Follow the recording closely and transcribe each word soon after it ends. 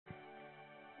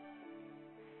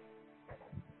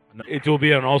It will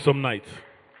be an awesome night.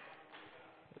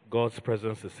 God's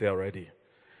presence is here already.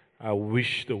 I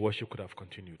wish the worship could have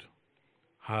continued.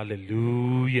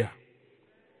 Hallelujah.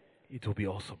 It will be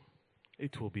awesome.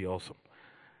 It will be awesome.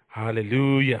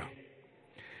 Hallelujah.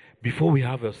 Before we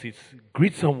have our seats,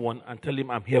 greet someone and tell him,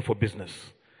 I'm here for business.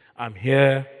 I'm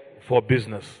here for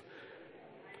business.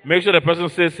 Make sure the person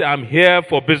says, I'm here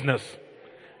for business.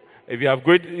 If you have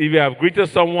greeted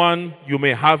someone, you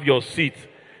may have your seat.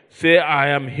 Say, I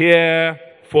am here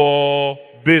for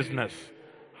business.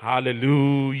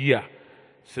 Hallelujah.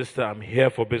 Sister, I'm here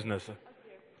for business.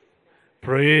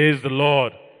 Praise the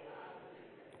Lord.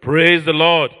 Praise the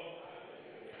Lord.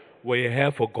 We're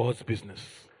here for God's business.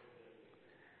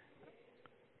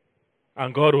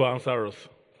 And God will answer us.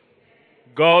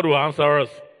 God will answer us.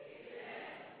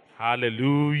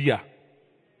 Hallelujah.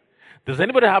 Does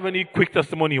anybody have any quick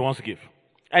testimony he wants to give?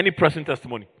 Any pressing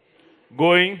testimony?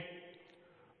 Going,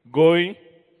 gone.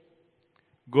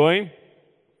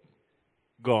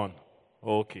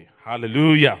 Okay.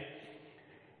 Hallelujah.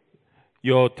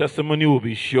 Your testimony will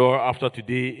be sure after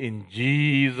today in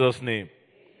Jesus' name.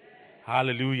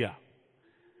 Hallelujah.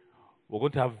 We're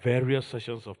going to have various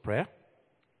sessions of prayer,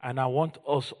 and I want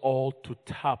us all to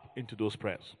tap into those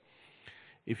prayers.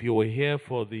 If you were here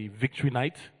for the victory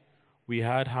night, we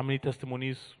had how many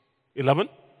testimonies? 11?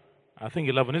 I think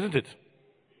 11, isn't it?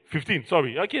 15,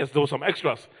 sorry. Okay, yes, there were some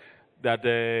extras that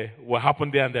were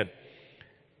happened there and then.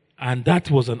 And that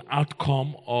was an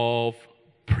outcome of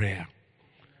prayer.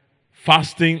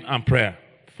 Fasting and prayer.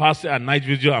 Fasting and night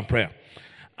vigil and prayer.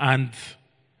 And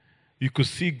you could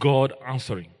see God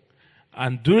answering.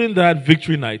 And during that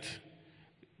victory night,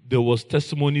 there was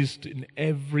testimonies in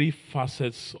every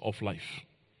facet of life.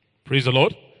 Praise the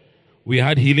Lord. We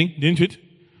had healing, didn't we?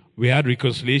 We had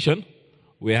reconciliation.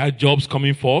 We had jobs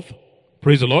coming forth.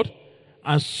 Praise the Lord.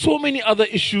 And so many other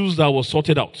issues that were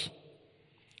sorted out.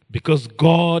 Because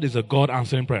God is a God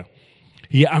answering prayer.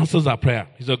 He answers our prayer.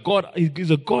 He's a God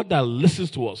that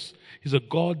listens to us. He's a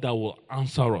God that will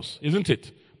answer us. Isn't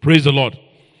it? Praise the Lord.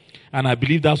 And I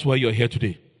believe that's why you're here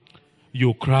today.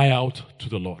 You cry out to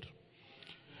the Lord.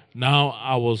 Now,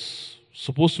 I was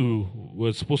supposed to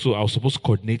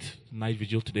coordinate night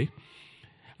vigil today.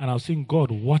 And I was saying,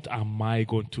 God, what am I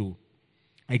going to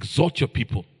exhort your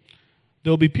people?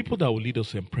 There will be people that will lead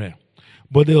us in prayer.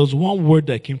 But there was one word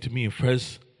that came to me in 1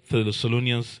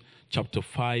 Thessalonians chapter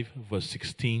 5, verse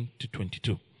 16 to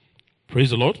 22.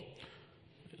 Praise the Lord.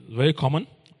 It's very common.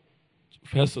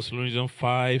 1 Thessalonians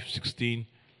 5, 16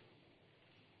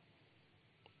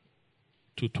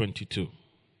 to 22.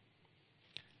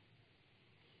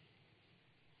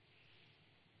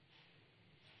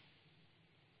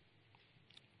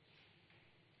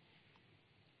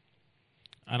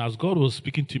 And as God was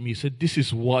speaking to me, He said, this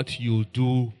is what you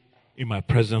do in my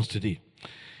presence today.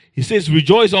 He says,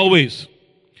 rejoice always.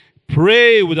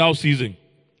 Pray without ceasing.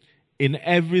 In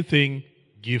everything,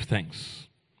 give thanks.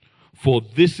 For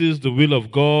this is the will of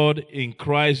God in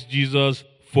Christ Jesus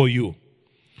for you.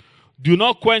 Do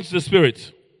not quench the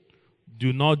spirit.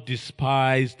 Do not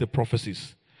despise the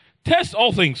prophecies. Test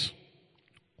all things.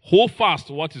 Hold fast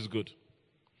what is good.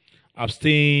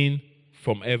 Abstain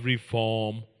from every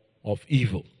form of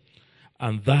evil.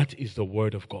 And that is the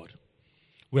word of God.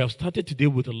 We have started today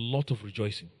with a lot of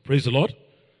rejoicing. Praise the Lord.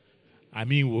 I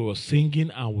mean, we were singing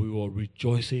and we were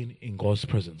rejoicing in God's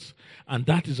presence. And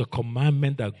that is a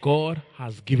commandment that God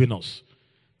has given us,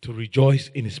 to rejoice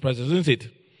in His presence, isn't it?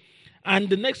 And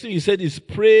the next thing He said is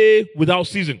pray without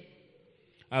ceasing.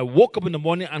 I woke up in the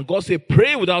morning and God said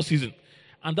pray without ceasing.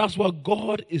 And that's what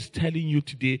God is telling you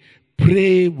today.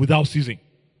 Pray without ceasing.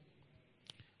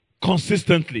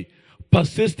 Consistently,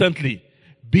 persistently,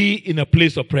 be in a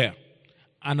place of prayer.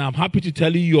 And I'm happy to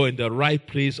tell you, you're in the right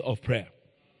place of prayer.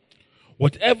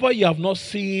 Whatever you have not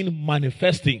seen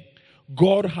manifesting,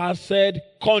 God has said,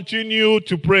 continue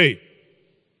to pray.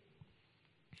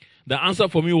 The answer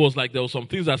for me was like, there were some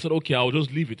things I said, okay, I'll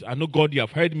just leave it. I know, God, you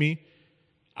have heard me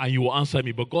and you will answer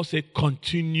me. But God said,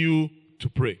 continue to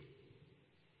pray.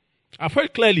 I've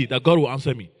heard clearly that God will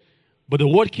answer me. But the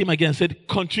word came again and said,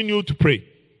 continue to pray.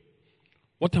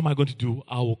 What am I going to do?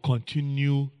 I will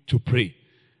continue to pray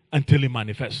until it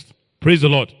manifests. Praise the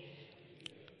Lord.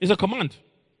 It's a command.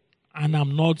 And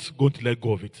I'm not going to let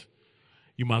go of it.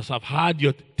 You must have had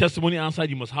your testimony answered.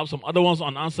 You must have some other ones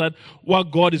unanswered.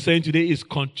 What God is saying today is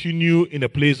continue in a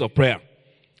place of prayer.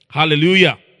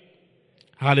 Hallelujah.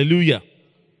 Hallelujah.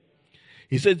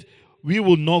 He said, we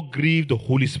will not grieve the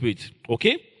Holy Spirit.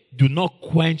 Okay? Do not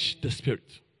quench the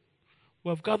Spirit. We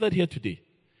have gathered here today.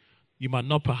 You might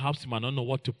not know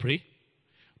what to pray,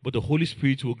 but the Holy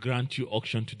Spirit will grant you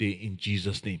unction today in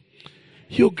Jesus' name.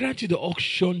 He'll grant you the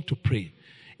unction to pray.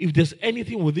 If there's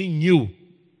anything within you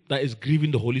that is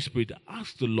grieving the Holy Spirit,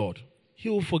 ask the Lord. He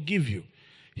will forgive you.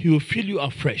 He will fill you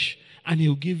afresh. And He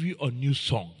will give you a new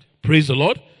song. Praise the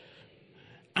Lord.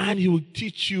 And He will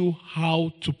teach you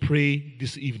how to pray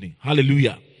this evening.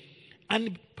 Hallelujah.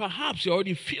 And perhaps you're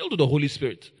already filled with the Holy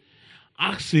Spirit.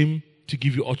 Ask Him to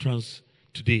give you utterance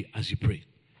today as you pray.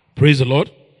 Praise the Lord.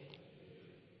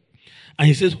 And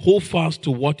He says, hold fast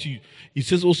to what you... He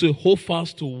says also, hold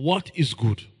fast to what is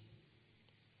good.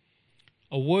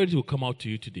 A word will come out to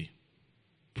you today.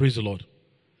 Praise the Lord.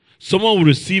 Someone will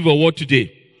receive a word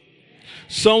today.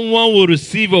 Someone will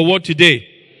receive a word today.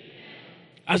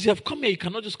 As you have come here, you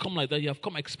cannot just come like that. You have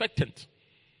come expectant.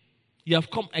 You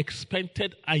have come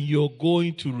expected, and you're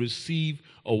going to receive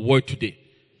a word today.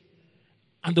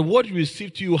 And the word you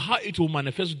receive to you, how it will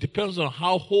manifest, depends on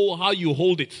how you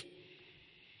hold it.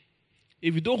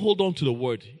 If you don't hold on to the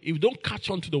word, if you don't catch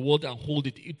on to the word and hold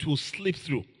it, it will slip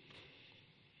through.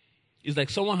 It's like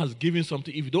someone has given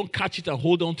something. If you don't catch it and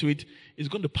hold on to it, it's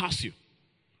going to pass you.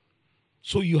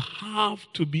 So you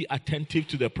have to be attentive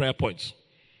to the prayer points.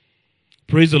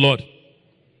 Praise the Lord.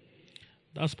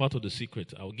 That's part of the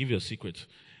secret. I will give you a secret.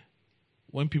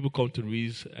 When people come to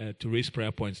raise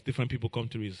prayer points, different people come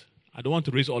to raise. I don't want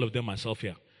to raise all of them myself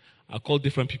here. I'll call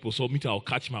different people, so I'll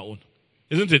catch my own.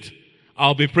 Isn't it?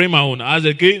 I'll be praying my own. As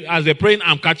they're praying,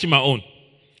 I'm catching my own.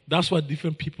 That's why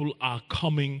different people are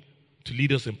coming to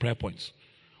lead us in prayer points.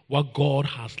 What God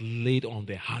has laid on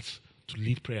their hearts to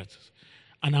lead prayers.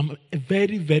 And I'm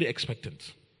very, very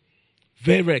expectant.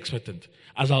 Very, very expectant.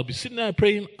 As I'll be sitting there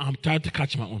praying, I'm trying to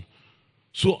catch my own.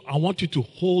 So I want you to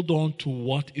hold on to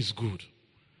what is good.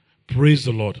 Praise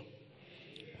the Lord.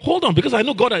 Hold on, because I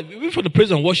know God, even for the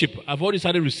praise and worship, I've already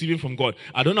started receiving from God.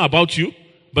 I don't know about you,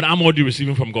 but I'm already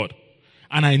receiving from God.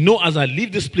 And I know as I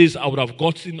leave this place, I would have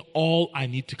gotten all I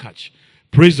need to catch.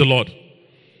 Praise the Lord.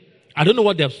 I don't know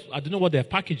what they have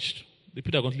packaged. The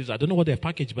people are going to listen. I don't know what they have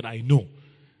packaged, but I know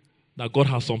that God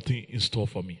has something in store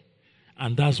for me.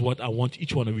 And that's what I want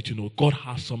each one of you to know. God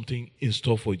has something in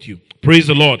store for you. Praise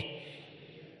the Lord.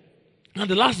 And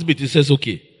the last bit, it says,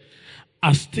 okay,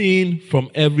 abstain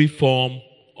from every form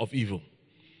of evil.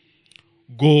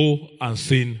 Go and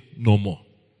sin no more.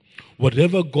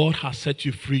 Whatever God has set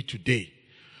you free today,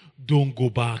 don't go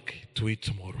back to it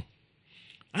tomorrow.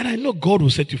 And I know God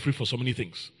will set you free for so many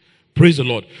things. Praise the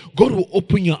Lord. God will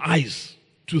open your eyes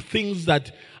to things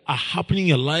that are happening in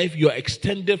your life, your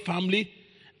extended family,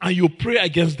 and you pray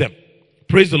against them.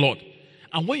 Praise the Lord.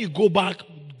 And when you go back,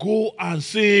 go and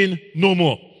sin no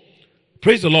more.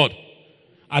 Praise the Lord.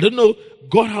 I don't know,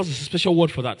 God has a special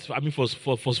word for that. I mean, for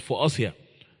us here.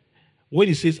 When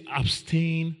He says,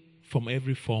 abstain from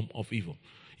every form of evil.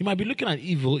 You might be looking at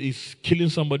evil is killing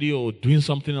somebody or doing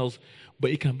something else, but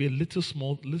it can be little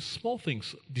small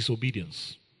things.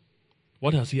 Disobedience.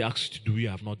 What has He asked you to do you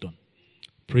have not done?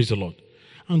 Praise the Lord.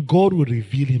 And God will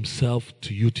reveal Himself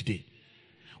to you today.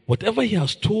 Whatever He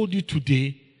has told you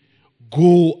today,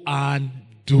 go and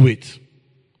do it.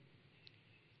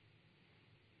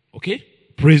 Okay?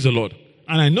 Praise the Lord.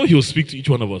 And I know He will speak to each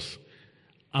one of us.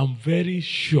 I'm very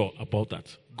sure about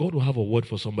that. God will have a word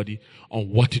for somebody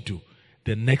on what to do.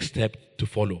 The next step to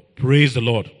follow. Praise the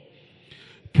Lord.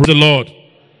 Praise the Lord.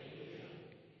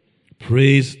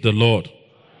 Praise the Lord.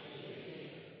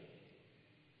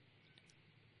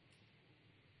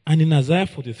 And in Isaiah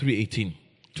 43:18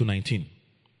 to 19,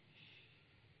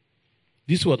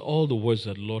 these were all the words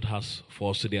that the Lord has for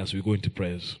us today as we go into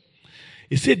prayers.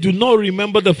 He said, do not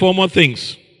remember the former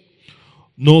things,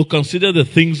 nor consider the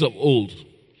things of old.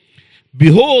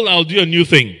 Behold, I'll do a new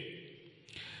thing.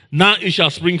 Now it shall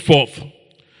spring forth.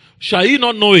 Shall ye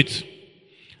not know it?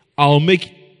 I'll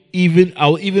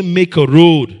even make a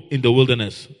road in the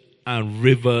wilderness and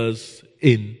rivers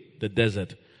in the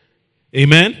desert.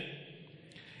 Amen?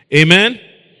 Amen?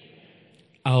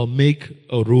 I'll make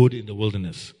a road in the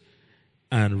wilderness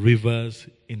and rivers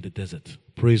in the desert.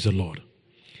 Praise the Lord.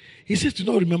 He says, do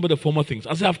not remember the former things.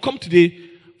 As I have come today,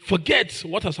 forget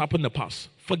what has happened in the past.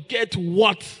 Forget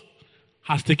what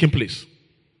has taken place.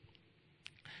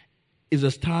 It's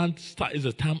a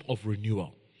time of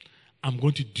renewal. I'm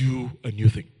going to do a new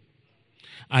thing.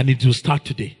 I need to start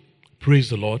today. Praise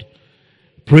the Lord.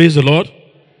 Praise the Lord.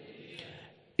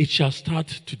 It shall start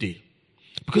today.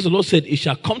 Because the Lord said, it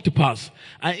shall come to pass.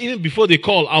 And even before they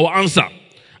call, I will answer.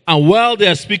 And while they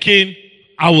are speaking,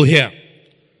 I will hear.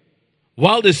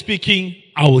 While they're speaking,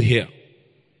 I will hear.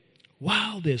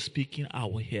 While they're speaking, I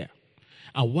will hear.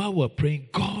 And while we're praying,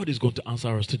 God is going to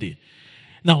answer us today.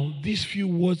 Now, these few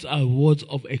words are words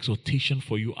of exhortation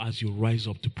for you as you rise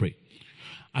up to pray.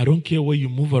 I don't care where you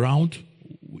move around.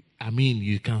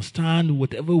 You can stand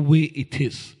whatever way it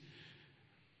is.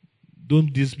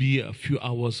 Don't this be a few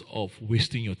hours of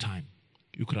wasting your time.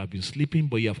 You could have been sleeping,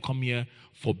 but you have come here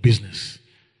for business.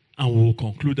 And we will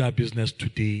conclude our business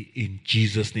today in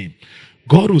Jesus' name.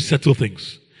 God will settle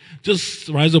things. Just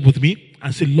rise up with me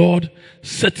and say, Lord,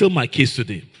 settle my case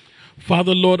today.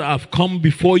 Father, Lord, I've come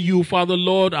before you. Father,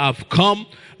 Lord, I've come.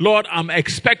 Lord, I'm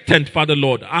expectant, Father,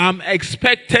 Lord. I'm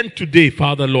expectant today,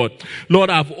 Father, Lord.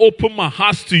 Lord, I've opened my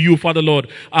heart to you, Father, Lord.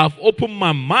 I've opened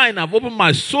my mind. I've opened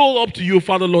my soul up to you,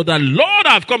 Father, Lord. That, Lord,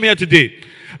 I've come here today.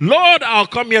 Lord, I'll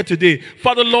come here today.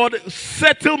 Father, Lord,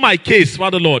 settle my case,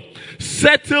 Father, Lord.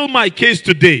 Settle my case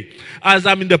today. As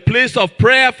I'm in the place of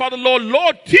prayer, Father, Lord,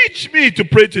 Lord, teach me to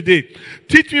pray today.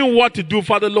 Teach me what to do,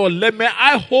 Father, Lord. May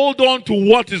I hold on to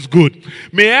what is good.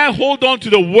 May I hold on to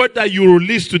the word that you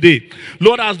release today.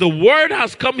 Lord, as the word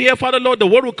has come here, Father, Lord, the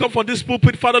word will come from this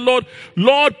pulpit, Father, Lord.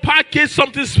 Lord, package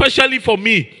something specially for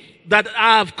me. That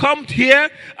I have come here,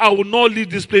 I will not leave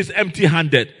this place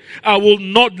empty-handed. I will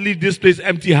not leave this place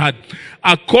empty-handed.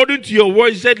 According to your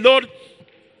word, you said, Lord,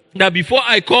 that before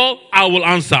I call, I will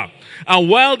answer. And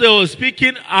while they were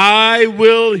speaking, I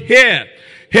will hear.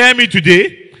 Hear me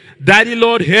today. Daddy,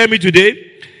 Lord, hear me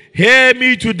today. Hear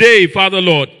me today, Father,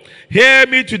 Lord. Hear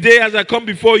me today as I come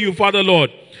before you, Father, Lord.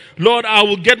 Lord, I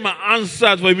will get my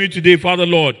answers for you today, Father,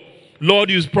 Lord.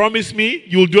 Lord, you promised me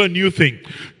you'll do a new thing.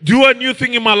 Do a new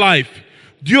thing in my life.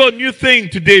 Do a new thing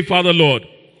today, Father, Lord.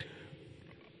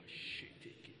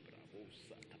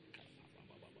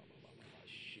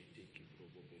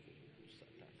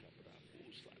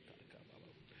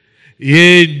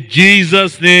 In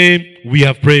Jesus' name, we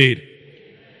have prayed.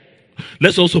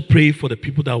 Let's also pray for the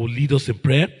people that will lead us in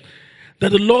prayer,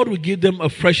 that the Lord will give them a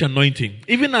fresh anointing.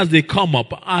 Even as they come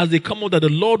up, that the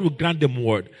Lord will grant them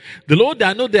word. The Lord,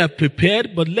 I know they are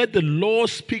prepared, but let the Lord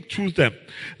speak through them.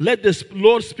 Let the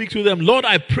Lord speak to them. Lord,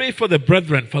 I pray for the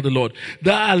brethren, Father, Lord,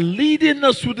 that are leading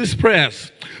us through these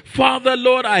prayers. Father,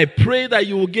 Lord, I pray that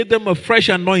you will give them a fresh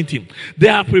anointing. They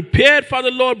are prepared, Father,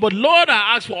 Lord, but Lord,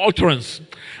 I ask for utterance.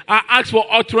 I ask for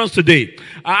utterance today.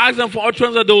 I ask them for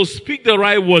utterance that they will speak the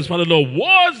right words, Father, Lord.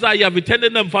 Words that you have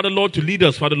intended them, Father, Lord, to lead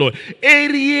us, Father, Lord.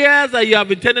 Areas that you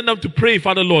have intended them to pray,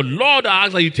 Father, Lord. Lord, I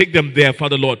ask that you take them there,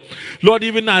 Father, Lord. Lord,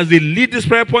 even as they lead these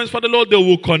prayer points, Father, Lord, they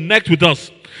will connect with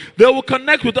us. They will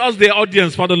connect with us, the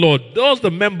audience, Father, Lord. Those,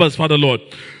 the members, Father, Lord.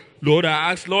 Lord,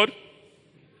 I ask, Lord,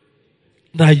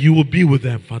 that you will be with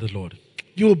them, Father, Lord.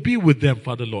 You will be with them,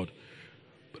 Father, Lord.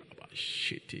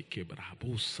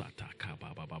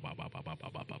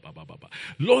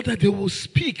 Lord, that they will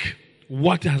speak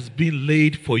what has been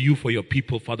laid for you, for your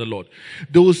people, Father, Lord.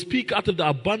 They will speak out of the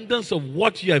abundance of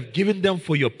what you have given them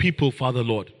for your people, Father,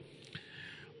 Lord.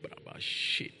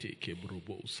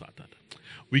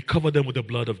 We cover them with the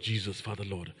blood of Jesus, Father,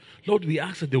 Lord. Lord, we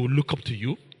ask that they will look up to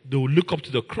you. They will look up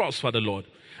to the cross, Father, Lord,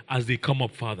 as they come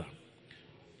up, Father.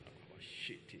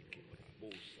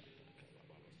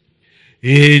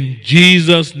 In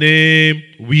Jesus' name,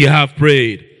 we have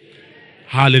prayed.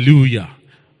 Hallelujah.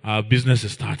 Our business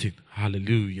is starting.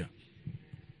 Hallelujah.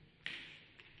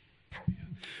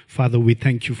 Father, we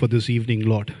thank you for this evening,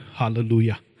 Lord.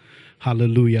 Hallelujah.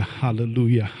 Hallelujah.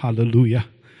 Hallelujah. Hallelujah.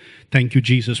 Thank you,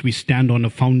 Jesus. We stand on a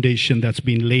foundation that's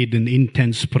been laid in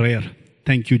intense prayer.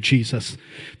 Thank you, Jesus.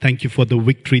 Thank you for the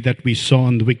victory that we saw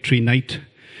on the victory night.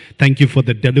 Thank you for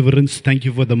the deliverance. Thank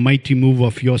you for the mighty move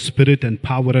of your spirit and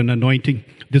power and anointing.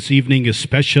 This evening is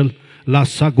special. La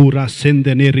Sagura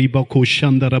Sendene Ribako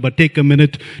Shandaraba. Take a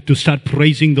minute to start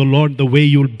praising the Lord the way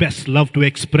you'll best love to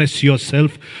express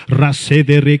yourself.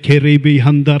 Rasedere Kerebi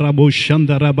Handarabo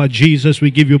Shandaraba. Jesus, we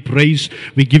give you praise,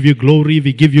 we give you glory,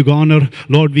 we give you honor.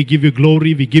 Lord, we give you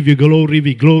glory, we give you glory,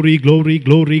 we glory, glory,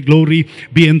 glory, glory.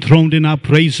 Be enthroned in our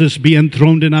praises, be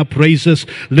enthroned in our praises.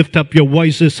 Lift up your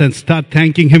voices and start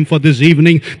thanking Him for this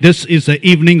evening. This is an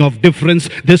evening of difference.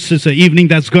 This is an evening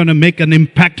that's going to make an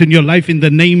impact in your life in the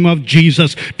name of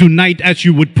Jesus. Tonight, as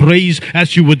you would praise,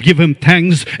 as you would give Him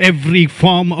thanks, every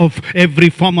form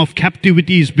of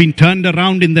captivity is being turned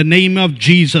around in the name of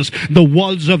Jesus. The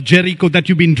walls of Jericho that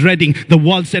you've been dreading, the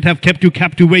walls that have kept you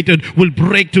captivated, will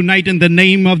break tonight in the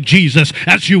name of Jesus.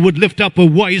 As you would lift up a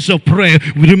voice of prayer,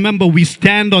 remember we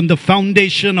stand on the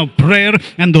foundation of prayer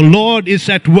and the Lord is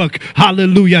at work.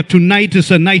 Hallelujah. Tonight is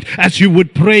a night as you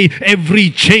would pray, every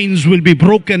chains will be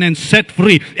broken and set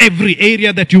free. Every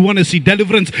area that you want to see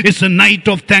deliverance, it's a night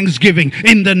of thanksgiving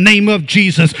in the name of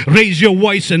Jesus. Raise your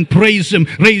voice and praise Him.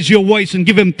 Raise your voice and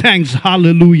give Him thanks.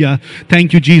 Hallelujah.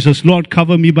 Thank you, Jesus. Lord,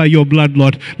 cover me by your blood,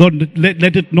 Lord. Lord,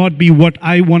 let it not be what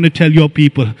I want to tell your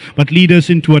people, but lead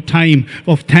us into a time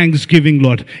of thanksgiving,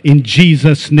 Lord. In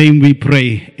Jesus' name we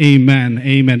pray. Amen.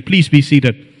 Amen. Please be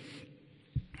seated.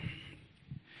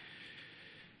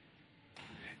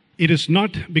 It is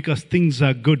not because things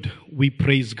are good we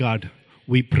praise God.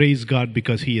 We praise God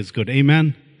because He is good.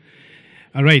 Amen?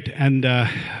 All right. And,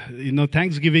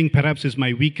 Thanksgiving perhaps is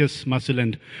my weakest muscle.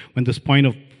 And when this point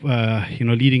of,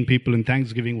 leading people in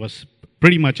Thanksgiving was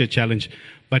pretty much a challenge.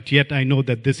 But yet I know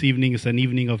that this evening is an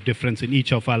evening of difference in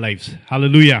each of our lives.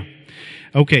 Hallelujah.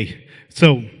 Okay.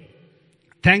 So,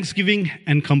 Thanksgiving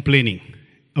and complaining.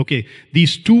 Okay.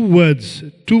 These two words,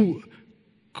 two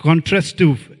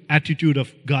contrastive attitude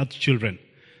of God's children.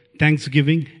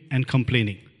 Thanksgiving and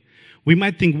complaining. We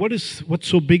might think, what's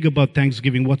so big about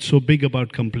Thanksgiving? What's so big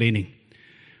about complaining?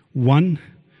 One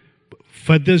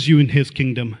furthers you in His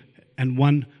kingdom, and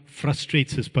one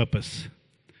frustrates His purpose.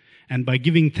 And by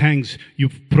giving thanks, you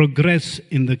progress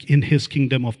in His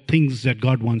kingdom of things that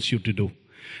God wants you to do.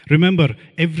 Remember,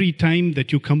 every time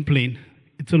that you complain,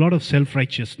 it's a lot of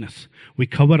self-righteousness. We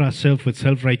cover ourselves with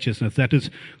self-righteousness. That is,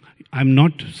 I'm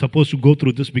not supposed to go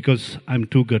through this because I'm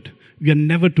too good. We are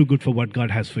never too good for what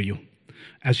God has for you.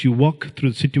 As you walk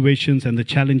through situations and the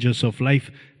challenges of life,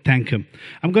 thank Him.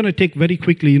 I'm going to take very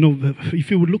quickly,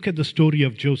 if you would look at the story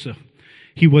of Joseph,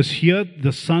 he was here,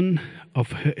 the son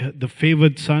of the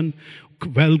favored son,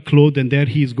 well clothed, and there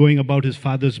he is going about his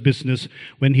father's business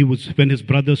when his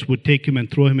brothers would take him and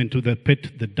throw him into the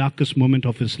pit, the darkest moment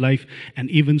of his life, and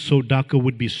even so darker,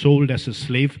 would be sold as a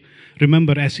slave.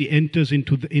 Remember, as he enters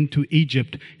into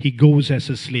Egypt, he goes as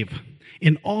a slave.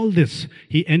 In all this,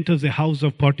 he enters the house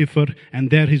of Potiphar, and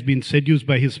there he's been seduced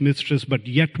by his mistress, but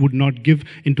yet would not give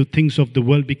into things of the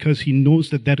world, because he knows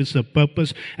that there is a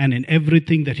purpose, and in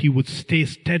everything that he would stay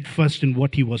steadfast in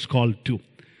what he was called to.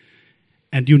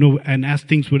 And and as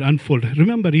things would unfold,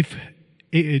 remember, if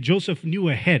Joseph knew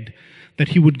ahead that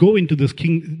he would go into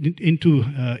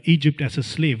Egypt as a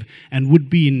slave and would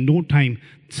be in no time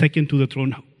second to the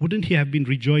throne, wouldn't he have been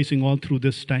rejoicing all through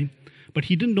this time? But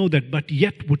he didn't know that, but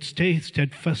yet would stay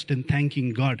steadfast in thanking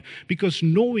God. Because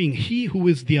knowing He who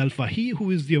is the Alpha, He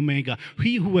who is the Omega,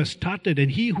 He who has started and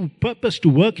He who purposed to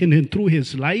work in and through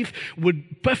his life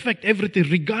would perfect everything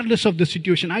regardless of the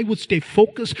situation. I would stay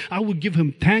focused. I would give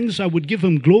Him thanks. I would give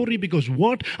Him glory, because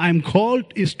what I'm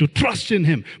called is to trust in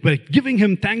Him. By giving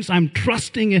Him thanks, I'm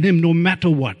trusting in Him no matter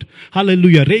what.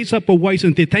 Hallelujah. Raise up a voice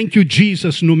and say, thank you,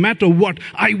 Jesus. No matter what,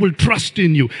 I will trust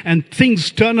in you. And things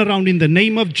turn around in the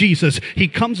name of Jesus. He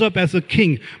comes up as a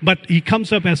king, but he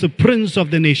comes up as a prince of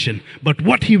the nation. But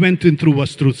what he went in through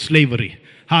was through slavery.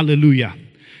 Hallelujah.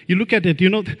 You look at it,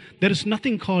 there is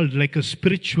nothing called like a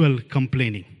spiritual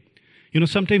complaining.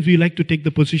 Sometimes we like to take the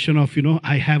position of,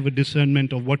 I have a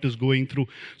discernment of what is going through.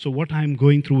 So what I'm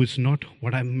going through is not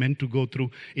what I'm meant to go through.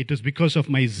 It is because of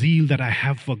my zeal that I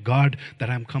have for God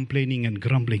that I'm complaining and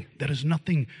grumbling. There is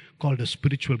nothing called a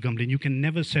spiritual grumbling. You can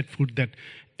never set foot that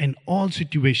in all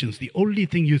situations, the only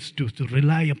thing is to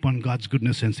rely upon God's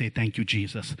goodness and say, thank you,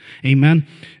 Jesus. Amen.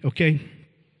 Okay.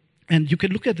 And you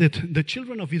can look at it. The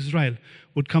children of Israel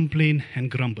would complain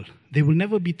and grumble. They will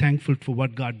never be thankful for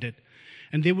what God did.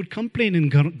 And they would complain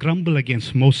and grumble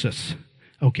against Moses.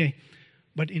 Okay?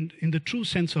 But in the true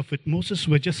sense of it, Moses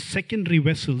were just secondary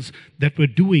vessels that were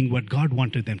doing what God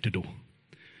wanted them to do.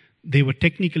 They were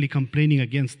technically complaining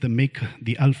against the Maker,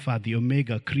 the Alpha, the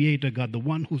Omega, Creator God, the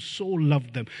one who so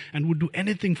loved them and would do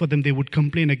anything for them. They would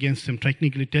complain against Him,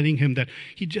 technically telling Him that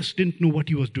He just didn't know what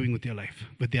He was doing with their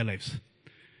lives.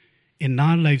 In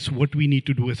our lives, what we need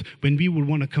to do is, when we would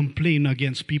want to complain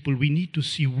against people, we need to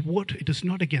see what it is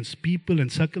not against people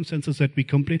and circumstances that we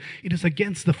complain. It is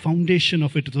against the foundation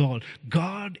of it all.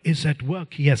 God is at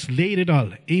work. He has laid it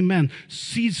all. Amen.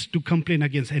 Cease to complain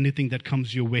against anything that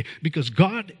comes your way, because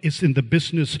God is in the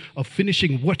business of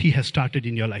finishing what He has started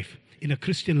in your life. In a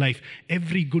Christian life,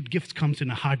 every good gift comes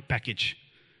in a hard package.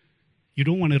 You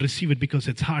don't want to receive it because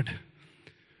it's hard.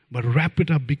 But wrap it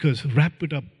up,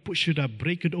 push it up,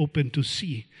 break it open to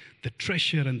see the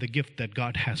treasure and the gift that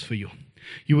God has for you.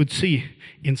 You would see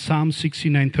in Psalm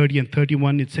 69, 30 and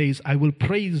 31, it says, I will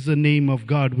praise the name of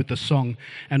God with a song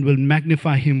and will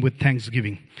magnify Him with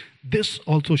thanksgiving. This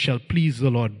also shall please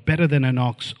the Lord better than an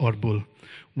ox or bull,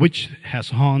 which has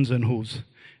horns and hooves.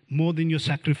 More than your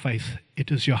sacrifice,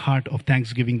 it is your heart of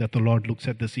thanksgiving that the Lord looks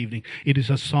at this evening. It is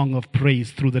a song of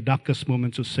praise through the darkest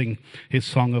moments to sing His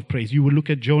song of praise. You will look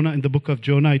at Jonah, in the book of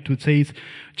Jonah, it says,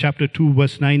 chapter 2,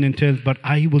 verse 9 and 10, but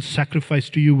I will sacrifice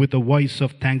to you with a voice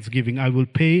of thanksgiving. I will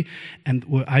pay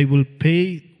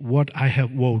what I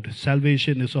have vowed.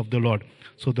 Salvation is of the Lord.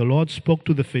 So the Lord spoke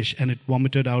to the fish, and it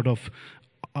vomited out of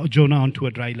Jonah onto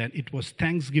a dry land. It was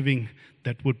thanksgiving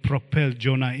that would propel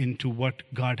Jonah into what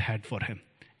God had for him.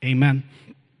 Amen.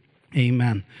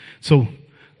 Amen. So,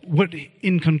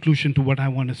 in conclusion to what I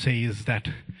want to say is that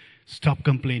Stop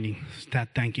complaining. Start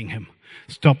thanking Him.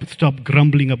 Stop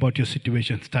grumbling about your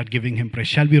situation. Start giving Him praise.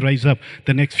 Shall we rise up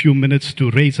the next few minutes to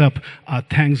raise up our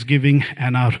thanksgiving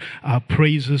and our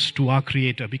praises to our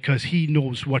Creator, because He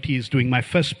knows what He is doing. My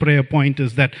first prayer point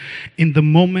is that in the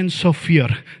moments of fear,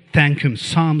 thank Him.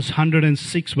 Psalms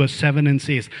 106 verse 7 and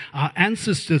says, our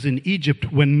ancestors in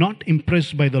Egypt were not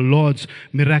impressed by the Lord's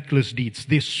miraculous deeds.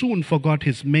 They soon forgot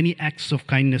His many acts of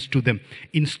kindness to them.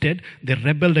 Instead, they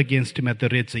rebelled against Him at the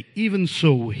Red Sea. Even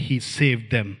so, He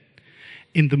saved them.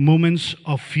 In the moments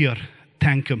of fear,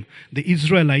 thank Him. The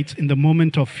Israelites, in the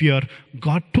moment of fear,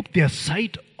 God took their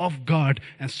sight of God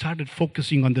and started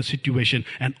focusing on the situation,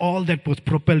 and all that was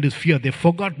propelled is fear. They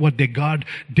forgot what their God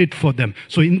did for them.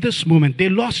 So in this moment, they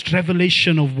lost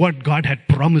revelation of what God had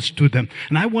promised to them.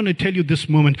 And I want to tell you this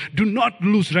moment, do not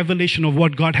lose revelation of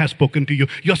what God has spoken to you.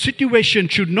 Your situation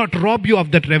should not rob you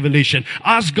of that revelation.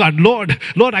 Ask God, Lord,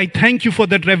 I thank you for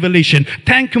that revelation.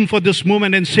 Thank Him for this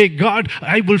moment and say, God,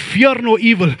 I will fear no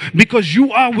evil because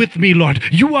you are with me, Lord.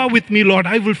 You are with me, Lord.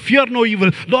 I will fear no evil.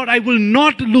 Lord, I will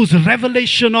not lose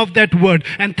revelation of that word.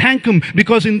 And thank Him,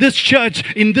 because in this church,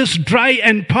 in this dry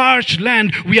and parched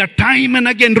land, we are time and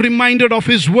again reminded of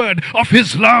His word, of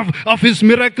His love, of His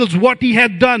miracles, what He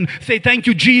had done. Say, thank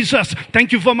you, Jesus.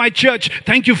 Thank you for my church.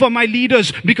 Thank you for my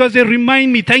leaders, because they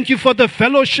remind me. Thank you for the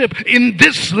fellowship. In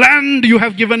this land, you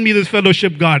have given me this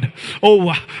fellowship, God.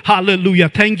 Oh, hallelujah.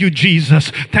 Thank you, Jesus.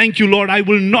 Thank you, Lord. I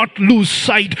will not lose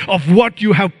sight of what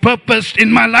you have purposed in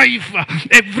my life.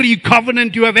 Every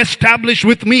covenant you have established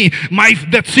with me,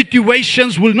 that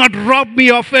situations will not rob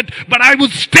me of it, but I will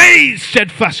stay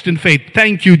steadfast in faith.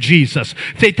 Thank you, Jesus.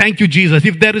 Say, thank you, Jesus.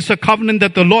 If there is a covenant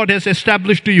that the Lord has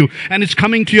established to you and it's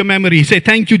coming to your memory, say,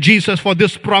 thank you, Jesus, for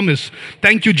this promise.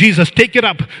 Thank you, Jesus. Take it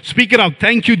up. Speak it out.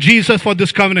 Thank you, Jesus, for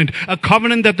this covenant. A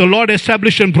covenant that the Lord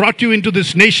established and brought you into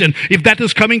this nation. If that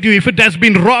is coming to you, if it has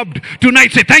been robbed,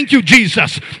 tonight say, thank you,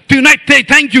 Jesus. Tonight say,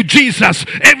 thank you, Jesus.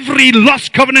 Every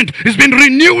lost covenant has been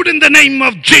renewed in the name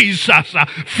of Jesus.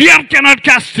 Fear cannot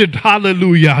cast it.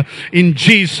 Hallelujah. In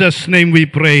Jesus' name we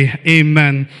pray.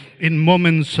 Amen. In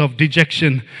moments of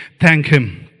dejection, thank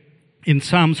Him. In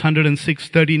Psalms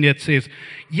 106:13 it says,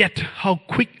 yet how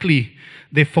quickly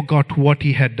they forgot what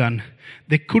He had done.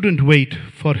 They couldn't wait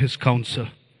for His counsel.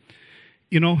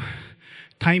 You know,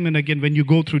 time and again when you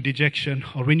go through dejection,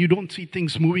 or when you don't see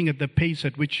things moving at the pace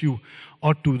at which you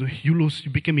ought to, you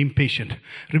become impatient.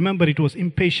 Remember, it was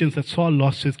impatience that Saul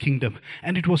lost his kingdom.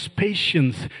 And it was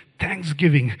patience,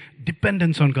 thanksgiving,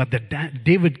 dependence on God that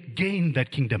David gained that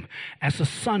kingdom. As a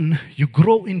son, you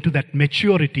grow into that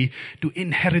maturity to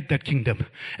inherit that kingdom.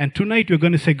 And tonight you're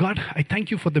going to say, God, I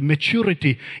thank you for the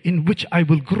maturity in which I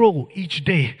will grow each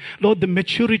day. Lord, the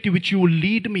maturity which you will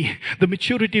lead me, the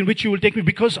maturity in which you will take me,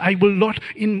 because I will not,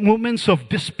 in moments of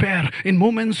despair, in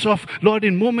moments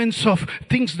of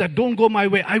things that don't go my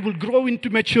way, I will grow into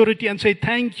maturity and say,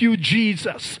 thank you,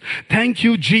 Jesus. Thank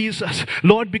you, Jesus.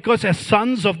 Lord, because as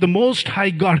sons of the Most High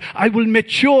God, I will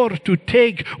mature to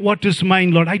take what is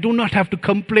mine, Lord. I do not have to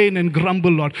complain and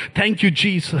grumble, Lord. Thank you,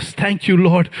 Jesus. Thank you,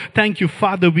 Lord. Thank you,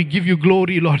 Father. We give you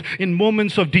glory, Lord. In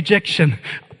moments of dejection,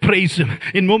 praise Him.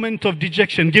 In moments of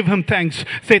dejection, give Him thanks.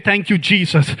 Say, thank you,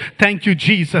 Jesus. Thank you,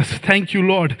 Jesus. Thank you,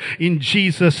 Lord. In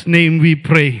Jesus' name we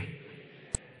pray.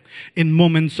 In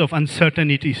moments of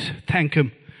uncertainties, thank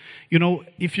Him. You know,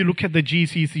 if you look at the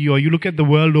GCC or you look at the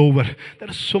world over, there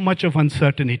is so much of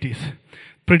uncertainties.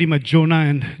 Pretty much Jonah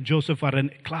and Joseph are a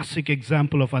classic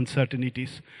example of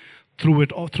uncertainties. Through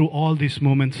all these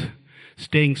moments,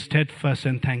 staying steadfast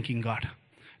and thanking God.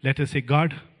 Let us say,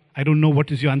 God, I don't know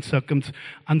what is your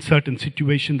uncertain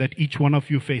situation that each one of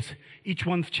you face. Each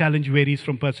one's challenge varies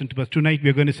from person to person. Tonight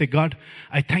we're going to say, God,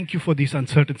 I thank you for these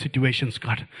uncertain situations,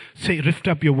 God. Say, lift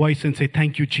up your voice and say,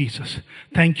 thank you, Jesus.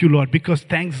 Thank you, Lord, because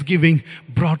thanksgiving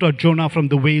brought out Jonah from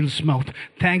the whale's mouth.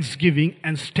 Thanksgiving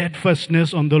and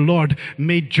steadfastness on the Lord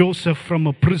made Joseph from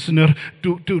a prisoner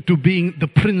to being the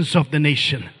prince of the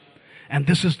nation. And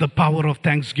this is the power of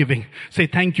thanksgiving. Say,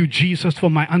 thank you, Jesus,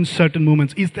 for my uncertain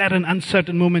moments. Is there an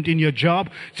uncertain moment in your job?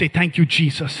 Say, thank you,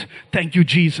 Jesus. Thank you,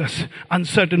 Jesus.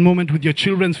 Uncertain moment with your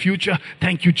children's future?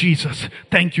 Thank you, Jesus.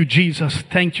 Thank you, Jesus.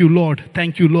 Thank you, Lord.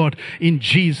 Thank you, Lord. In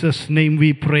Jesus' name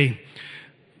we pray.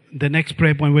 The next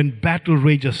prayer point, when battle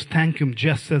rages, thank Him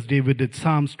just as David did.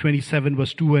 Psalms 27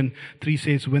 verse 2 and 3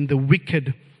 says, when the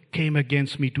wicked came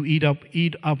against me to eat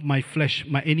up my flesh,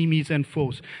 my enemies and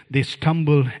foes, they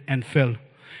stumbled and fell.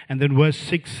 And then verse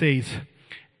 6 says,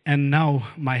 and now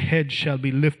my head shall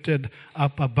be lifted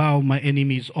up above my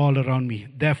enemies all around me.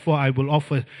 Therefore I will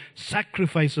offer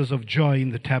sacrifices of joy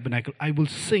in the tabernacle. I will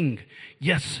sing,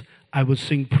 yes, I will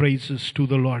sing praises to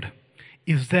the Lord.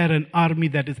 Is there an army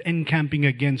that is encamping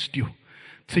against you?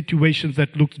 Situations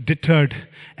that look deterred,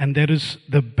 and there is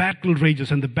the battle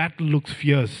rages and the battle looks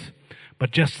fierce. But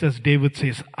just as David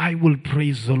says, I will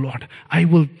praise the Lord. I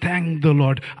will thank the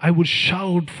Lord. I will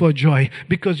shout for joy.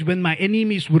 Because when my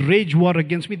enemies would rage war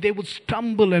against me, they would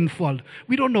stumble and fall.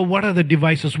 We don't know what are the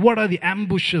devices, what are the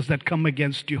ambushes that come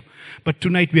against you. But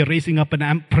tonight we are raising up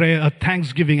an prayer, a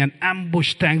thanksgiving, an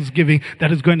ambush thanksgiving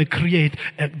that is going to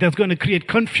create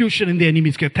confusion in the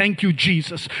enemy's camp. Thank you,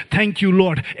 Jesus. Thank you,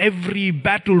 Lord. Every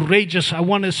battle rages. I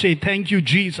want to say thank you,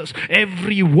 Jesus.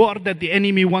 Every war that the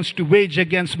enemy wants to wage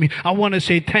against me, I want to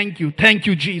say thank you,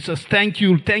 Jesus, thank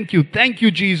you,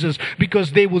 Jesus,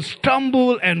 because they will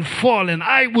stumble and fall and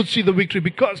I would see the victory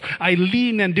because I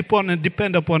lean and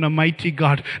depend upon a mighty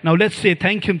God. Now let's say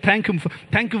thank him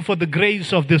for the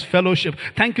grace of this fellowship.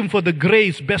 Thank him for the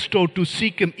grace bestowed to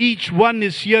seek him. Each one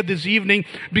is here this evening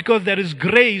because there is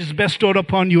grace bestowed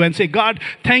upon you, and say, God,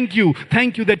 thank you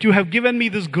that you have given me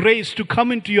this grace to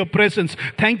come into your presence.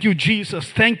 Thank you, Jesus.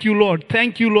 Thank you, Lord.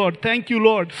 Thank you, Lord. Thank you,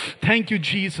 Lord. Thank you,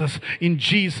 Jesus. In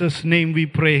Jesus' name we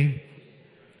pray.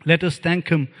 Let us thank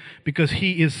him because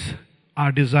he is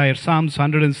our desire. Psalms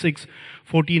 106,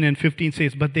 14 and 15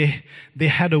 says, but they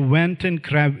had a wanton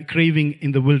craving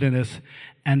in the wilderness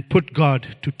and put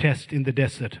God to test in the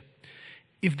desert.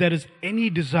 If there is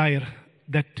any desire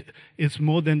that is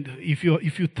more than, if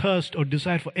you thirst or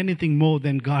desire for anything more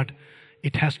than God,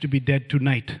 it has to be dead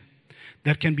tonight.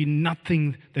 There can be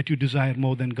nothing that you desire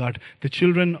more than God. The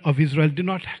children of Israel did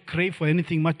not crave for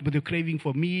anything much, but they were craving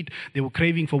for meat. They were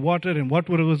craving for water, and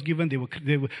whatever was given, they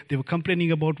were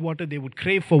complaining about water. They would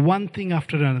crave for one thing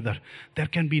after another. There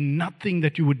can be nothing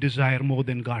that you would desire more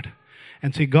than God.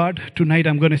 And say, God, tonight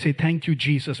I'm going to say thank you,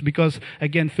 Jesus. Because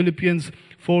again, Philippians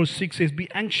 4:6 says, be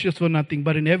anxious for nothing,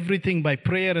 but in everything by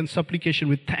prayer and supplication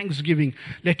with thanksgiving,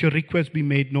 let your requests be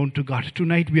made known to God.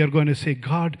 Tonight we are going to say,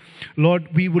 God, Lord,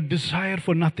 we would desire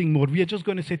for nothing more. We are just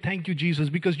going to say thank you, Jesus,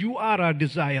 because you are our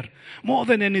desire. More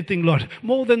than anything, Lord.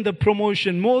 More than the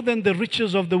promotion, more than the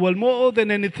riches of the world, more than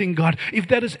anything, God. If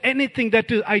there is anything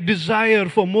that I desire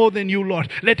for more than you, Lord,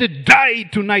 let it die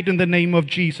tonight in the name of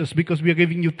Jesus, because we are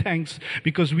giving you thanks,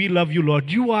 because we love you,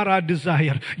 Lord. You are our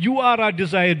desire. You are our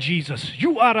desire, Jesus.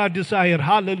 You are our desire.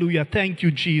 Hallelujah. Thank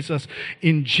you, Jesus.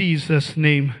 In Jesus'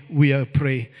 name we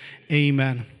pray.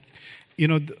 Amen. You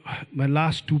know, my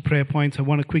last two prayer points I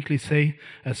want to quickly say.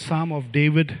 A Psalm of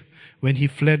David when he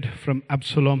fled from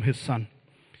Absalom, his son.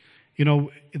 You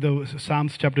know, the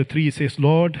Psalms chapter 3 says,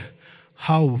 Lord,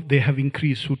 how they have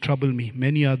increased who trouble me.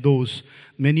 Many are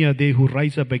they who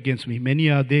rise up against me. Many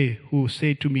are they who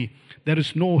say to me, there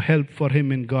is no help for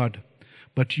him in God.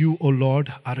 But you, O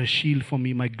Lord, are a shield for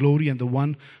me, my glory, and the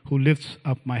one who lifts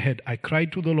up my head. I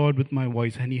cried to the Lord with my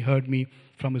voice, and he heard me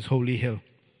from his holy hill.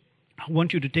 I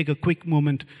want you to take a quick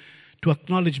moment to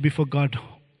acknowledge before God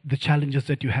the challenges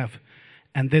that you have.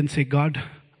 And then say, God,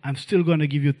 I'm still going to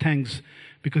give you thanks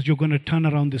because you're going to turn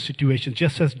around the situation.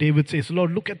 Just as David says,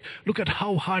 Lord, look at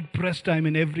how hard pressed I am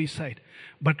in every side.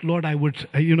 But Lord,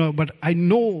 but I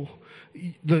know...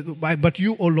 But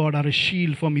you, O Lord, are a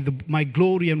shield for me, my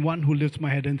glory, and one who lifts my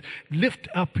head. And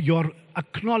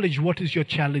acknowledge what is your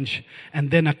challenge,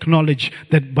 and then acknowledge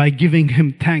that by giving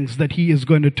him thanks that he is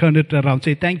going to turn it around.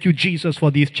 Say, thank you, Jesus,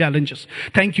 for these challenges.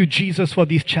 Thank you, Jesus, for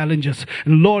these challenges.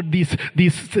 And Lord, these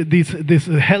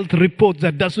health reports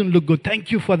that doesn't look good.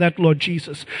 Thank you for that, Lord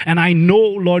Jesus. And I know,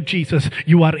 Lord Jesus,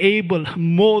 you are able,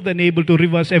 more than able, to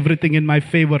reverse everything in my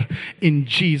favor. In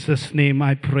Jesus' name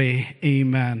I pray.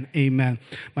 Amen. Amen.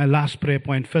 My last prayer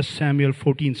point, 1 Samuel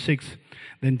 14:6.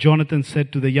 Then Jonathan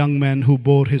said to the young man who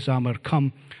bore his armor,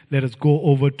 come, let us go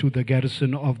over to the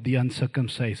garrison of the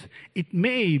uncircumcised. It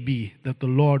may be that the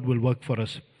Lord will work for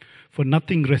us, for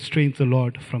nothing restrains the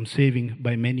Lord from saving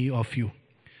by many of you.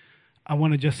 I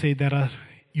want to just say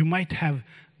you might have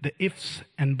the ifs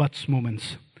and buts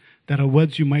moments. There are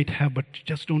words you might have, but you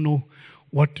just don't know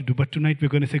what to do. But tonight we're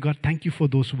going to say, God, thank you for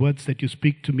those words that you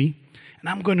speak to me. And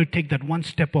I'm going to take that one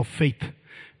step of faith,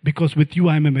 because with you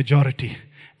I'm a majority.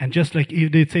 And just like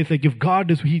it says, like if God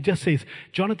is,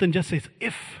 Jonathan just says,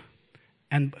 if.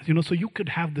 And, so you could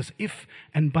have this if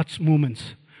and buts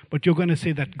moments. But you're going to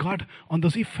say that, God, on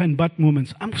those if and but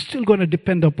moments, I'm still going to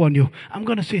depend upon you. I'm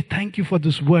going to say thank you for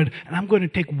this word. And I'm going to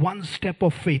take one step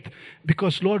of faith.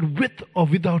 Because, Lord, with or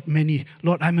without many,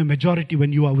 Lord, I'm a majority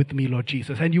when you are with me, Lord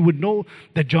Jesus. And you would know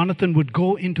that Jonathan would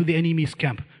go into the enemy's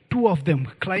camp. 2 of them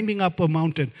climbing up a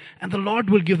mountain. And the Lord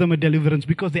will give them a deliverance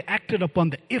because they acted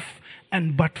upon the if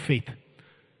and but faith.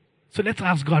 So let's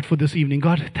ask God for this evening.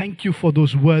 God, thank you for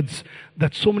those words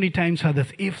that so many times are the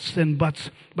ifs and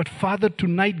buts. But Father,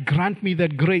 tonight grant me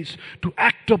that grace to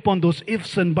act upon those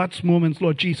ifs and buts moments,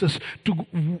 Lord Jesus, to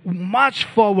march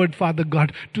forward, Father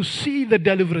God, to see the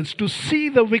deliverance, to see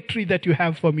the victory that you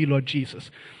have for me, Lord Jesus.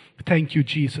 Thank you,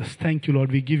 Jesus. Thank you,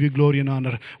 Lord. We give you glory and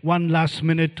honor. One last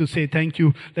minute to say thank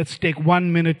you. Let's take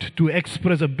 1 minute to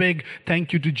express a big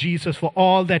thank you to Jesus for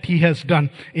all that he has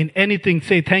done. In anything,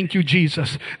 say thank you,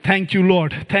 Jesus. Thank you,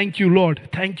 Lord. Thank you, Lord.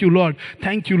 Thank you, Lord.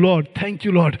 Thank you, Lord. Thank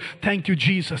you, Lord. Thank you,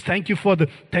 Jesus. Thank you for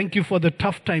the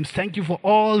tough times. Thank you for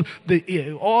all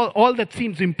that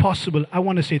seems impossible. I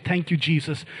want to say thank you,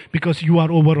 Jesus, because you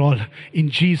are over all.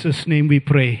 In Jesus' name we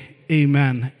pray.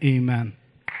 Amen. Amen.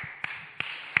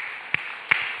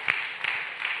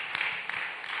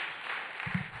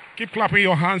 Keep clapping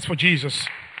your hands for Jesus.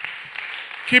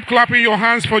 Keep clapping your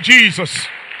hands for Jesus.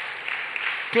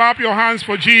 Clap your hands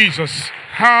for Jesus.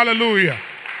 Hallelujah.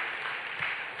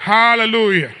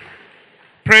 Hallelujah.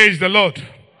 Praise the Lord.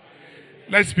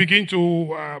 Let's begin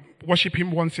to worship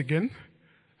him once again.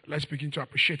 Let's begin to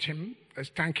appreciate him. Let's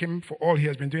thank him for all he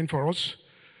has been doing for us.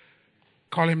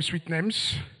 Call him sweet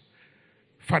names.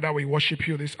 Father, we worship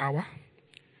you this hour.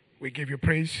 We give you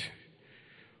praise.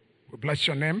 We bless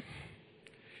your name.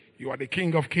 You are the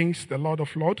King of Kings, the Lord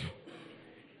of Lords.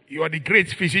 You are the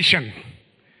great physician,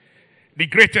 the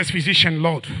greatest physician,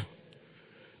 Lord.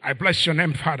 I bless your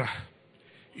name, Father.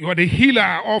 You are the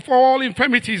healer of all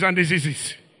infirmities and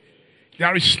diseases.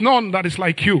 There is none that is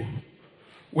like you.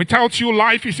 Without you,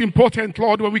 life is important,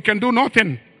 Lord, when we can do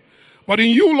nothing. But in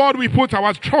you, Lord, we put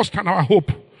our trust and our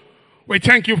hope. We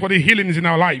thank you for the healings in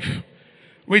our life.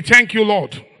 We thank you,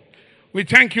 Lord. We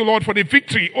thank you, Lord, for the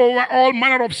victory over all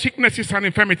manner of sicknesses and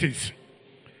infirmities.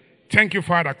 Thank you,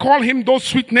 Father. Call him those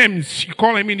sweet names you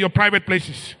call him in your private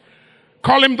places.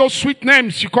 Call him those sweet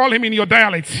names you call him in your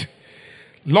dialects.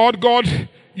 Lord God,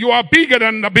 you are bigger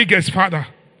than the biggest, Father.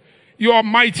 You are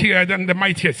mightier than the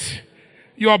mightiest.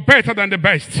 You are better than the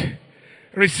best.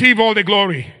 Receive all the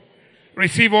glory.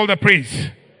 Receive all the praise.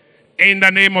 In the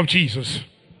name of Jesus.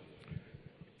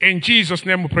 In Jesus'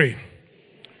 name we pray.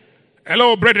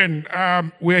 Hello, brethren.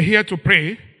 We're here to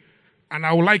pray, and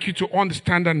I would like you to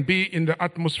understand and be in the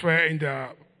atmosphere, in the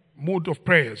mood of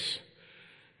prayers.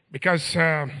 Because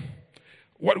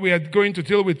what we are going to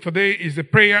deal with today is the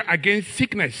prayer against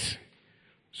sickness,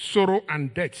 sorrow,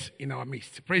 and death in our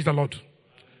midst. Praise the Lord.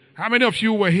 How many of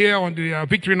you were here on the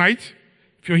victory night?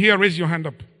 If you're here, raise your hand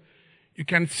up. You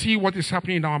can see what is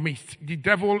happening in our midst. The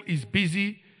devil is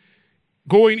busy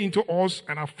going into us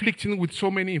and afflicting with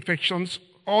so many infections.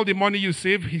 All the money you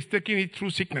save, he's taking it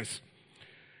through sickness.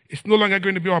 It's no longer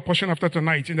going to be our portion after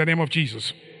tonight, in the name of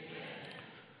Jesus.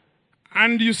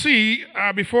 And you see,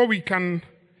 before we can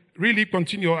really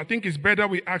continue, I think it's better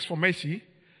we ask for mercy,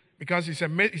 because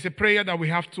it's a prayer that we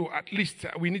have to, at least,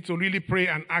 we need to really pray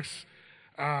and ask,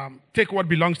 take what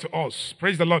belongs to us.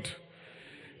 Praise the Lord.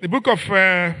 The book of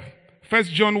 1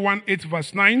 John 1:8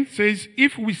 verse 9 says,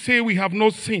 if we say we have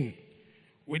no sin,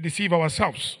 we deceive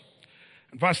ourselves.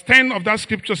 Verse 10 of that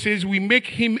scripture says, we make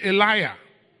him a liar,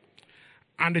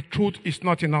 and the truth is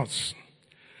not in us.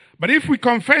 But if we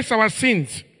confess our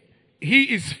sins, he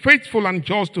is faithful and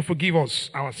just to forgive us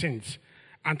our sins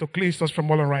and to cleanse us from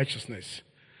all unrighteousness.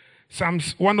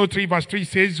 Psalms 103 verse 3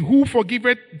 says, who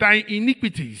forgiveth thy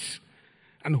iniquities,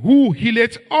 and who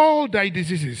healeth all thy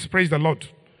diseases. Praise the Lord.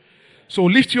 So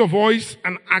lift your voice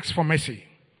and ask for mercy.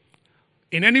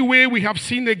 In any way we have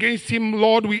sinned against him,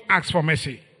 Lord, we ask for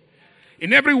mercy.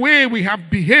 In every way we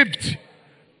have behaved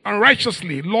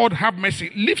unrighteously, Lord, have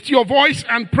mercy. Lift your voice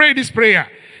and pray this prayer.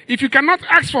 If you cannot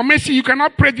ask for mercy, you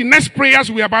cannot pray the next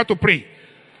prayers we are about to pray.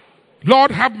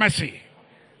 Lord, have mercy.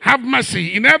 Have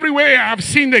mercy. In every way I have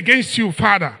sinned against you,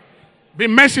 Father. Be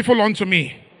merciful unto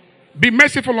me. Be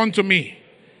merciful unto me.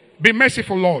 Be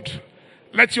merciful, Lord.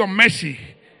 Let your mercy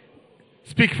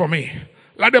speak for me.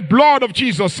 Let the blood of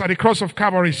Jesus at the cross of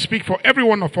Calvary speak for every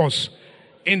one of us,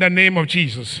 in the name of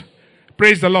Jesus.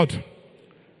 Praise the Lord.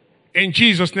 In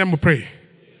Jesus' name we pray.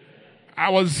 I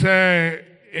was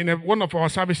in one of our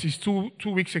services two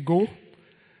weeks ago,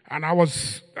 and I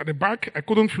was at the back. I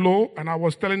couldn't flow, and I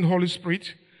was telling the Holy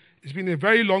Spirit, it's been a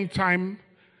very long time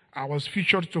I was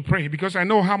featured to pray, because I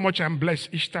know how much I'm blessed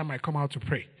each time I come out to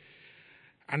pray.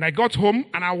 And I got home,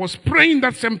 and I was praying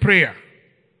that same prayer.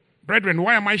 Brethren,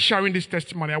 why am I sharing this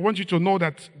testimony? I want you to know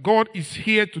that God is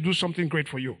here to do something great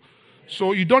for you.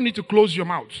 So you don't need to close your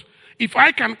mouth. If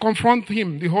I can confront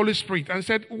him, the Holy Spirit, and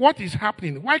said, what is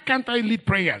happening? Why can't I lead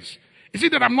prayers? Is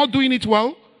it that I'm not doing it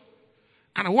well?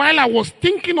 And while I was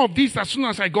thinking of this, as soon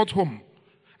as I got home,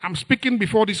 I'm speaking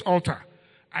before this altar,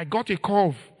 I got a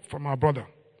call from our brother.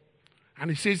 And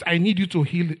he says, I need you to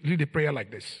lead a prayer like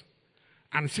this.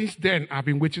 And since then, I've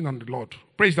been waiting on the Lord.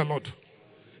 Praise the Lord.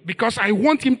 Because I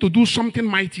want him to do something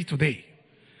mighty today.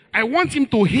 I want him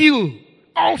to heal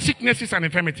all sicknesses and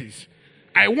infirmities.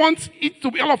 I want it to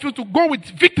be all of you to go with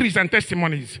victories and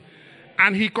testimonies.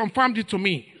 And he confirmed it to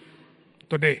me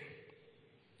today.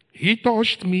 He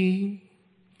touched me.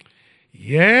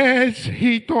 Yes,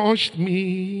 he touched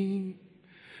me.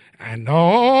 And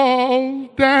all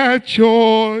that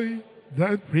joy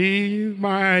that brings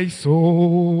my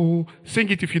soul. Sing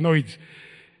it if you know it.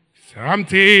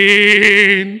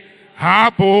 Something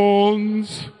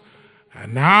happens.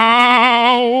 And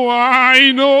now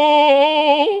I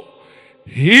know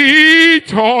he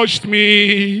touched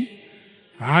me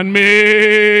and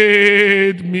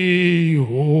made me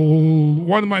whole.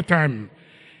 One more time.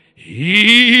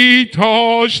 He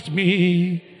touched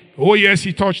me. Oh yes,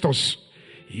 he touched us.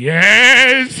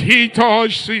 Yes, he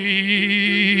touched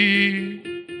me.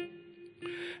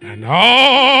 And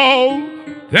all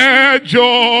that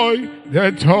joy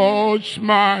that touched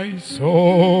my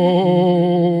soul.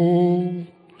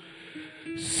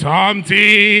 Something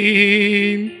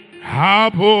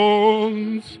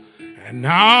happens, and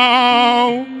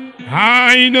now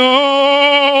I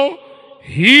know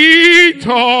he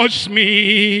touched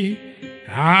me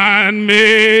and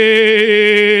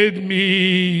made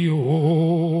me whole.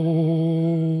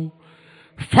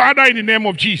 Father, in the name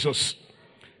of Jesus,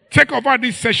 take over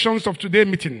these sessions of today's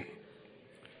meeting.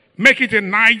 Make it a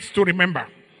night to remember.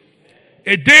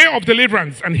 A day of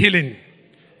deliverance and healing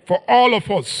for all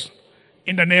of us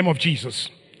in the name of Jesus.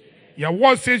 Your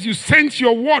word says you sent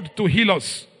your word to heal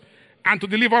us and to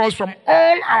deliver us from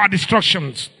all our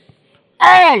destructions.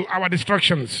 All our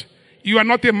destructions. You are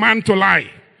not a man to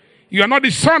lie. You are not the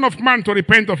son of man to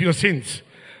repent of your sins.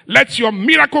 Let your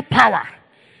miracle power,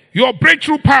 your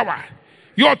breakthrough power,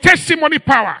 your testimony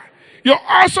power, your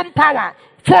awesome power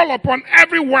fall upon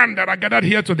everyone that are gathered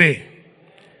here today.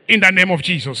 In the name of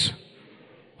Jesus.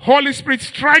 Holy Spirit,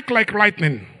 strike like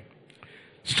lightning.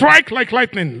 Strike like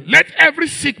lightning. Let every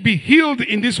sick be healed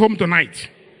in this home tonight.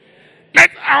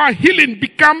 Let our healing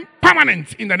become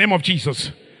permanent in the name of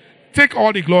Jesus. Take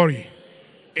all the glory.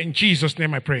 In Jesus'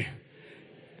 name I pray.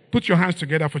 Put your hands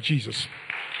together for Jesus.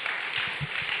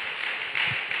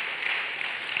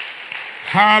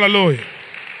 Hallelujah.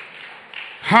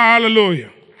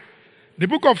 Hallelujah. The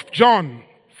book of John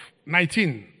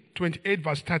 19:28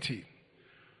 verse 30.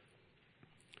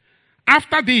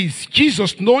 After this,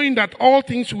 Jesus, knowing that all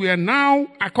things were now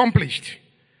accomplished,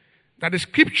 that the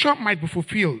scripture might be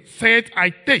fulfilled, said, I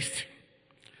taste.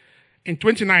 In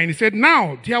 29, he said,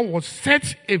 now there was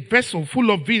set a vessel full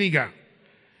of vinegar,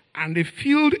 and they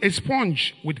filled a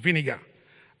sponge with vinegar,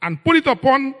 and put it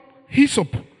upon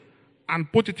hyssop,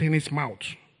 and put it in his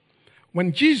mouth.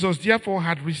 When Jesus therefore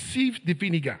had received the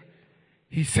vinegar,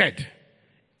 he said,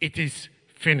 it is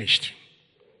finished.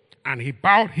 And he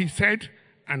bowed his head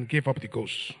and gave up the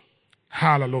ghost.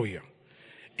 Hallelujah.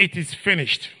 It is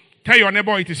finished. Tell your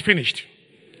neighbor it is finished.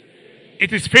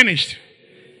 It is finished.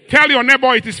 Tell your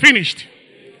neighbor it is finished.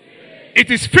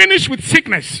 It is finished with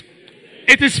sickness.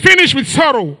 It is finished with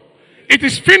sorrow. It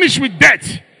is finished with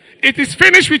death. It is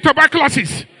finished with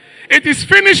tuberculosis. It is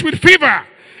finished with fever.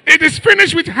 It is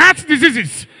finished with heart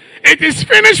diseases. It is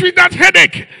finished with that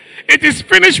headache. It is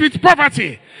finished with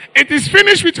poverty. It is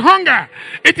finished with hunger.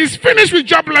 It is finished with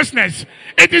joblessness.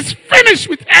 It is finished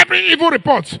with every evil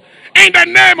report. In the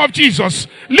name of Jesus,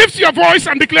 lift your voice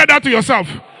and declare that to yourself.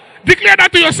 Declare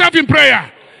that to yourself in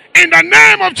prayer. In the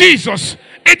name of Jesus,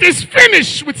 it is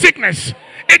finished with sickness.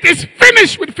 It is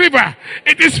finished with fever.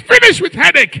 It is finished with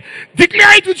headache.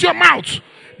 Declare it with your mouth.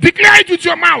 Declare it with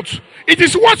your mouth. It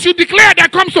is what you declare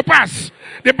that comes to pass.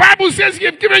 The Bible says he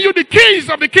has given you the keys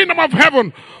of the kingdom of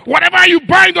heaven. Whatever you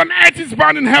bind on earth is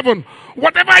bound in heaven.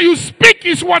 Whatever you speak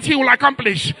is what he will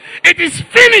accomplish. It is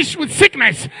finished with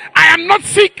sickness. I am not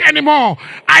sick anymore.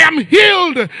 I am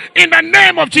healed in the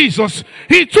name of Jesus.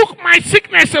 He took my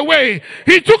sickness away.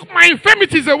 He took my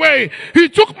infirmities away. He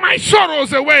took my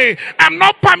sorrows away. I'm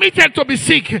not permitted to be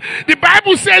sick. The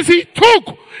Bible says he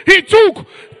took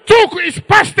is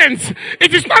past tense.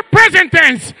 It is not present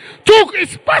tense. Took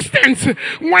is past tense.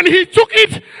 When he took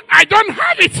it, I don't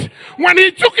have it. When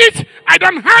he took it, I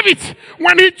don't have it.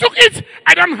 When he took it,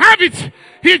 I don't have it.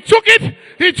 He took it.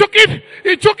 He took it.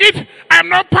 He took it. I'm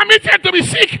not permitted to be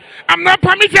sick. I'm not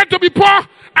permitted to be poor.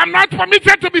 I'm not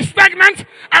permitted to be stagnant.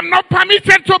 I'm not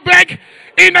permitted to beg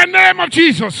in the name of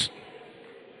Jesus.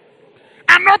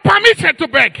 I'm not permitted to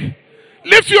beg.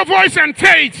 Lift your voice and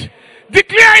say it.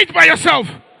 Declare it by yourself.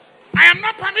 I am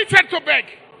not permitted to beg.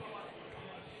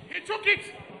 He took it.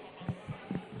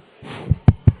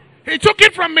 He took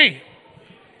it from me.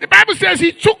 The Bible says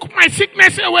he took my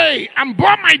sickness away and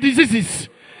bore my diseases.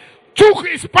 Took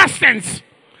his past tense.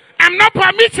 I'm not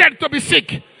permitted to be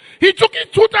sick. He took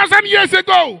it 2,000 years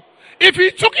ago. If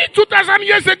he took it 2,000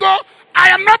 years ago, I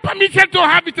am not permitted to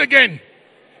have it again.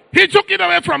 He took it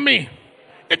away from me.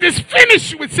 It is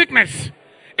finished with sickness.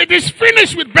 It is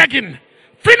finished with begging.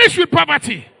 Finished with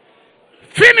poverty.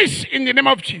 Finished in the name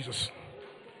of Jesus.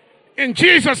 In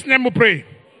Jesus' name we pray.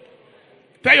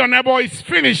 Tell your neighbor, it's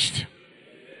finished.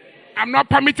 I'm not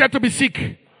permitted to be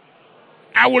sick.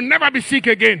 I will never be sick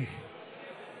again.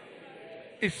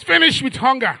 It's finished with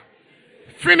hunger.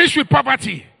 Finished with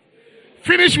poverty.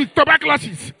 Finished with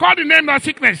tuberculosis. Call the name of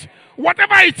sickness.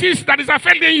 Whatever it is that is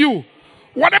affecting you.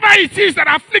 Whatever it is that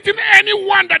afflicting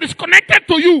anyone that is connected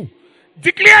to you.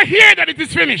 Declare here that it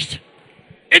is finished.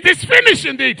 It is finished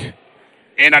indeed.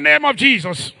 In the name of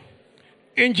Jesus.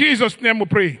 In Jesus' name we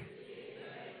pray.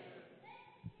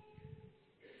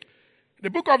 The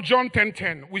book of John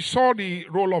 10:10, we saw the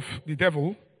role of the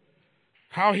devil,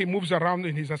 how he moves around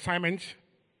in his assignment.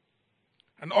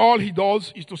 And all he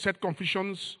does is to set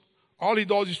confusions. All he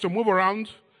does is to move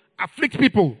around, afflict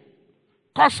people,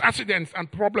 cause accidents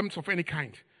and problems of any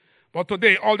kind. But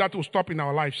today, all that will stop in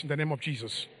our lives in the name of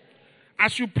Jesus.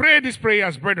 As you pray these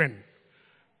prayers, brethren,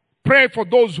 pray for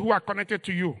those who are connected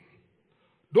to you.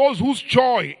 Those whose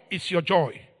joy is your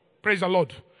joy. Praise the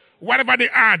Lord. Wherever they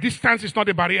are, distance is not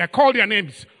a barrier. Call their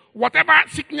names. Whatever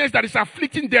sickness that is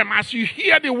afflicting them, as you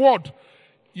hear the word,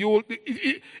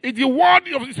 it's the word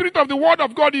of the spirit of the word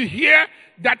of God you hear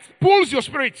that pulls your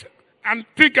spirit and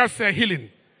triggers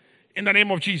healing in the name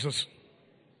of Jesus.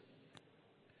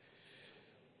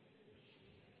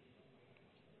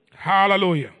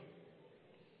 Hallelujah.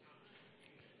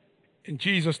 In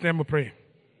Jesus' name we pray.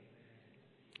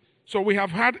 So we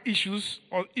have had issues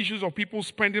of people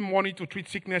spending money to treat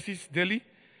sicknesses daily.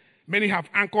 Many have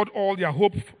anchored all their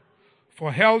hope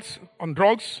for health on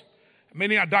drugs.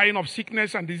 Many are dying of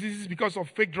sickness and diseases because of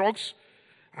fake drugs.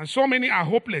 And so many are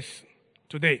hopeless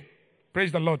today.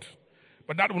 Praise the Lord.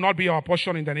 But that will not be our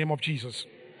portion in the name of Jesus.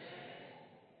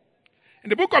 In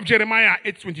the book of Jeremiah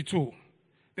 8:22,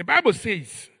 the Bible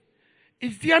says,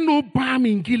 is there no balm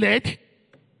in Gilead?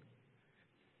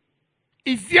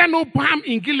 Is there no balm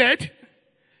in Gilead?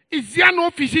 Is there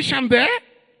no physician there?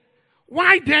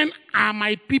 Why then are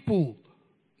my people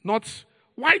not,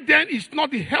 why then is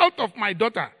not the health of my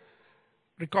daughter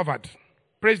recovered?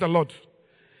 Praise the Lord.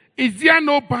 Is there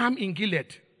no balm in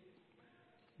Gilead?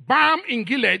 Balm in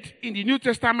Gilead in the New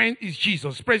Testament is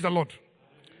Jesus. Praise the Lord.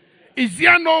 Is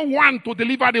there no one to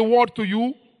deliver the word to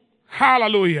you?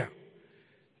 Hallelujah.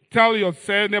 Tell your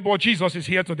neighbor, Jesus is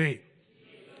here today.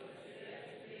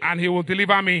 And he will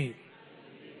deliver me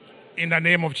in the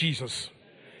name of Jesus.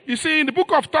 You see, in the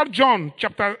book of 3 John,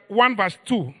 chapter 1, verse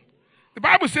 2, the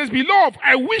Bible says, beloved,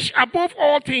 I wish above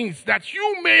all things that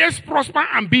you mayest prosper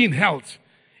and be in health,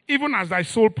 even as thy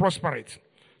soul prospereth.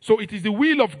 So it is the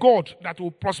will of God that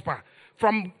will prosper.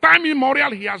 From time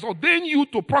immemorial, he has ordained you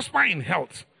to prosper in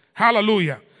health.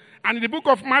 Hallelujah. And in the book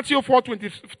of Matthew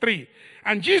 4:23,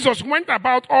 and Jesus went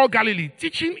about all Galilee,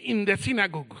 teaching in the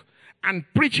synagogue, and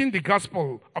preaching the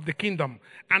gospel of the kingdom,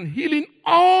 and healing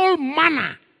all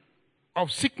manner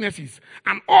of sicknesses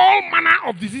and all manner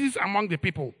of diseases among the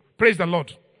people. Praise the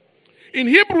Lord. In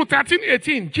Hebrew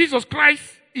 13:18, Jesus Christ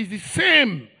is the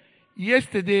same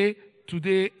yesterday,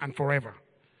 today, and forever.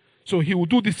 So he will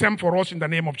do the same for us in the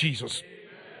name of Jesus.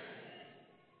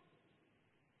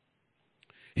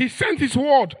 He sent his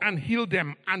word and healed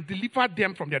them and delivered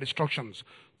them from their destructions.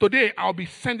 Today, I'll be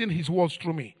sending his words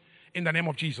through me. In the name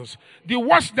of Jesus. The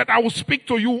words that I will speak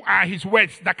to you are his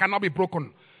words that cannot be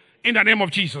broken. In the name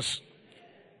of Jesus.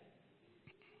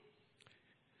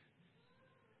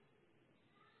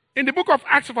 In the book of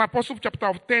Acts of Apostles,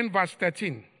 chapter 10, verse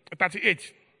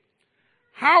 38.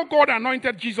 How God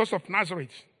anointed Jesus of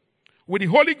Nazareth with the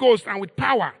Holy Ghost and with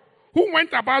power, who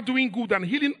went about doing good and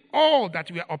healing all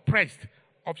that were oppressed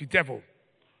of the devil,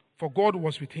 for God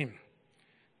was with him.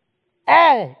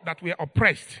 All that were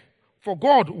oppressed, for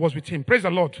God was with him. Praise the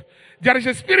Lord. There is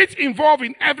a spirit involved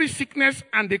in every sickness,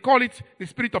 and they call it the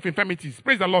spirit of infirmities.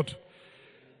 Praise the Lord.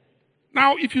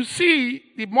 Now, if you see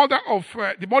the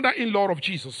mother-in-law of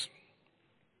Jesus,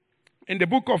 in the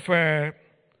book of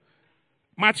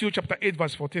Matthew chapter 8,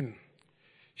 verse 14,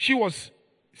 she was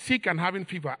sick and having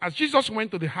fever. As Jesus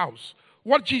went to the house,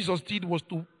 what Jesus did was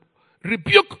to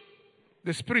rebuke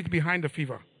the spirit behind the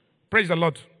fever. Praise the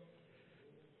Lord.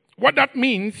 What that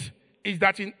means is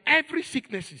that in every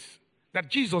sicknesses that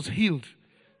Jesus healed,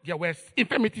 there were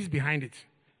infirmities behind it.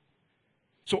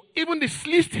 So even the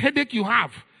least headache you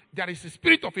have, there is a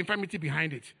spirit of infirmity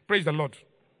behind it. Praise the Lord.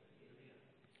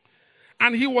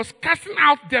 And he was casting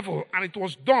out devil, and it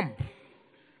was dumb.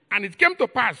 And it came to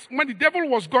pass, when the devil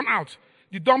was gone out,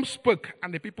 the dumb spoke,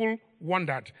 and the people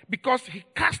wondered, because he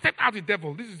casted out the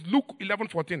devil. This is Luke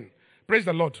 11:14. Praise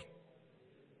the Lord.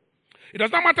 It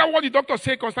does not matter what the doctor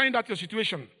say concerning that your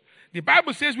situation. The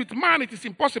Bible says with man it is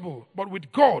impossible, but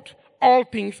with God all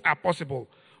things are possible.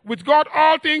 With God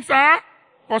all things are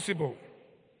possible.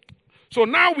 So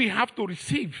now we have to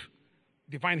receive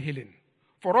divine healing.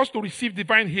 For us to receive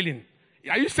divine healing.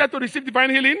 Are you set to receive divine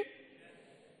healing?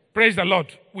 Praise the Lord.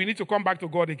 We need to come back to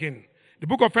God again. The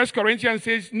book of 1 Corinthians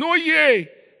says, know ye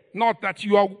not that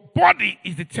your body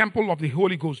is the temple of the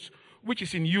Holy Ghost, which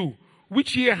is in you,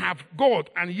 which ye have God,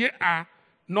 and ye are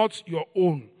not your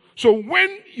own. So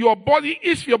when your body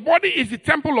is the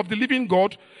temple of the living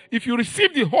God, if you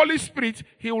receive the Holy Spirit,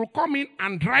 he will come in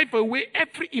and drive away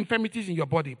every infirmities in your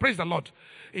body. Praise the Lord.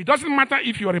 It doesn't matter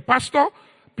if you are a pastor.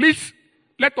 Please,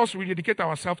 let us rededicate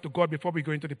ourselves to God before we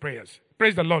go into the prayers.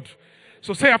 Praise the Lord.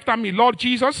 So say after me, Lord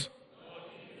Jesus,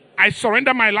 I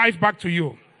surrender my life back to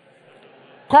you.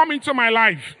 Come into my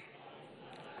life.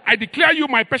 I declare you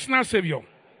my personal Savior.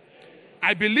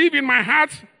 I believe in my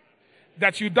heart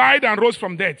that you died and rose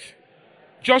from death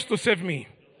just to save me.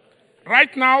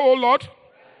 Right now, O Lord,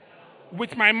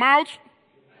 with my mouth,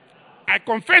 I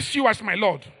confess you as my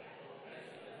Lord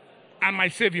and my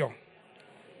Savior.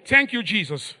 Thank you,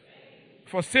 Jesus,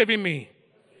 for saving me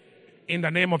in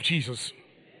the name of Jesus.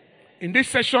 In this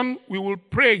session, we will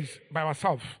praise by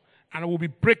ourselves, and we will be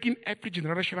breaking every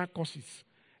generational curses.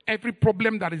 Every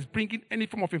problem that is bringing any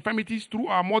form of infirmities through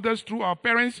our mothers, through our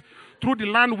parents, through the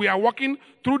land we are walking,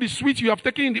 through the suite you have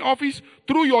taken in the office,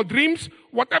 through your dreams,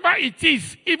 whatever it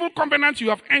is, evil covenants you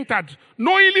have entered,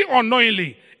 knowingly or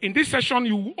unknowingly. In this session,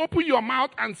 you open your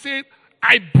mouth and say,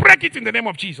 I break it in the name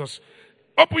of Jesus.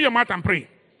 Open your mouth and pray.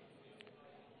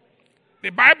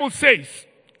 The Bible says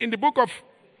in the book of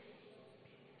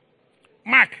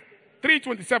Mark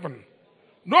 3:27,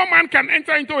 no man can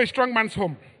enter into a strong man's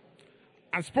home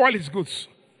and spoil his goods,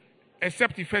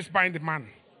 except he first bind the man.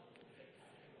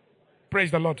 Praise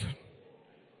the Lord.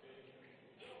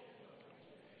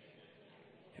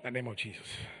 In the name of Jesus.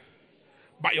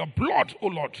 By your blood, O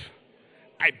Lord,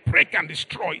 I break and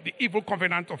destroy the evil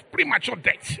covenant of premature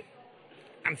death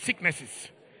and sicknesses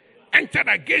entered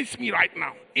against me right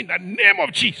now. In the name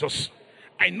of Jesus,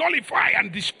 I nullify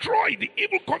and destroy the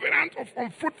evil covenant of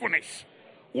unfruitfulness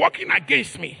working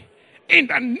against me. In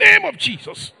the name of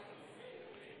Jesus.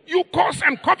 You cause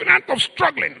and covenant of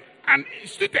struggling and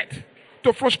instituted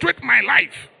to frustrate my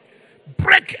life,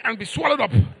 break and be swallowed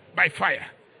up by fire.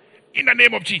 In the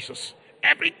name of Jesus.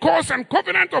 Every cause and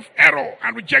covenant of error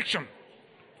and rejection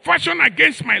fashioned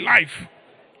against my life,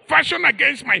 fashioned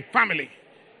against my family,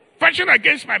 fashioned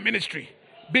against my ministry,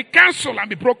 be cancelled and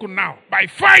be broken now by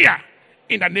fire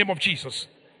in the name of Jesus.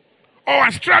 Oh,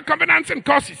 astral covenants and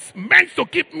curses meant to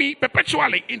keep me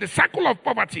perpetually in the circle of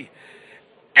poverty,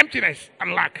 emptiness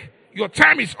and lack. Your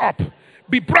time is up.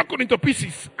 Be broken into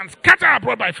pieces and scattered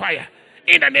abroad by fire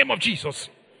in the name of Jesus.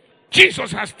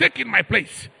 Jesus has taken my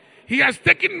place. He has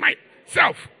taken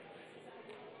myself.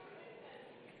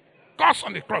 Curse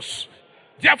on the cross.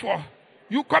 Therefore,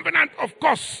 you covenant of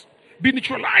curse, be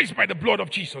neutralized by the blood of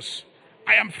Jesus.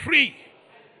 I am free.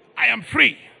 I am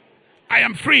free. I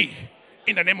am free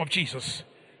in the name of Jesus.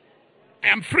 I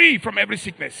am free from every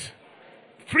sickness.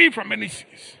 Free from any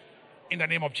sickness. In the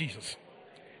name of Jesus.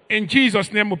 In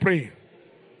Jesus' name we pray.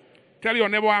 Tell your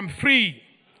neighbor, I'm free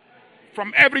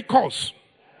from every cause.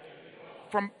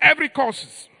 From every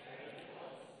causes.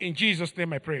 In Jesus'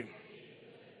 name I pray.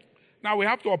 Now we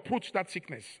have to approach that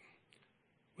sickness.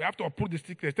 We have to approach the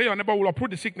sickness. Tell your neighbor, we'll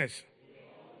approach the sickness.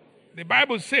 The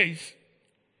Bible says,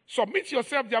 submit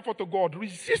yourself therefore to God.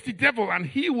 Resist the devil and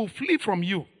he will flee from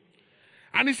you.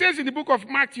 And it says in the book of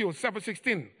Matthew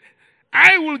 7:16,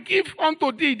 I will give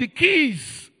unto thee the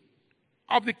keys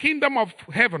of the kingdom of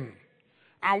heaven.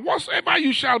 And whatsoever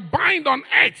you shall bind on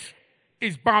earth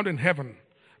is bound in heaven.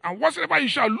 And whatsoever you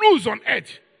shall loose on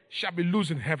earth shall be loosed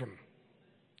in heaven.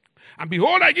 And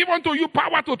behold, I give unto you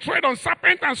power to tread on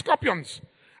serpents and scorpions,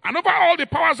 and over all the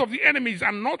powers of the enemies,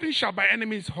 and nothing shall by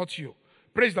enemies hurt you.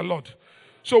 Praise the Lord.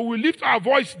 So we lift our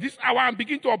voice this hour and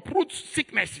begin to uproot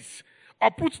sicknesses,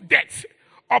 uproot death,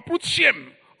 uproot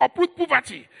shame, uproot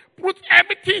poverty, uproot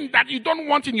everything that you don't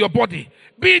want in your body.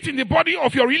 Be it in the body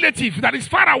of your relative that is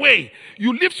far away.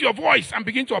 You lift your voice and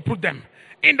begin to uproot them.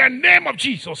 In the name of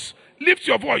Jesus, lift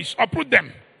your voice, uproot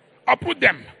them, uproot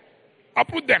them,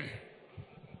 uproot them.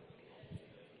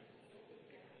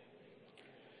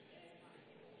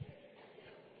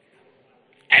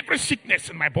 Every sickness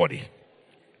in my body,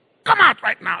 come out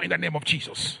right now in the name of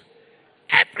Jesus.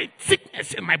 Every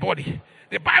sickness in my body.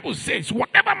 The Bible says,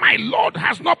 whatever my Lord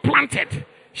has not planted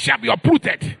shall be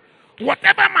uprooted.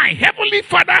 Whatever my heavenly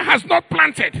Father has not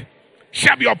planted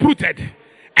shall be uprooted.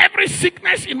 Every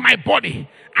sickness in my body,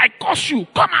 I curse you,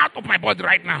 come out of my body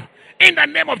right now. In the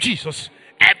name of Jesus.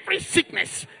 Every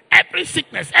sickness, every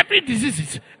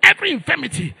disease, every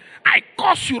infirmity, I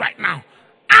curse you right now.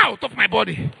 Out of my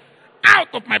body.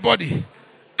 Out of my body.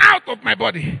 Out of my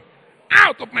body.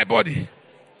 Out of my body.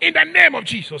 In the name of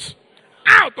Jesus.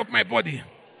 Out of my body.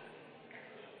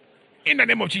 In the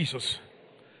name of Jesus.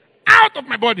 Out of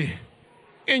my body.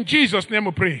 In Jesus' name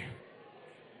we pray.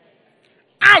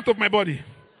 Out of my body.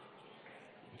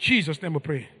 In Jesus' name we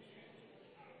pray.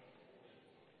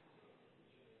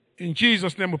 In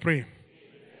Jesus' name we pray.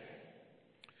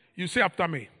 You say after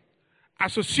me.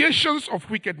 Associations of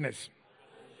wickedness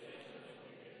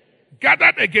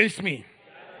gathered against me.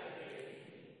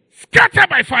 Scatter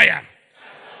by fire.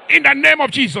 In the name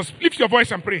of Jesus. Lift your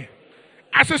voice and pray.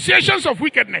 Associations of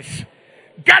wickedness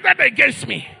gathered against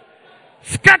me.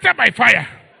 Scatter by fire.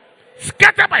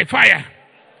 Scatter by fire.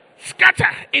 Scatter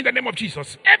in the name of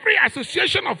Jesus. Every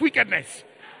association of wickedness.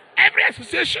 Every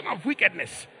association of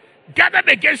wickedness gathered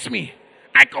against me.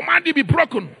 I command you be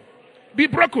broken. Be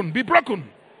broken. Be broken.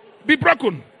 Be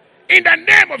broken. In the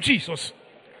name of Jesus.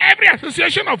 Every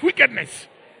association of wickedness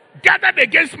gathered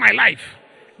against my life.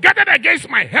 Gathered against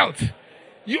my health.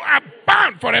 You are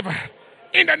bound forever.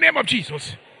 In the name of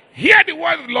Jesus. Hear the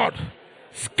word of the Lord.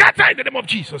 Scatter in the name of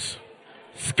Jesus.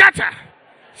 Scatter.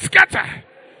 Scatter.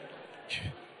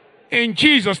 In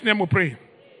Jesus' name we pray.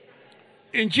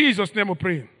 In Jesus' name we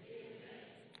pray.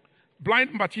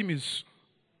 Blind Bartimaeus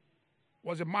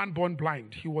was a man born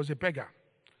blind. He was a beggar.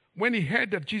 When he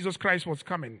heard that Jesus Christ was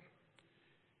coming,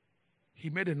 he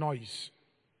made a noise.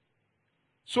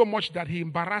 So much that he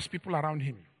embarrassed people around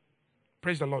him.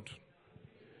 Praise the Lord.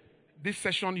 This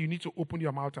session, you need to open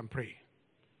your mouth and pray.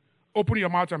 Open your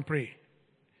mouth and pray.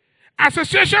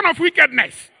 Association of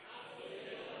wickedness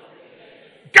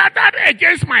gathered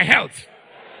against my health.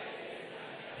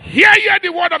 Hear ye the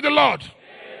word of the Lord.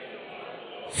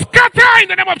 Scatter in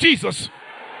the name of Jesus.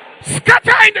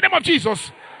 Scatter in the name of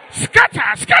Jesus. Scatter,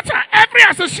 scatter every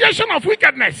association of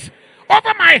wickedness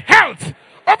over my health,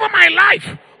 over my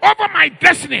life, over my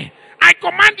destiny. I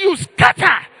command you,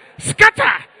 scatter,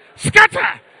 scatter,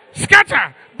 scatter,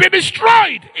 scatter, be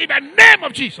destroyed in the name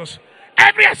of Jesus.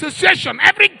 Every association,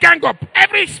 every gang up,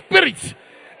 every spirit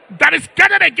that is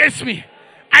gathered against me,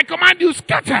 I command you,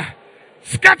 scatter,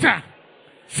 scatter,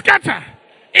 scatter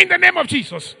in the name of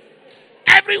Jesus.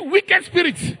 Every wicked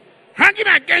spirit hanging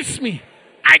against me,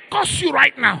 I curse you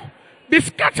right now. Be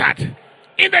scattered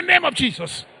in the name of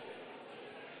Jesus.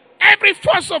 Every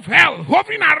force of hell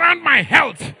hovering around my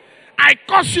health, I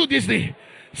curse you this day.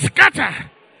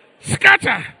 Scatter,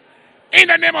 scatter in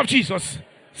the name of Jesus.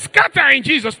 Scatter in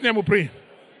Jesus' name we pray.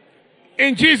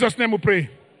 In Jesus' name we pray.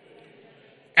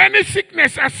 Any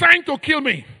sickness assigned to kill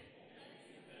me,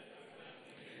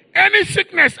 any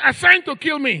sickness assigned to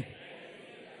kill me,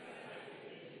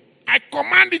 I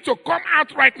command it to come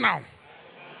out right now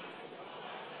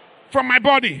from my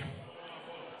body.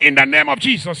 In the name of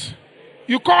Jesus.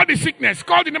 You call the sickness.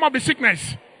 Call the name of the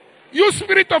sickness. You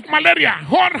spirit of malaria,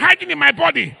 hiding in my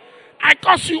body, I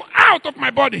curse you out of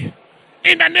my body.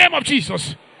 In the name of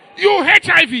Jesus. You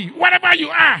HIV, whatever you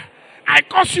are, I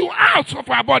curse you out of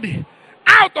our body.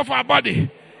 Out of our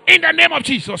body. In the name of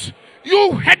Jesus.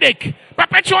 You headache,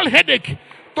 perpetual headache,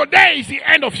 today is the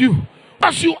end of you.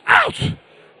 Curse you out.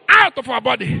 Out of our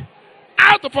body.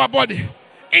 Out of our body.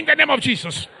 In the name of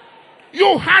Jesus.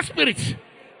 You heart spirit.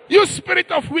 You spirit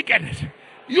of wickedness.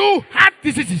 You heart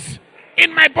diseases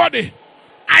in my body.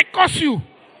 I curse you.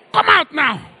 Come out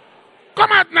now.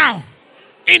 Come out now.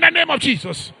 In the name of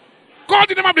Jesus. Call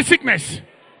the name of the sickness.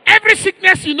 Every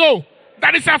sickness you know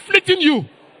that is afflicting you,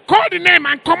 call the name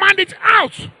and command it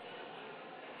out. In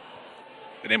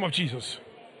the name of Jesus.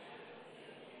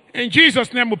 In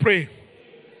Jesus' name we pray.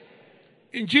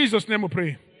 In Jesus' name we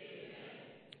pray.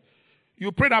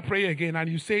 You pray that prayer again and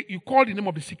you say, you call the name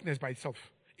of the sickness by itself.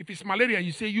 If it's malaria,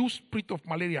 you say, you spirit of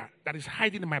malaria that is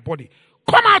hiding in my body,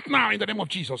 come out now in the name of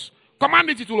Jesus. Command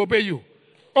it will obey you.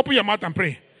 Open your mouth and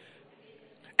pray.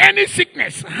 Any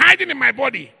sickness hiding in my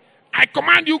body, I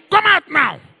command you, come out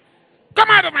now. Come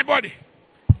out of my body.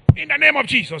 In the name of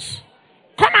Jesus.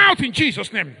 Come out in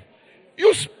Jesus' name.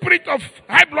 You spirit of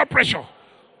high blood pressure,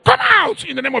 come out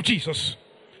in the name of Jesus.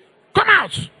 Come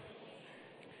out.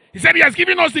 He said he has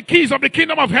given us the keys of the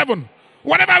kingdom of heaven.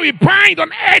 Whatever we bind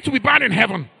on earth, we bind in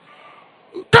heaven.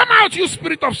 Come out, you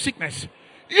spirit of sickness.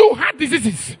 You have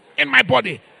diseases in my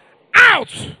body.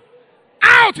 Out.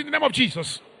 Out in the name of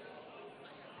Jesus.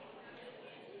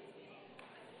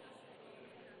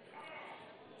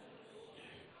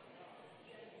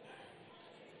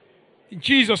 In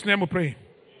Jesus' name we pray.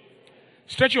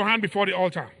 Stretch your hand before the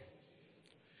altar.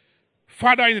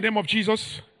 Father, in the name of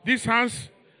Jesus, these hands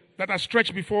that are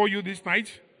stretched before you this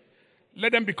night,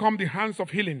 let them become the hands of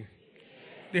healing,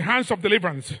 the hands of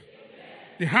deliverance,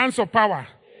 the hands of power,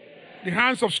 the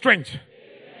hands of strength,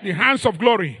 the hands of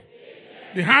glory,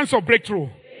 the hands of breakthrough,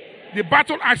 the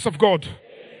battle axe of God,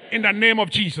 in the name of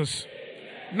Jesus.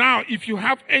 Now, if you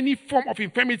have any form of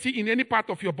infirmity in any part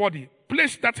of your body,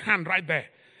 place that hand right there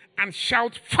and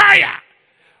shout, fire,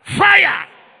 fire,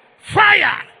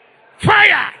 fire,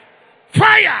 fire,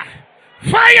 fire,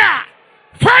 fire,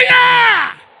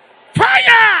 fire,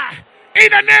 fire,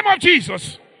 in the name of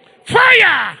Jesus.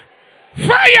 Fire,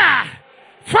 fire,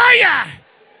 fire.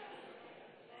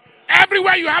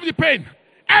 Everywhere you have the pain,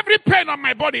 every pain on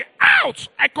my body, out.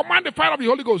 I command the fire of the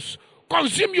Holy Ghost,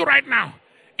 consume you right now,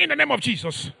 in the name of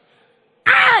Jesus.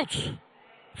 Out.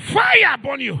 Fire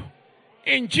upon you.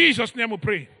 In Jesus' name we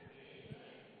pray.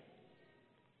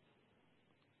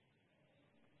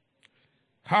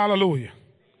 Hallelujah.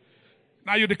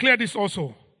 Now you declare this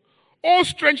also. All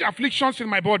strange afflictions in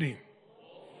my body,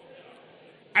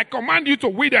 I command you to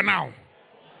wither now.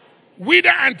 Wither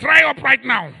and dry up right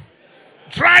now.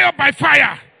 Dry up by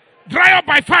fire. Dry up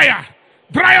by fire.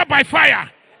 Dry up by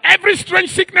fire. Every strange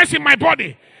sickness in my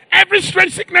body. Every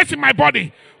strange sickness in my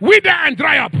body. Wither and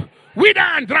dry up. Wither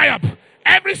and dry up.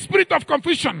 Every spirit of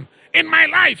confusion in my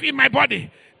life, in my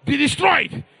body, be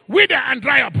destroyed. Wither and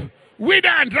dry up. Wither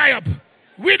and dry up.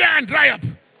 Wither and dry up.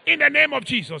 In the name of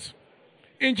Jesus.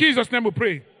 In Jesus' name we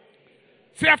pray.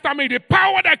 Say after me, the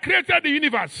power that created the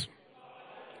universe.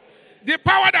 The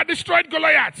power that destroyed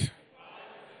Goliath.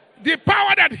 The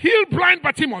power that healed blind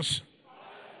Bartimaeus.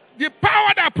 The power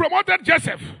that promoted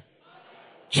Joseph.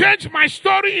 Change my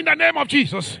story in the name of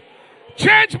Jesus.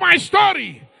 Change my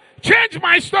story. Change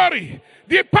my story.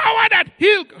 The power that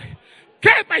healed,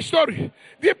 change my story.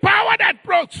 The power that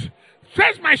brought,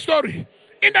 change my story.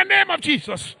 In the name of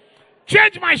Jesus.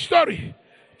 Change my story.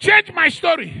 Change my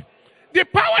story. The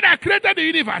power that created the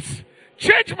universe.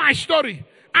 Change my story.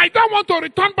 I don't want to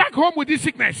return back home with this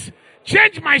sickness.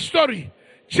 Change my story.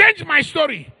 Change my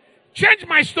story. Change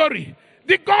my story.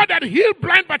 The God that healed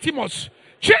blind Bartimaeus.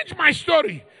 Change my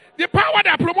story. The power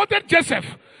that promoted Joseph.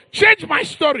 Change my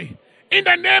story. In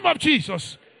the name of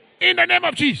Jesus. In the name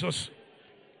of Jesus.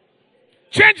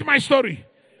 Change my story.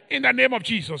 In the name of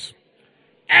Jesus.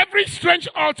 Every strange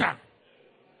altar.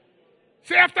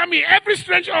 Say after me, every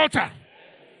strange altar.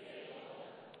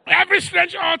 Every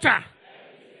strange altar.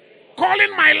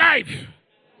 Calling my life.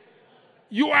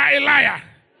 You are a liar.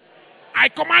 I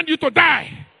command you to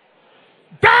die.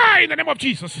 Die in the name of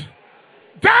Jesus.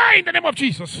 Die in the name of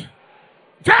Jesus.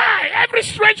 Die. Every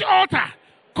strange altar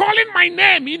calling my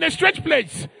name in a strange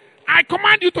place. I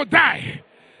command you to die.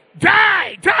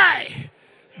 Die. Die.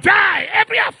 Die.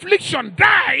 Every affliction,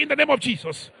 die in the name of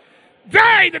Jesus.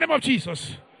 Die in the name of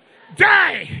Jesus.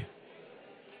 Die.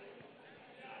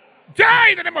 Die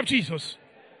in the name of Jesus.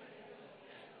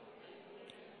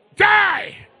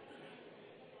 Die.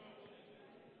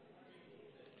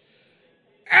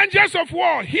 Angels of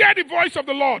war, hear the voice of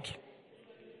the Lord.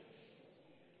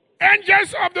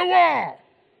 Angels of the war,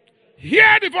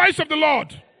 hear the voice of the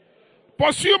Lord.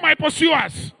 Pursue my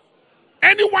pursuers.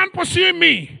 Anyone pursuing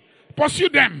me, pursue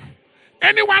them.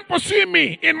 Anyone pursuing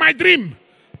me in my dream,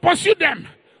 pursue them.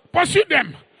 Pursue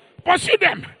them. Pursue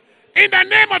them. In the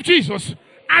name of Jesus.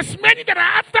 As many that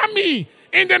are after me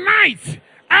in the night,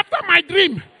 after my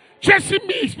dream, chasing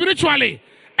me spiritually.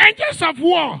 Angels of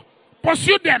war,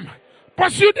 pursue them.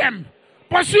 Pursue them.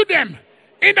 Pursue them.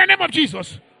 In the name of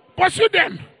Jesus. Pursue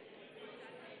them.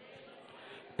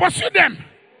 Pursue them.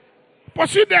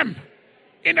 Pursue them.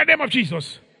 In the name of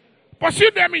Jesus.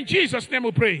 Pursue them in Jesus' name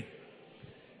we pray.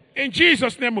 In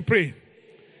Jesus' name we pray.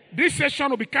 This session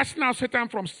will be casting out Satan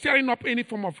from stirring up any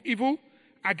form of evil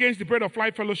against the Bread of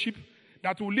Life Fellowship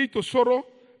that will lead to sorrow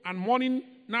and mourning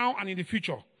now and in the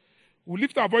future. We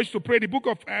lift our voice to pray. The book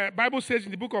of Bible says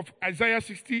in the book of Isaiah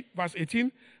 60 verse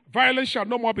 18, violence shall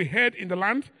no more be heard in the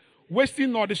land,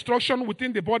 wasting nor destruction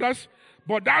within the borders,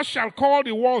 but thou shalt call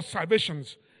the walls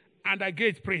salvations and thy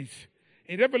gates praise.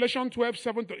 In Revelation 12,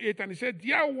 7 to 8, and he said,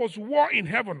 there was war in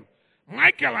heaven.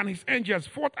 Michael and his angels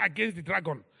fought against the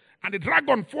dragon, and the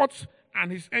dragon fought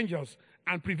and his angels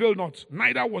and prevailed not.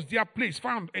 Neither was their place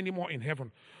found anymore in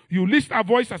heaven. You lift our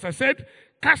voice, as I said,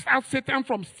 cast out Satan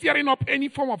from stirring up any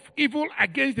form of evil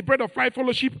against the Bread of Life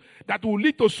Fellowship that will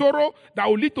lead to sorrow, that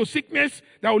will lead to sickness,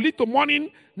 that will lead to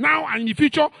mourning now and in the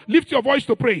future. Lift your voice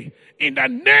to pray. In the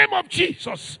name of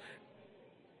Jesus,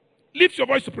 lift your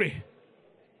voice to pray.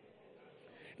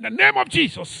 In the name of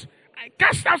Jesus, I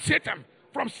cast out Satan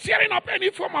from stirring up any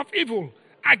form of evil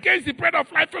against the Bread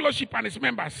of Life Fellowship and its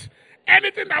members.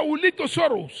 Anything that will lead to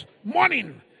sorrows,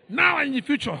 mourning, now and in the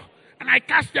future. And I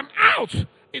cast them out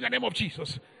in the name of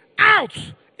Jesus. Out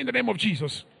in the name of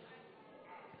Jesus.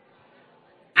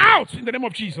 Out in the name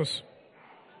of Jesus.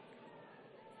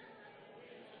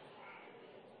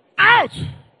 Out.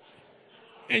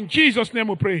 In Jesus' name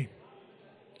we pray.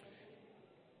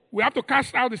 We have to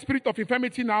cast out the spirit of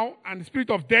infirmity now and the spirit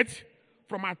of death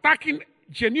from attacking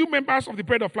genuine members of the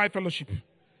Bread of Life Fellowship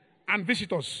and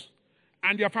visitors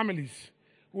and their families.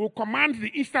 We will command the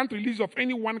instant release of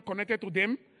anyone connected to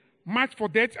them, marked for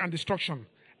death and destruction,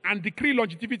 and decree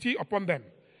longevity upon them.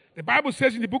 The Bible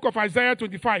says in the book of Isaiah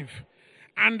 25,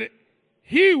 and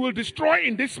he will destroy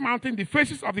in this mountain the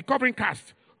faces of the covering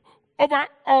cast over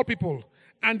all people,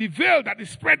 and the veil that is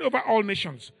spread over all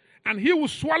nations. And he will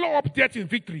swallow up death in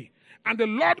victory. And the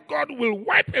Lord God will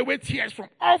wipe away tears from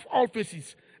off all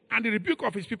faces, and the rebuke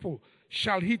of his people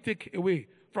shall he take away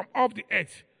from off the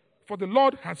earth. For the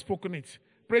Lord has spoken it.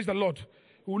 Praise the Lord.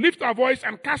 We will lift our voice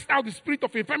and cast out the spirit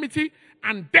of infirmity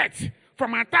and death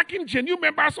from attacking genuine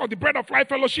members of the Bread of Life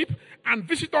Fellowship and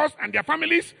visitors and their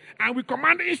families. And we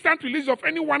command the instant release of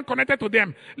anyone connected to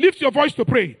them. Lift your voice to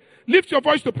pray. Lift your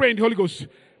voice to pray in the Holy Ghost.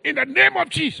 In the name of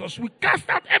Jesus, we cast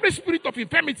out every spirit of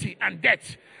infirmity and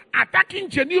death, attacking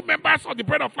genuine members of the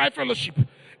Bread of Life Fellowship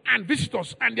and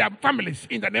visitors and their families.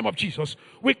 In the name of Jesus,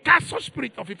 we cast such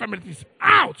spirit of infirmities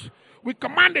out. We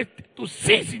command it to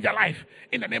cease in their life.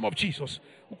 In the name of Jesus,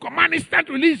 we command instant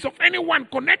release of anyone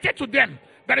connected to them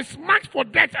that is marked for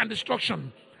death and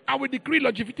destruction. And we decree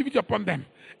longevity upon them.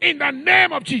 In the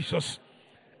name of Jesus,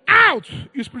 out,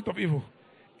 you spirit of evil.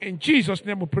 In Jesus'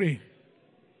 name we pray.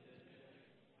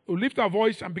 We'll lift our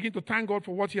voice and begin to thank God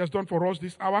for what he has done for us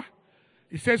this hour.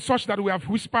 He says, such that we have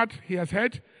whispered, he has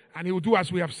heard, and he will do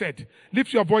as we have said.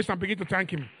 Lift your voice and begin to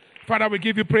thank him. Father, we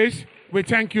give you praise. We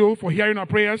thank you for hearing our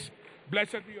prayers.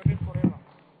 Blessed be your name forever.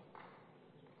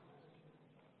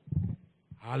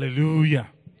 Hallelujah.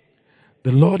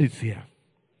 The Lord is here.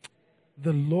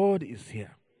 The Lord is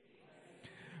here.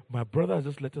 My brother has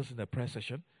just led us in a prayer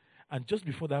session. And just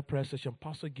before that prayer session,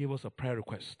 Pastor gave us a prayer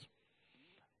request.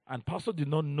 And Pastor did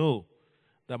not know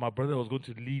that my brother was going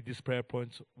to lead this prayer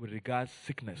point with regards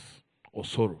sickness or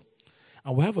sorrow.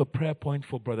 And we have a prayer point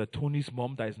for Brother Tony's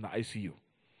mom that is in the ICU.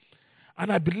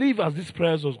 And I believe as this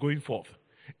prayer was going forth,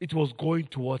 it was going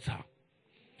towards her.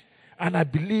 And I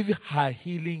believe her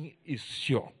healing is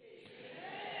sure.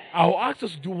 I will ask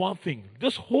us to do one thing.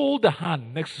 Just hold the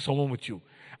hand next to someone with you.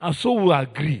 And so we'll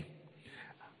agree.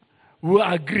 We'll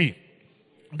agree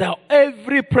that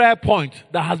every prayer point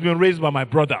that has been raised by my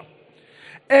brother,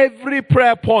 every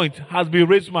prayer point has been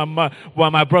raised by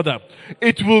my brother,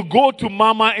 it will go to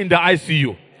Mama in the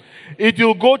ICU. It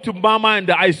will go to Mama in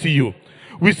the ICU.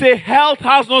 We say health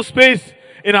has no space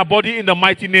in our body in the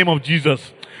mighty name of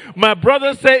Jesus. My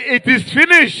brother said it is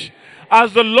finished.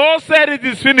 As the Lord said it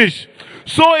is finished,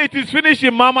 so it is finished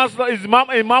in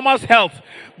Mama's health.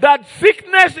 That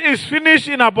sickness is finished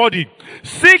in our body.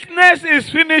 Sickness is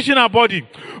finished in our body.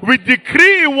 We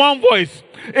decree in one voice,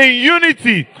 in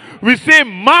unity. We say,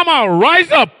 Mama,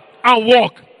 rise up and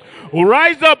walk.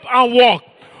 Rise up and walk.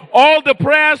 All the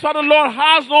prayers for the Lord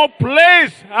has no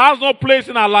place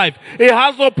in our life. It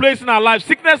has no place in our life.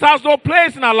 Sickness has no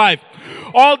place in our life.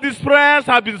 All these prayers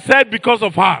have been said because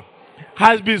of her.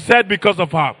 Has been said because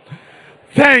of her.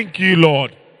 Thank you,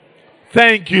 Lord.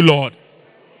 Thank you, Lord.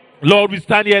 Lord, we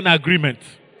stand here in agreement.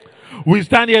 We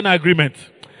stand here in agreement.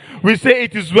 We say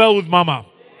it is well with Mama.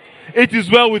 It is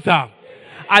well with her.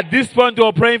 At this point we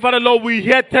are praying, Father Lord, we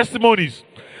hear testimonies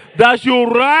that she will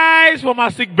rise from her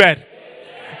sick bed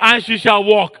and she shall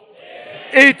walk.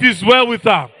 It is well with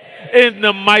her. In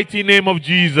the mighty name of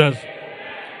Jesus.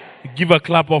 Give a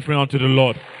clap offering unto the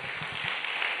Lord.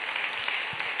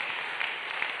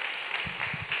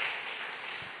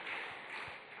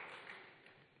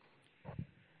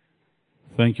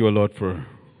 Thank you, O Lord, for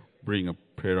being a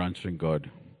prayer answering God.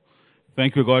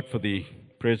 Thank you, God, for the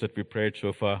prayers that we prayed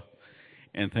so far,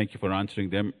 and thank you for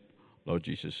answering them, Lord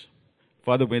Jesus.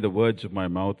 Father, may the words of my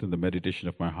mouth and the meditation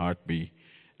of my heart be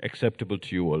acceptable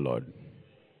to you, O Lord.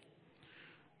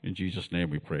 In Jesus' name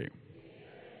we pray.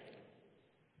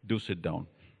 Do sit down.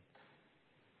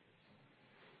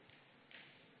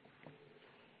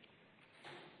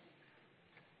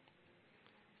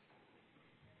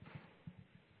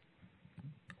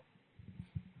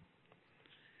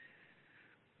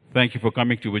 Thank you for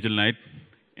coming to Vigil Night.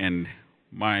 And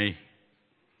my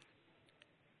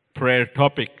prayer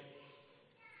topic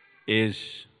is,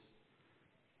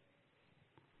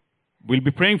 we'll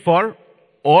be praying for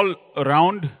all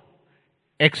around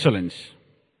excellence.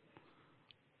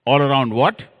 All around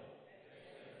what?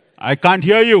 I can't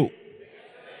hear you.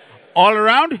 All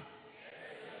around?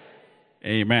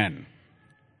 Amen.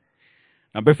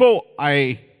 Now, before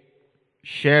I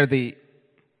share the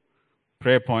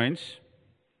prayer points,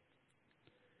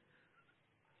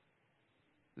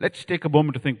 let's take a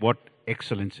moment to think what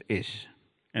excellence is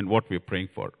and what we're praying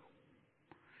for.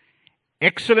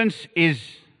 Excellence is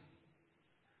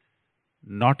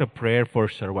not a prayer for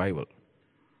survival.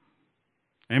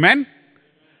 Amen?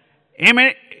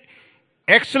 Amen.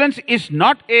 Excellence is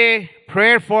not a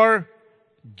prayer for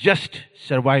just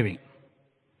surviving.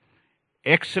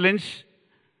 Excellence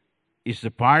is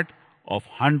the part of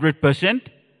 100%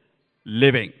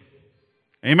 living.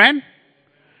 Amen?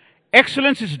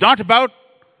 Excellence is not about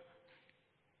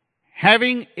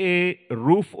having a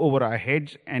roof over our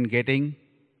heads and getting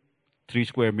 3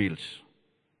 square meals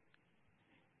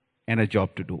and a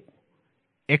job to do.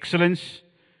 Excellence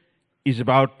is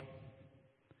about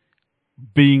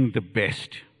being the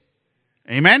best.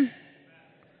 Amen?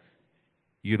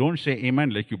 You don't say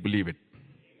amen like you believe it.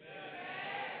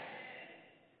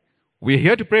 We're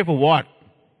here to pray for what?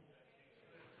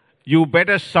 You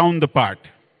better sound the part.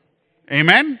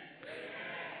 Amen?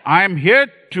 I am here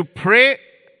to pray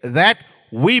that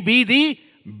we be the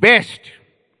best.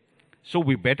 So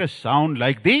we better sound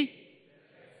like the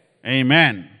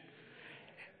Amen.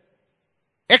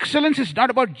 Excellence is not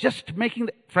about just making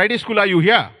the Friday school. Are you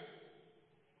here?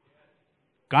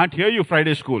 Can't hear you,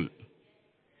 Friday school.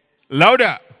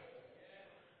 Louder.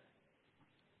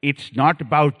 It's not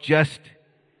about just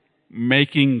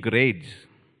making grades.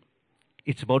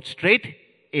 It's about straight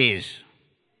A's.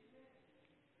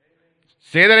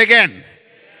 Say that again.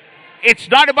 It's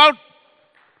not about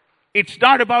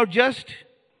just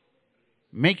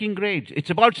making grades. It's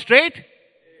about straight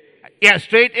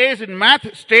A's in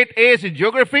math, straight A's in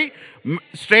geography,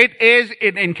 straight A's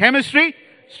in chemistry,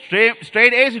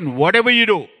 straight A's in whatever you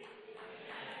do.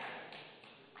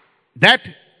 That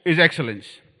is excellence.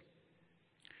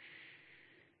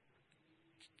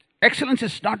 Excellence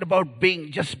is not about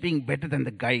just being better than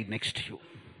the guy next to you.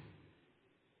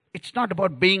 It's not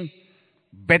about being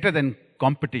better than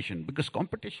competition, because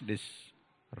competition is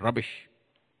rubbish.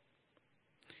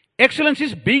 Excellence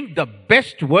is being the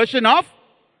best version of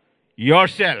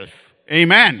yourself.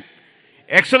 Amen.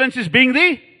 Excellence is being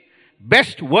the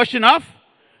best version of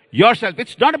yourself.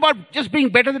 It's not about just being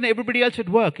better than everybody else at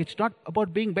work. It's not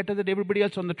about being better than everybody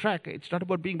else on the track. It's not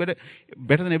about being better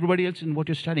than everybody else in what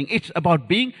you're studying. It's about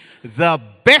being the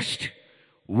best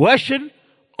version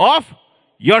of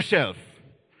yourself.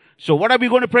 So what are we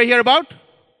going to pray here about?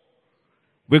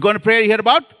 We're going to pray here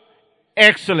about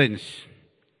excellence.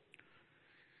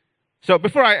 So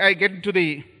before I get into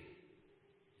the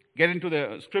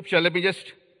scripture, let me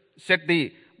just set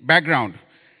the background.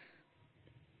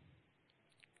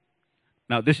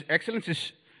 Now, this excellence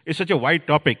is such a wide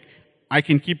topic. I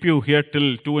can keep you here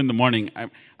till 2 in the morning.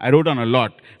 I wrote on a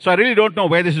lot. So I really don't know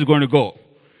where this is going to go.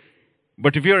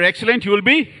 But if you're excellent, you will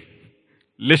be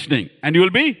listening. And you will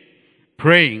be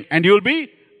praying. And you will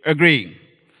be agreeing.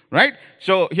 Right?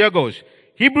 So here goes.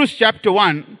 Hebrews chapter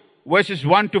 1, verses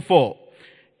 1 to 4.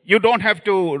 You don't have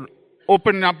to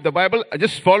open up the Bible.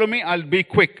 Just follow me. I'll be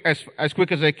quick, as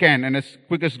quick as I can, and as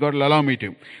quick as God will allow me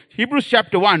to. Hebrews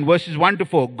chapter 1, verses 1 to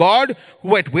 4. God,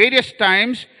 who at various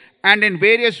times and in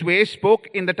various ways spoke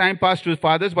in the time past to the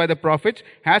fathers by the prophets,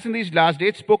 has in these last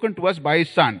days spoken to us by his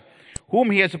Son, whom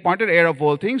he has appointed heir of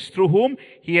all things, through whom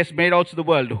he has made also the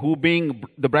world, who being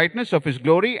the brightness of his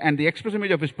glory and the express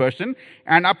image of his person,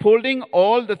 and upholding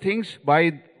all the things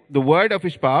by the word of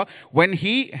his power, when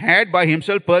he had by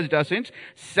himself purged our sins,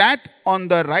 sat on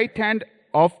the right hand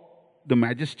of the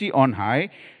majesty on high.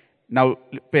 Now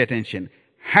pay attention.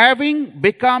 Having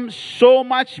become so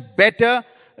much better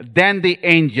than the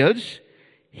angels,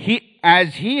 he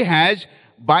has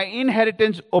by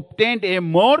inheritance obtained a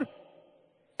more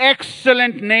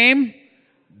excellent name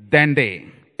than they.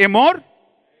 A more?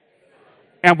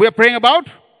 And we're praying about?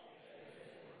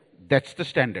 That's the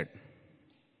standard.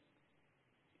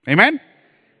 Amen?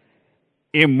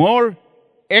 A more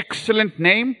excellent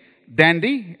name than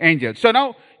the angels. So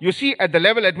now you see at the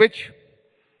level at which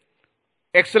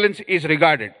excellence is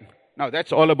regarded. Now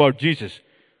that's all about Jesus.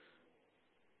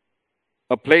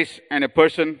 A place and a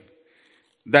person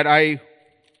that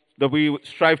we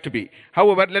strive to be.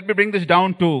 However, let me bring this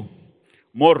down to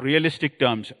more realistic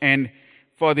terms. And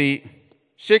for the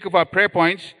sake of our prayer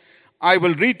points, I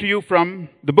will read to you from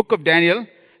the book of Daniel,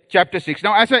 chapter 6.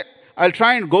 Now, I'll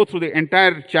try and go through the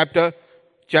entire chapter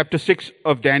 6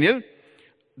 of Daniel.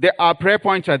 Our prayer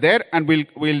points are there, and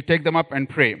we'll take them up and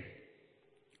pray.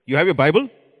 You have your Bible?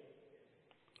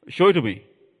 Show it to me.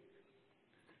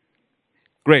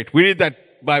 Great. We need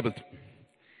that Bible.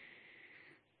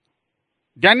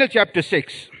 Daniel chapter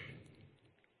 6.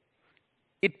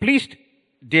 It pleased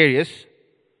Darius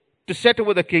to set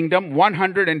over the kingdom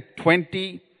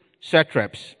 120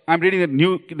 satraps. I'm reading the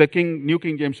New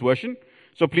King James Version,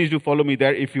 so please do follow me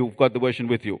there if you've got the version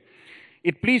with you.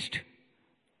 It pleased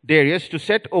Darius to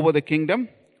set over the kingdom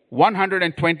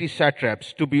 120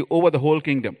 satraps to be over the whole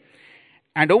kingdom,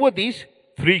 and over these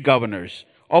 3 governors,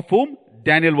 of whom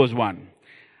Daniel was one,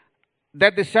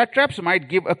 that the satraps might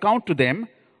give account to them,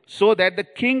 so that the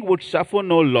king would suffer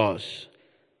no loss.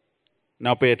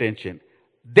 Now pay attention.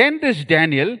 Then this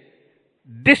Daniel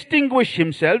distinguished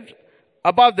himself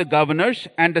above the governors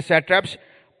and the satraps,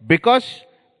 because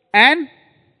an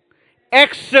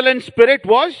excellent spirit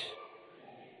was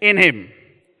in him.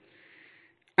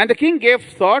 And the king gave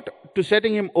thought to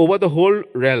setting him over the whole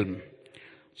realm.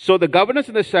 So the governors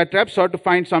and the satraps sought to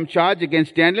find some charge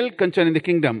against Daniel concerning the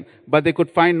kingdom, but they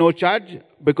could find no charge,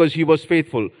 because he was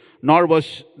faithful, nor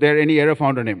was there any error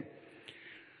found on him.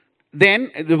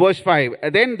 Then, verse 5,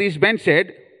 then these men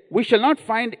said, we shall not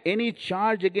find any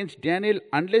charge against Daniel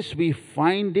unless we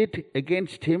find it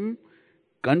against him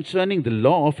concerning the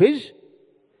law of his.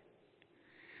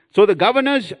 So the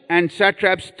governors and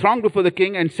satraps thronged before the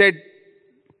king and said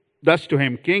thus to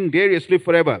him, King Darius, live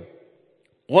forever.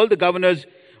 All the governors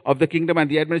of the kingdom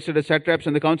and the administrators, satraps,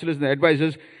 and the counselors and the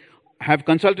advisors have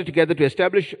consulted together to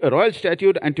establish a royal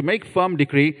statute and to make firm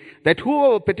decree that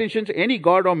whoever petitions any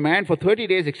god or man for 30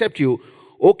 days except you,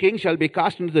 O king, shall be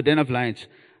cast into the den of lions.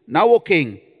 Now, O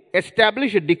king,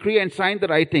 establish a decree and sign the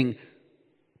writing,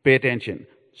 pay attention,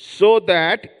 so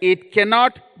that it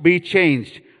cannot be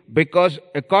changed, because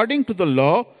according to the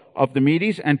law of the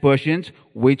Medes and Persians,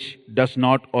 which does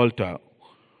not alter.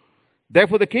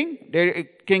 Therefore the King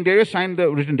Darius signed the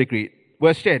written decree.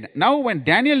 Verse 10, now when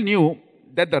Daniel knew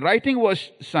that the writing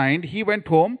was signed, he went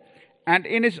home, and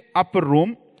in his upper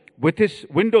room, with his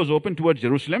windows open towards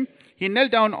Jerusalem, he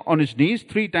knelt down on his knees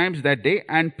 3 times that day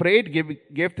and prayed,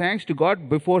 gave thanks to God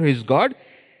before his God,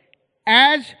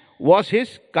 as was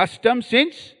his custom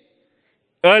since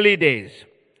early days.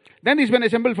 Then these men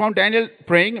assembled, found Daniel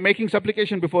praying, making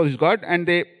supplication before his God, and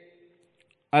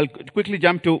I'll quickly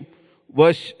jump to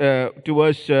verse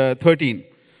 13.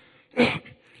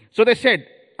 So they said,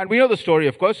 and we know the story,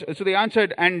 of course. So they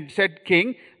answered and said,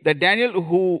 King, that Daniel,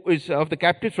 who is of the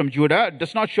captives from Judah,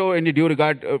 does not show any due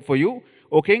regard for you,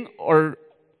 O king, or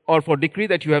for decree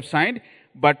that you have signed,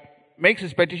 but makes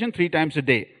his petition 3 times a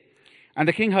day. And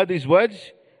the king heard these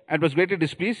words and was greatly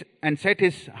displeased, and set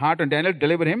his heart on Daniel to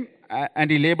deliver him.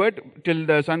 And he labored till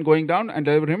the sun going down and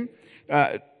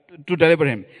to deliver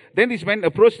him. Then these men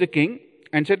approached the king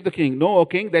and said to the king, know, O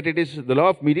king, that it is the law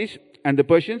of Medes and the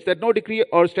Persians that no decree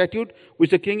or statute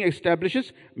which the king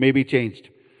establishes may be changed.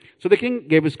 So the king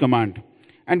gave his command.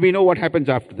 And we know what happens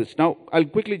after this. Now, I'll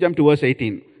quickly jump to verse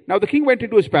 18. Now the king went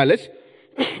into his palace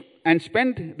and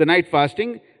spent the night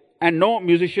fasting, and no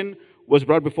musician was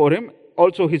brought before him.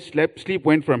 Also his sleep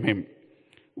went from him.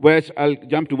 I'll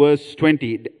jump to verse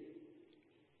 20.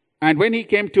 And when he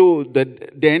came to the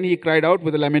den, he cried out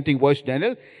with a lamenting voice,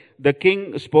 Daniel. The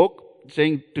king spoke,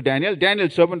 saying to Daniel, Daniel,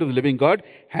 servant of the living God,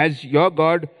 has your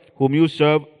God, whom you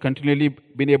serve, continually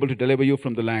been able to deliver you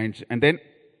from the lions? And then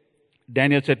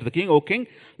Daniel said to the king, O king,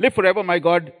 live forever. My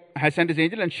God has sent his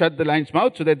angel and shut the lion's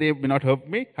mouth, so that they may not hurt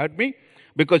me,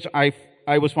 because I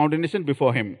was found innocent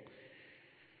before him.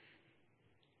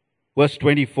 Verse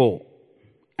 24.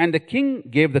 And the king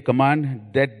gave the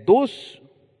command that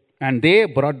they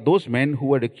brought those men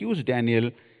who had accused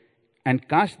Daniel and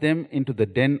cast them into the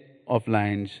den of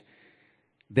lions,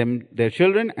 their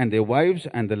children and their wives,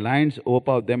 and the lions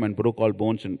overpowered them and broke all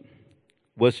bones. And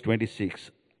verse 26,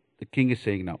 the king is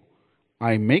saying now,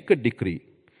 I make a decree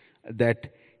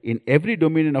that in every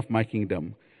dominion of my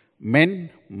kingdom,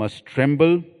 men must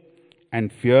tremble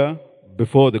and fear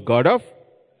before the God of.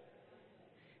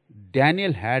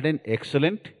 Daniel had an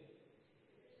excellent.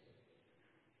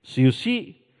 So you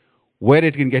see where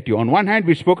it can get you. On one hand,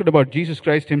 we've spoken about Jesus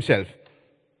Christ himself.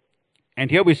 And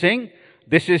here we're saying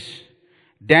this is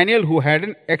Daniel who had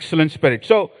an excellent spirit.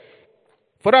 So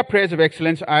for our prayers of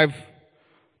excellence, I've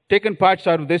taken parts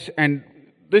out of this, and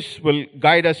this will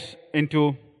guide us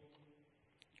into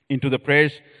the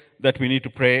prayers that we need to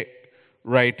pray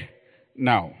right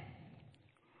now.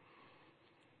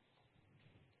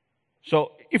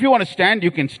 So if you want to stand,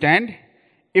 you can stand.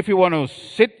 If you want to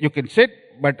sit, you can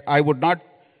sit. But I would not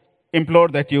implore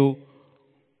that you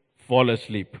fall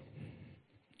asleep.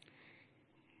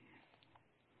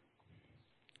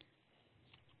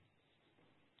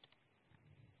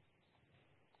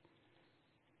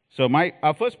 So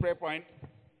our first prayer point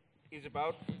is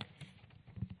about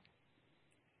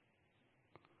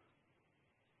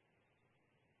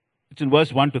It's in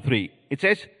verse 1 to 3. It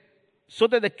says, so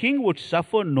that the king would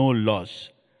suffer no loss.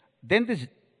 Then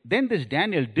this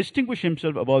Daniel distinguished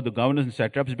himself above the governors and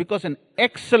satraps because an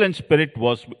excellent spirit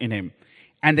was in him.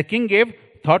 And the king gave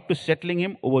thought to settling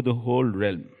him over the whole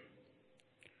realm.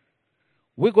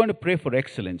 We're going to pray for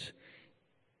excellence.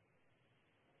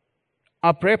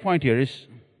 Our prayer point here is,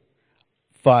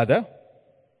 Father,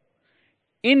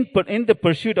 in the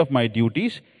pursuit of my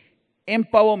duties,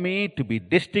 empower me to be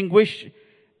distinguished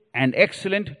and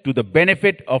excellent to the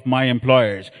benefit of my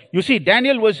employers. You see,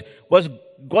 Daniel was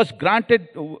granted,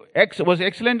 was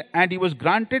excellent, and he was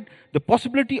granted the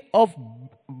possibility of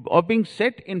being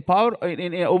set in power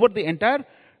over the entire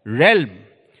realm.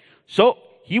 So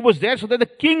he was there so that the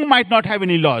king might not have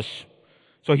any loss.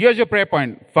 So here's your prayer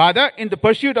point. Father, in the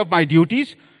pursuit of my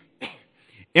duties,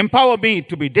 empower me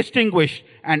to be distinguished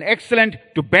and excellent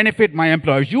to benefit my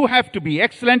employers. You have to be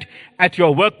excellent at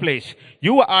your workplace.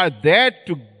 You are there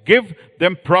to give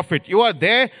them profit. You are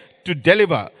there to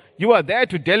deliver. You are there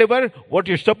to deliver what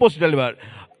you're supposed to deliver.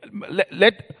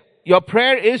 Your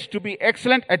prayer is to be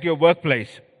excellent at your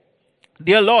workplace.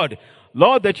 Dear Lord,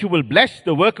 that you will bless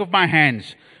the work of my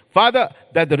hands. Father,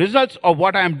 that the results of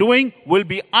what I am doing will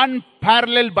be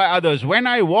unparalleled by others. When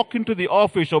I walk into the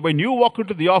office, or when you walk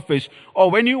into the office, or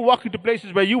when you walk into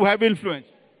places where you have influence,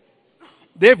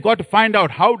 they've got to find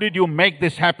out, how did you make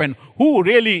this happen? Who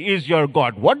really is your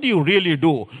God? What do you really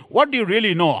do? What do you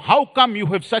really know? How come you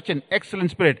have such an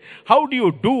excellent spirit? How do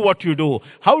you do what you do?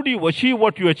 How do you achieve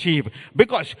what you achieve?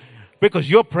 Because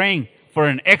you're praying for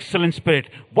an excellent spirit.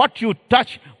 What you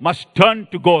touch must turn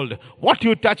to gold. What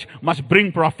you touch must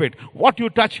bring profit. What you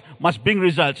touch must bring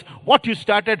results. What you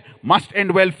started must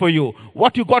end well for you.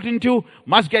 What you got into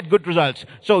must get good results.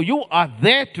 So you are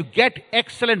there to get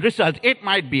excellent results. It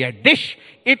might be a dish.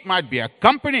 It might be a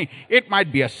company. It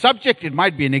might be a subject. It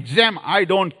might be an exam. I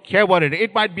don't care what it is.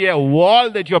 It might be a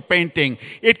wall that you're painting.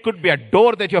 It could be a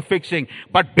door that you're fixing.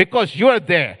 But because you're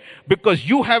there, because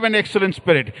you have an excellent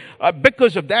spirit,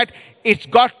 because of that, it's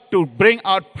got to bring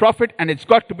out profit, and it's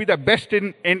got to be the best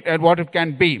in what it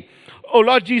can be. Oh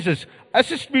Lord Jesus,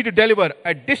 assist me to deliver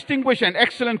a distinguished and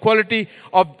excellent quality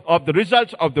of the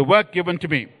results of the work given to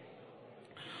me.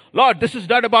 Lord, this is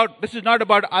not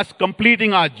about us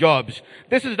completing our jobs.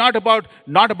 This is not about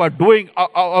doing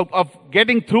of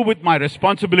getting through with my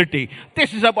responsibility.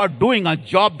 This is about doing a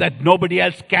job that nobody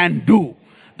else can do.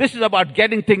 This is about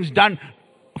getting things done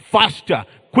faster,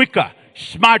 quicker,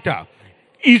 smarter,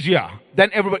 easier than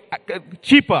everybody,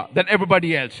 cheaper than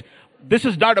everybody else. This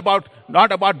is not about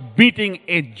meeting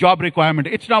a job requirement.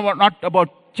 It's not about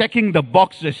checking the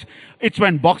boxes. It's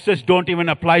when boxes don't even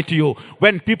apply to you.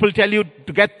 When people tell you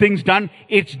to get things done,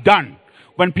 it's done.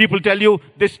 When people tell you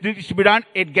this needs to be done,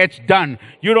 it gets done.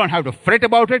 You don't have to fret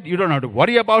about it. You don't have to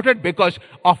worry about it because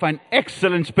of an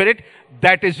excellent spirit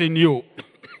that is in you.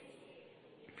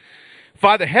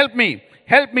 Father, help me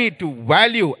to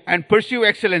value and pursue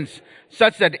excellence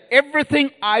such that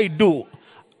everything I do,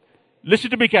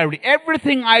 listen to me carefully,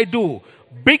 everything I do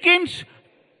begins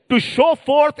to show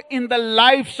forth in the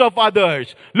lives of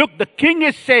others. Look, the king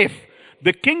is safe.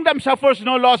 The kingdom suffers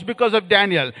no loss because of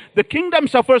Daniel. The kingdom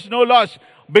suffers no loss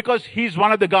because he's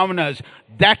one of the governors.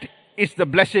 That is the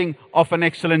blessing of an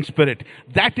excellent spirit.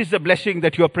 That is the blessing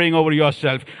that you are praying over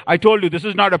yourself. I told you, this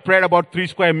is not a prayer about 3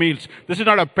 square meals. This is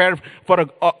not a prayer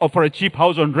for a cheap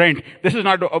house on rent. This is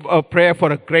not a prayer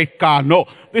for a great car. No,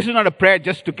 this is not a prayer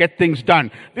just to get things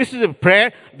done. This is a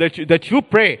prayer that you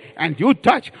pray and you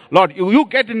touch. Lord, you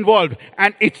get involved,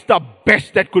 and it's the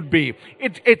best that could be.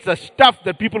 It's the stuff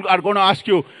that people are going to ask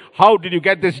you, how did you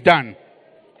get this done?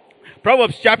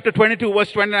 Proverbs chapter 22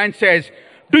 verse 29 says,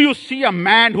 do you see a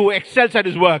man who excels at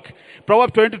his work?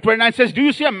 Proverbs 22:29 says, do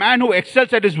you see a man who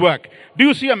excels at his work? Do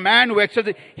you see a man who excels?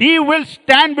 He will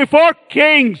stand before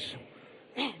kings.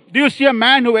 Do you see a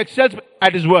man who excels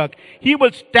at his work? He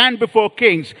will stand before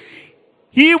kings.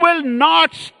 He will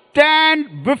not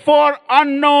stand before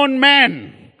unknown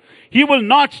men. He will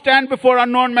not stand before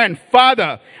unknown men.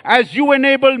 Father, as you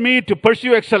enable me to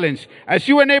pursue excellence, as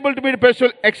you enable me to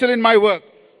pursue excellence in my work,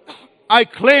 I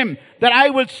claim that I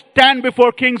will stand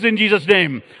before kings in Jesus'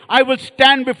 name. I will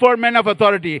stand before men of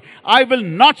authority. I will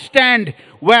not stand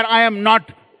where I am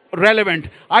not relevant.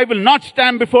 I will not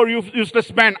stand before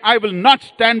useless men. I will not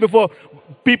stand before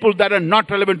people that are not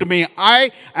relevant to me.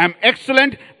 I am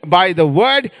excellent by the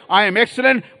word. I am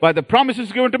excellent by the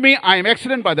promises given to me. I am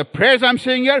excellent by the prayers I'm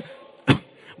saying here.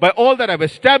 By all that I've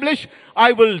established,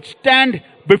 I will stand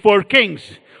before kings.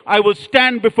 I will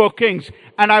stand before kings,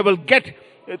 and I will get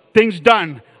things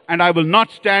done, and I will not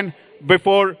stand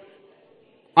before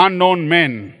unknown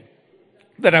men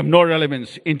that have no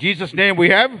relevance. In Jesus' name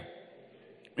we have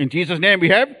In Jesus' name we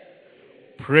have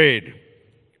prayed.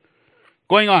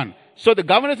 Going on. So the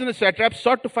governors and the satraps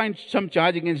sought to find some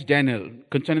charge against Daniel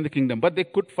concerning the kingdom, but they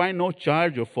could find no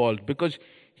charge or fault because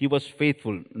he was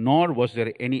faithful, nor was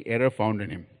there any error found in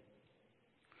him.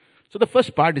 So the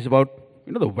first part is about,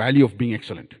 the value of being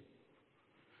excellent.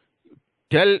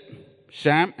 Tell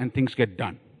Sam and things get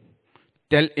done.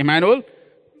 Tell Emmanuel,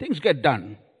 things get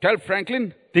done. Tell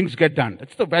Franklin, things get done.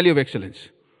 That's the value of excellence.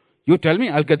 You tell me,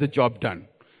 I'll get the job done.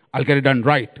 I'll get it done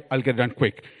right. I'll get it done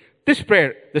quick. This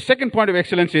prayer, the second point of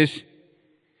excellence is,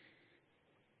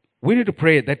 we need to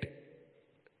pray that,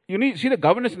 see the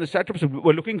governors and the satraps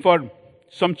were looking for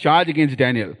some charge against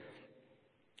Daniel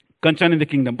concerning the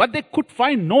kingdom, but they could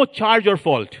find no charge or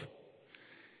fault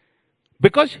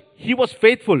because he was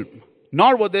faithful,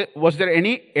 nor was there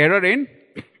any error in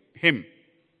him.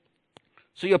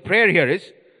 So your prayer here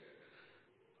is,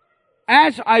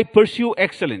 as I pursue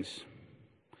excellence,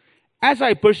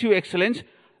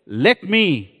 let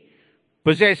me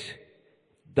possess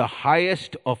the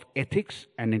highest of ethics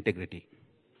and integrity.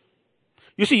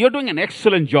 You see, you're doing an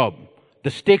excellent job. The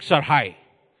stakes are high.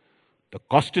 The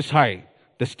cost is high.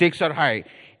 The stakes are high.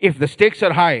 If the stakes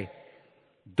are high,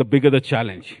 the bigger the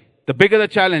challenge. The bigger the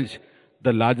challenge,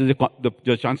 the larger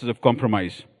the chances of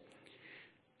compromise.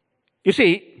 You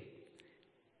see,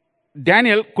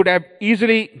 Daniel could have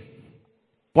easily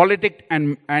politicked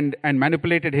and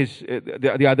manipulated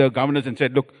the other governors and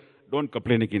said, look, don't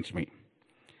complain against me.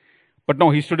 But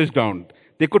no, he stood his ground.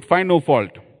 They could find no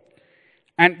fault.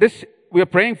 And this, we are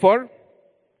praying for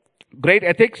great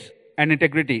ethics and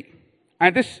integrity.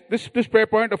 And this prayer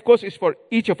point, of course, is for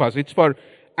each of us. It's for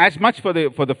as much for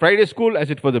the Friday school as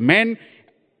it's for the men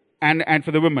and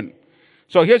for the women.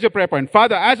 So here's your prayer point.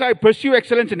 Father, as I pursue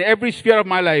excellence in every sphere of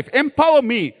my life, empower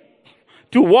me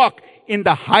to walk in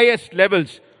the highest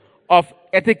levels of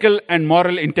ethical and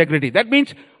moral integrity. That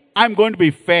means I'm going to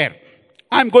be fair.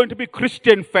 I'm going to be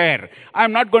Christian fair.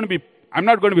 I'm not going to be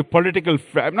political.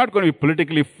 I'm not going to be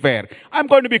politically fair. I'm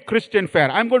going to be Christian fair.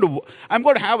 I'm going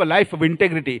to have a life of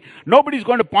integrity. Nobody's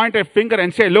going to point a finger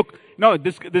and say, look, no,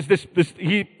 this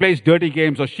he plays dirty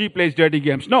games or she plays dirty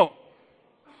games. No.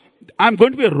 I'm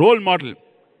going to be a role model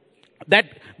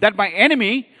that my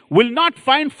enemy will not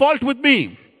find fault with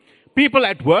me. People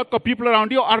at work or people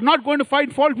around you are not going to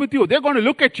find fault with you. They're going to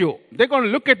look at you. They're going to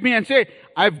look at me and say,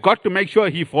 I've got to make sure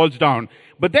he falls down.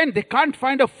 But then they can't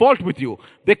find a fault with you.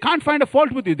 They can't find a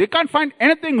fault with you. They can't find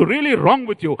anything really wrong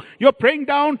with you. You're praying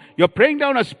down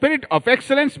a spirit of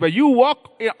excellence where you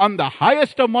walk on the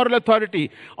highest of moral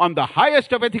authority, on the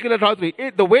highest of ethical authority,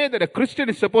 the way that a Christian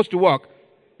is supposed to walk.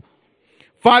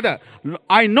 Father,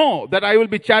 I know that I will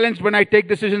be challenged when I take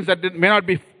decisions that may not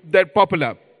be that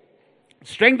popular.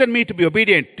 Strengthen me to be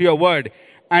obedient to your word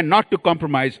and not to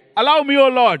compromise. Allow me, O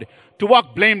Lord, to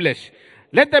walk blameless.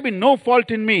 Let there be no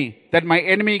fault in me that my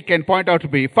enemy can point out to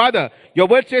me. Father, your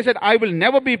word says that I will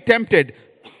never be tempted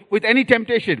with any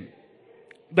temptation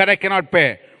that I cannot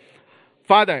bear.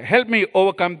 Father, help me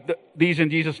overcome these in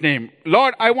Jesus' name.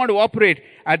 Lord, I want to operate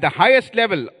at the highest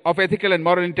level of ethical and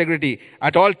moral integrity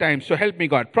at all times. So help me,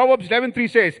 God. Proverbs 11:3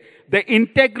 says, the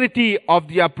integrity of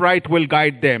the upright will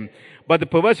guide them, but the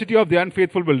perversity of the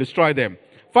unfaithful will destroy them.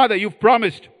 Father, you've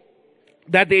promised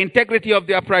that the integrity of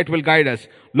the upright will guide us.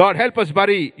 Lord, help us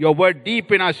bury your word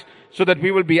deep in us so that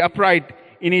we will be upright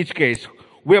in each case.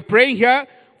 We are praying here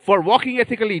for walking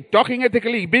ethically, talking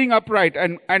ethically, being upright,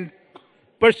 and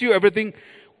pursue everything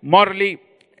morally,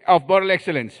 of moral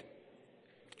excellence.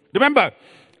 Remember,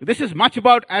 this is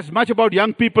as much about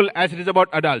young people as it is about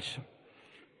adults.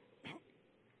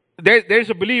 There is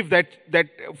a belief that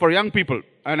for young people,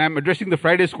 and I'm addressing the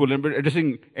Friday school and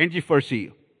addressing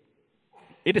NG4C,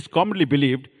 it is commonly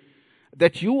believed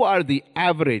that you are the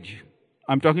average.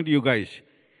 I'm talking to you guys.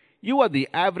 You are the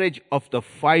average of the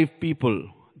 5 people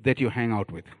that you hang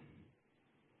out with.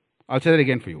 I'll say that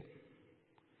again for you.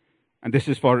 And this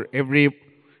is for every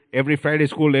Friday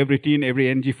school, every teen, every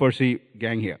NG4C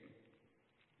gang here.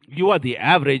 You are the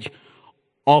average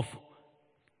of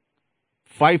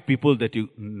 5 people that you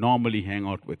normally hang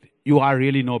out with. You are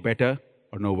really no better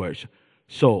or no worse.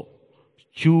 So,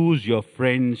 choose your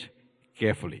friends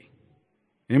carefully.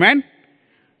 Amen?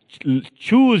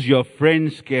 Choose your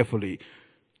friends carefully.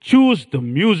 Choose the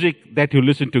music that you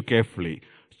listen to carefully.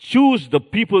 Choose the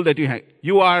people that you hang.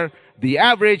 You are the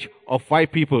average of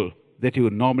 5 people that you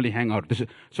normally hang out.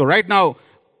 So right now,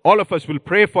 all of us will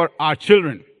pray for our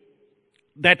children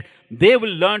that they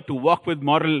will learn to walk with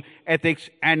moral ethics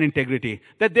and integrity,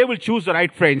 that they will choose the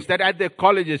right friends, that at their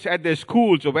colleges, at their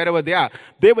schools, or wherever they are,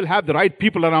 they will have the right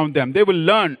people around them. They will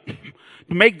learn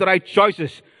to make the right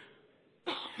choices,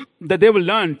 that they will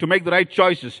learn to make the right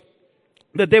choices,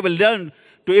 that they will learn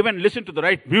to even listen to the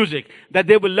right music, that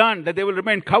they will learn, that they will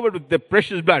remain covered with the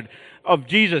precious blood of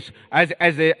Jesus as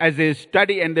they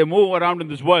study and they move around in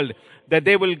this world, that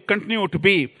they will continue to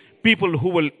be people who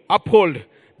will uphold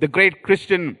the great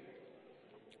Christian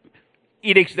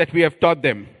edicts that we have taught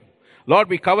them. Lord,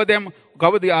 we cover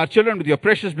our children with your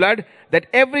precious blood, that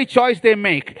every choice they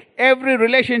make, every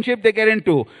relationship they get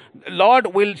into,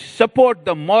 Lord, will support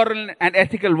the moral and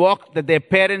ethical walk that their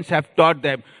parents have taught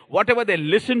them. Whatever they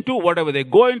listen to, whatever they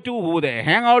go into, who they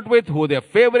hang out with, who their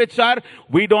favorites are,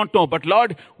 we don't know. But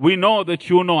Lord, we know that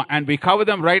you know, and we cover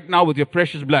them right now with your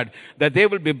precious blood, that they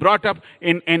will be brought up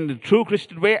in the true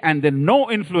Christian way, and then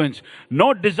no influence,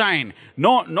 no design,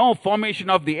 no formation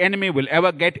of the enemy will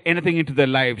ever get anything into their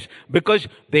lives, because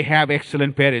they have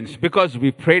excellent parents, because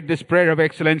we prayed this prayer of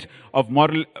excellence, of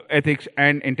moral ethics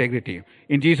and integrity.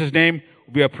 In Jesus' name,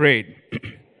 we have prayed.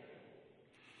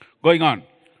 Going on.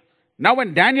 Now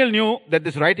when Daniel knew that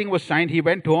this writing was signed, he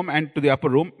went home and to the upper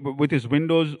room with his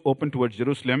windows open towards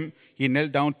Jerusalem. He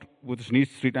knelt down with his knees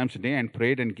 3 times a day and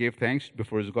prayed and gave thanks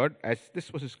before his God, as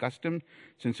this was his custom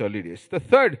since early days. The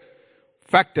third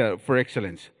factor for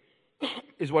excellence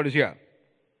is what is here.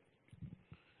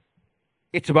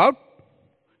 It's about,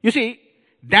 you see,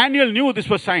 Daniel knew this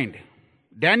was signed.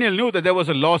 Daniel knew that there was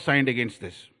a law signed against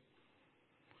this.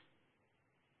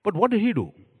 But what did he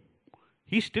do?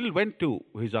 He still went to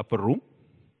his upper room,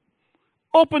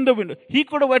 opened the window. He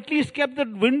could have at least kept the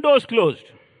windows closed.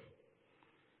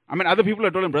 I mean, other people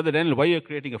have told him, Brother Daniel, why are you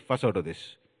creating a fuss out of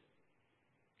this?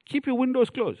 Keep your windows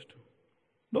closed.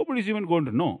 Nobody's even going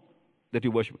to know that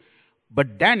you worship.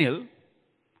 But Daniel,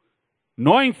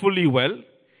 knowing fully well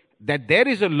that there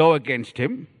is a law against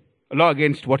him, a law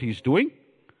against what he's doing,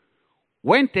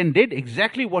 went and did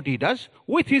exactly what he does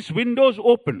with his windows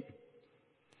open.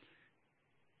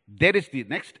 There is the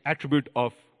next attribute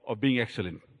of being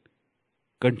excellent.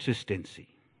 Consistency.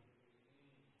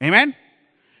 Amen?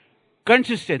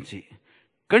 Consistency.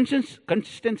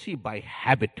 Consistency by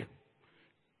habit.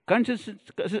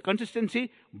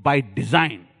 Consistency by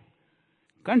design.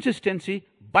 Consistency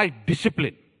by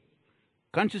discipline.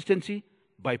 Consistency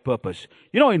by purpose.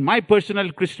 You know, in my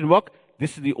personal Christian walk,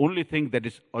 this is the only thing that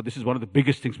is, or this is one of the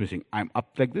biggest things missing. I'm up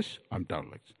like this, I'm down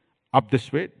like this. Up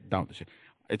this way, down this way.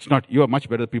 It's not, you are much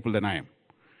better people than I am.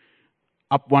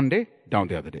 Up one day, down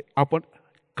the other day. Up one,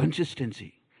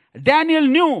 consistency. Daniel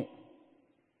knew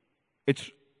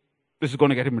this is going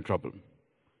to get him in trouble.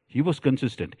 He was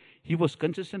consistent. He was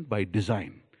consistent by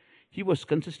design. He was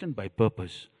consistent by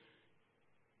purpose.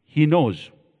 He knows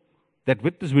that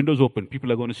with his windows open,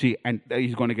 people are going to see, and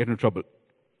he's going to get in trouble.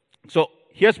 So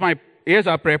here's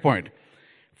our prayer point.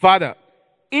 Father,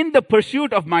 in the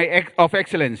pursuit of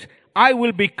excellence, I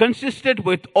will be consistent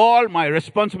with all my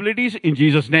responsibilities in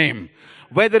Jesus' name.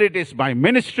 Whether it is my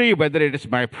ministry, whether it is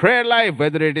my prayer life,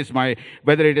 whether it is my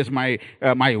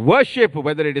worship,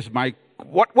 whether it is my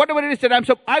whatever it is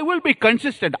that I will be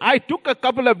consistent. I took a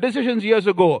couple of decisions years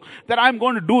ago that I'm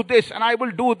going to do this, and I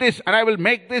will do this, and I will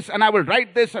make this, and I will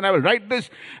write this, and I will write this,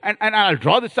 and I'll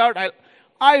draw this out.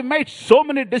 I made so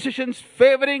many decisions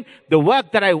favoring the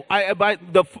work that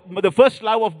the first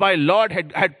love of my Lord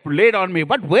had laid on me.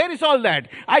 But where is all that?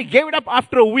 I gave it up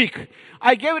after a week.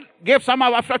 I gave some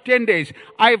up after 10 days.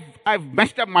 I've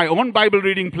messed up my own Bible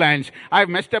reading plans. I've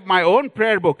messed up my own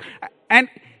prayer book. And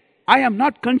I am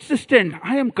not consistent.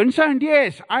 I am concerned,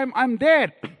 yes. I'm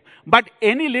there. But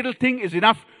any little thing is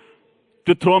enough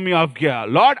to throw me off gear.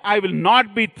 Lord, I will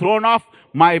not be thrown off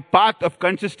my path of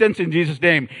consistency in Jesus'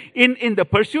 name. In the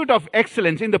pursuit of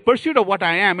excellence, in the pursuit of what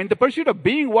I am, in the pursuit of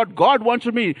being what God wants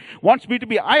me to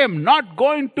be, I am not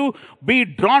going to be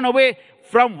drawn away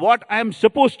from what I am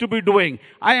supposed to be doing.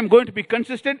 I am going to be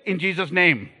consistent in Jesus'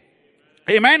 name.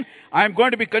 Amen? I am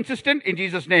going to be consistent in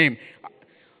Jesus' name.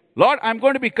 Lord, I'm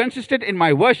going to be consistent in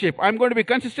my worship. I'm going to be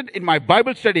consistent in my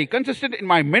Bible study, consistent in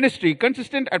my ministry,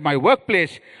 consistent at my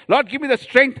workplace. Lord, give me the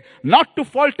strength not to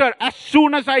falter as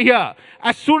soon as I hear.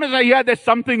 As soon as I hear there's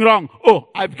something wrong, oh,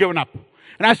 I've given up.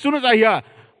 And as soon as I hear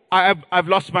I've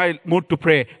lost my mood to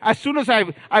pray, as soon as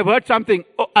I've heard something,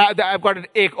 oh, I've got an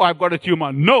ache or I've got a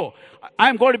tumor. No,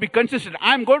 I'm going to be consistent.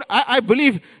 I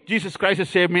believe Jesus Christ has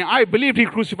saved me. I believe He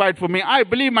crucified for me. I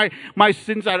believe my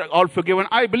sins are all forgiven.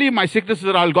 I believe my sicknesses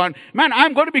are all gone. Man,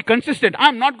 I'm going to be consistent.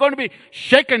 I'm not going to be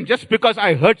shaken just because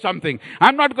I heard something.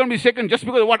 I'm not going to be shaken just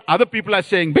because of what other people are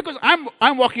saying. Because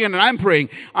I'm walking in and I'm praying.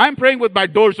 I'm praying with my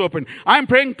doors open. I'm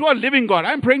praying to a living God.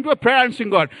 I'm praying to a prayer answering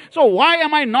God. So why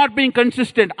am I not being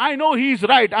consistent? I know He's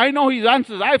right. I know His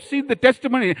answers. I've seen the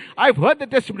testimony. I've heard the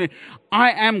testimony.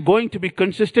 I am going to be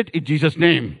consistent in Jesus'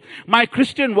 name. My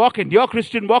Christian walk and your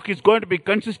Christian walk walk is going to be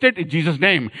consistent in Jesus'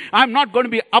 name. I'm not going to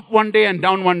be up one day and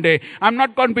down one day. I'm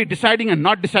not going to be deciding and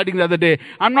not deciding the other day.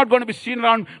 I'm not going to be seen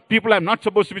around people I'm not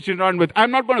supposed to be seen around with.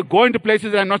 I'm not going to go into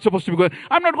places that I'm not supposed to be going.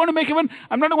 I'm not going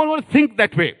to think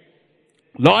that way.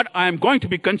 Lord, I am going to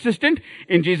be consistent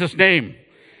in Jesus' name.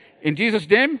 In Jesus'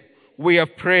 name, we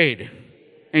have prayed.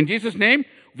 In Jesus' name,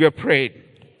 we have prayed.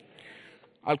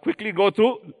 I'll quickly go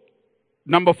through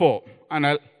number 4,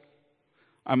 and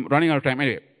I'm running out of time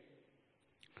anyway.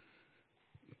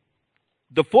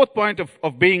 The fourth point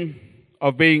of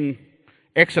being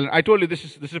excellent. I told you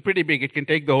this is pretty big. It can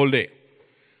take the whole day.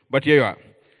 But here you are.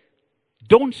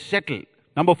 Don't settle.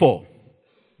 Number 4.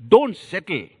 Don't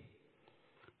settle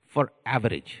for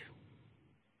average.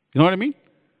 You know what I mean?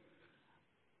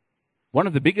 One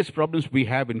of the biggest problems we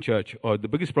have in church, or the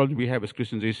biggest problem we have as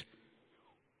Christians, is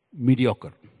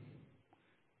mediocre.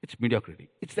 It's mediocrity.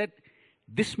 It's that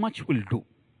this much will do.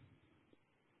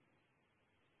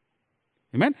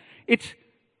 Amen? It's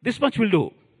this much will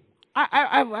do.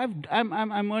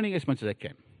 I'm earning as much as I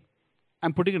can.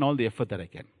 I'm putting in all the effort that I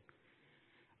can.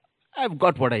 I've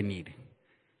got what I need.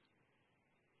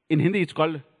 In Hindi, it's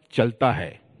called chalta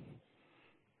hai.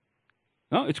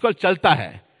 No, it's called chalta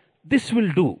hai. This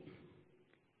will do.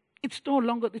 It's no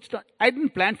longer, I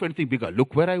didn't plan for anything bigger.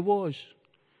 Look where I was.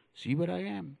 See where I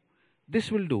am.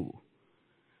 This will do.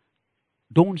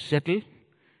 Don't settle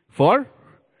for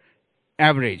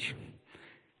average.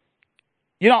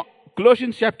 You know,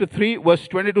 Colossians chapter 3 verse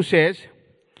 22 says,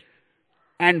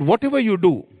 and whatever you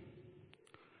do,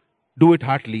 do it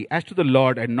heartily, as to the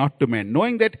Lord and not to men,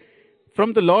 knowing that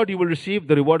from the Lord you will receive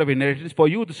the reward of inheritance, for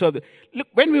you to serve. Look,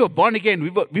 when we were born again,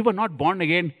 we were not born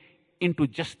again into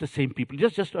just the same people,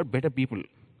 just better people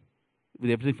with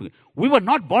everything. We were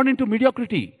not born into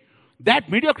mediocrity.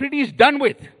 That mediocrity is done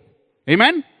with.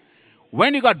 Amen?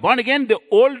 When you got born again, the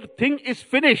old thing is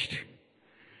finished.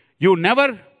 You're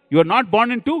not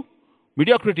born into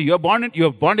mediocrity. You're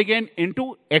born again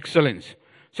into excellence.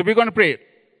 So we're going to pray.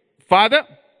 Father,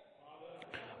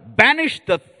 banish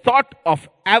the thought of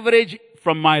average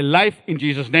from my life in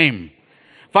Jesus' name.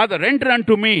 Father, render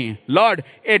unto me, Lord,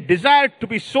 a desire to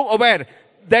be so aware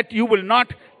that you will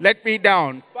not let me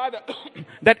down. Father,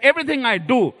 that everything I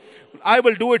do, I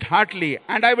will do it heartily,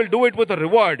 and I will do it with a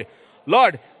reward.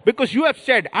 Lord, because you have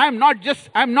said, I'm not just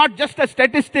a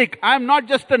statistic. I'm not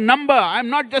just a number. I'm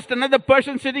not just another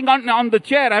person sitting on the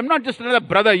chair. I'm not just another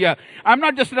brother here. I'm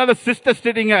not just another sister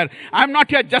sitting here. I'm not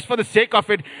here just for the sake of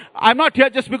it. I'm not here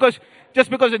just because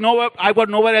I've got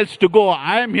nowhere else to go.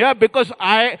 I am here because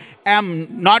I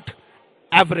am not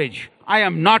average. I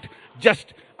am not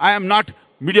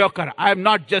mediocre. I am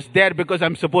not just there because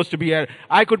I'm supposed to be here.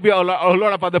 I could be a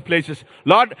lot of other places.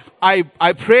 Lord,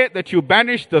 I pray that you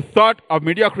banish the thought of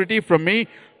mediocrity from me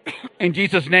in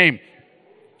Jesus' name.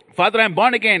 Father, I'm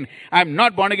born again. I'm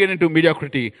not born again into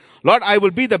mediocrity. Lord, I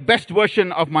will be the best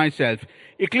version of myself.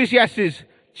 Ecclesiastes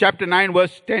chapter 9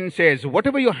 verse 10 says,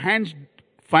 whatever your hands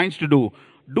finds to do,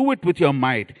 do it with your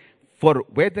might. For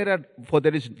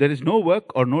there is no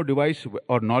work or no device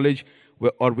or knowledge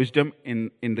or wisdom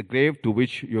in the grave to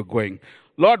which you're going.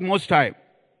 Lord Most High,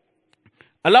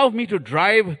 allow me to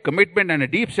drive commitment and a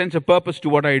deep sense of purpose to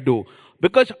what I do,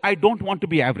 because I don't want to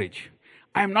be average.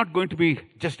 I am not going to be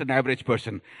just an average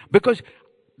person, because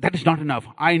that is not enough.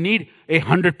 I need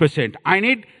 100%. I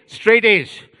need straight A's.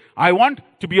 I want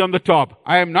to be on the top.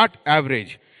 I am not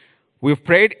average. We've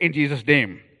prayed in Jesus'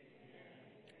 name.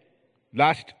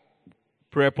 Last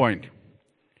prayer point.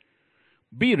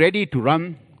 Be ready to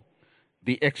run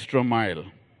the extra mile.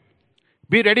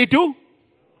 Be ready to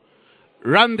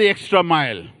run the extra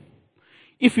mile.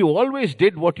 If you always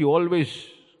did what you always,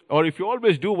 or if you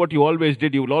always do what you always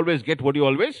did, you will always get what you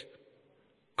always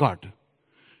got.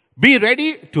 Be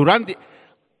ready to run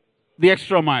the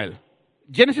extra mile.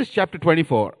 Genesis chapter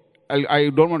 24. I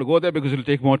don't want to go there because it will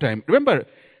take more time. Remember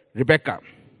Rebecca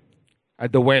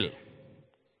at the well,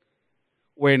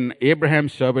 when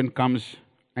Abraham's servant comes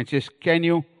and says, can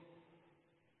you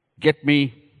give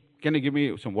me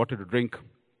some water to drink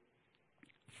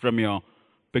from your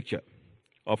pitcher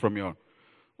or from your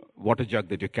water jug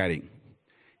that you're carrying?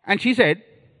 And she said,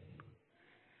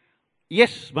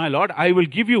 yes, my Lord, I will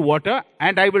give you water,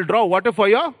 and I will draw water for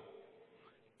your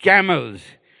camels.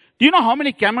 Do you know how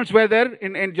many camels were there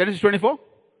in Genesis 24?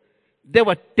 There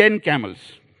were 10 camels.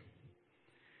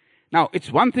 Now,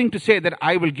 it's one thing to say that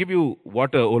I will give you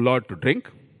water, O Lord, to drink,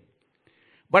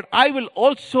 but I will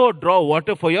also draw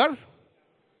water for your...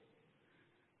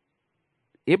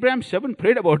 Abraham's servant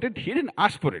prayed about it. He didn't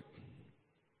ask for it.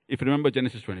 If you remember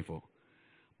Genesis 24.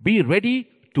 Be ready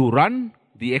to run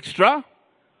the extra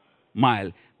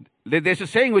mile. There's a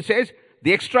saying which says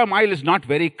the extra mile is not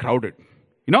very crowded,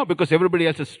 because everybody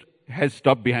else has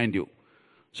stopped behind you.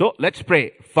 So let's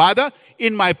pray. Father,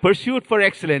 in my pursuit for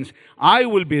excellence, I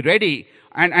will be ready.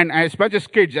 And as much as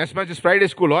kids, as much as Friday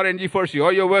school or NG4C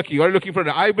or you're working, you're looking for it,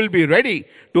 I will be ready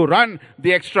to run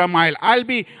the extra mile. I'll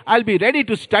be ready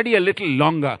to study a little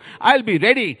longer. I'll be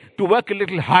ready to work a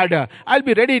little harder. I'll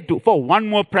be ready for one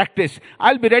more practice.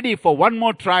 I'll be ready for one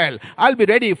more trial. I'll be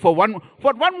ready for one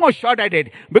more shot at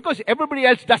it. Because everybody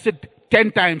else does it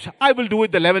 10 times. I will do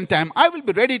it the 11th time. I will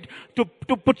be ready to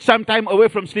put some time away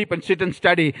from sleep and sit and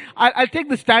study. I'll take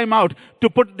this time out to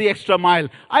put the extra mile.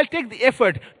 I'll take the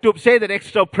effort to say that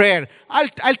extra prayer.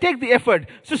 I'll take the effort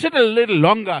to sit a little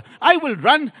longer. I will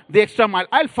run the extra mile.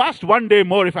 I'll fast one day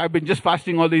more if I've been just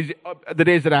fasting all these the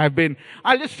days that I have been.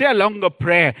 I'll just say a longer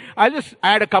prayer. I'll just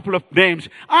add a couple of names.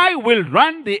 I will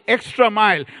run the extra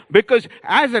mile because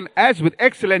as with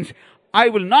excellence, I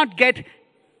will not get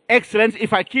excellence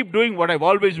if I keep doing what I've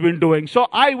always been doing. So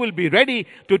I will be ready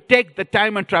to take the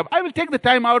time and travel. I will take the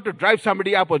time out to drive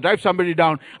somebody up or drive somebody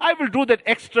down. I will do that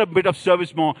extra bit of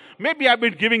service more. Maybe I've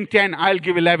been giving 10, I'll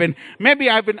give 11. Maybe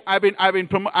I've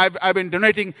been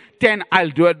donating 10,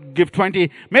 I'll give 20.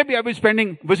 Maybe I've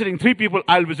been visiting 3 people,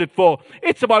 I'll visit 4.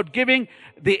 It's about giving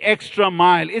the extra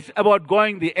mile. It's about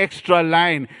going the extra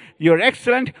line. You're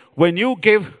excellent when you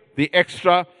give the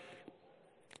extra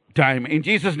time. In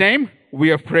Jesus' name, we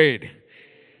have prayed.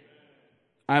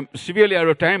 I'm severely out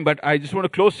of time, but I just want to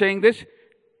close saying this.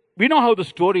 We know how the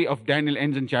story of Daniel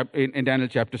ends in Daniel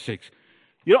chapter 6.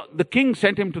 The king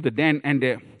sent him to the den, and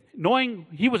knowing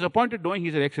he was appointed, knowing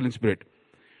he's an excellent spirit.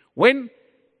 When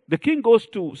the king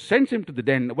sends him to the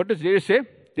den, what does Darius say?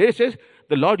 Darius says,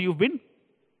 the Lord you've been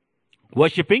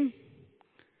worshipping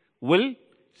will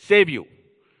save you.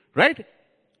 Right?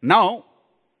 Now,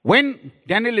 when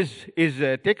Daniel is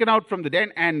taken out from the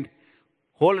den and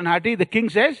whole and hearty, the king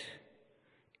says,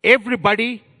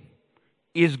 everybody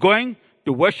is going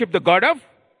to worship the God of.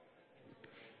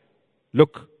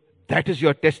 Look, that is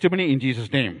your testimony in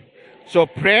Jesus' name. So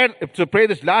pray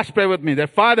this last prayer with me. That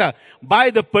Father,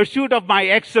 by the pursuit of my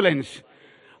excellence,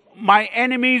 my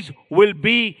enemies will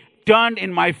be turned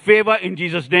in my favor in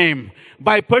Jesus' name.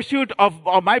 By pursuit of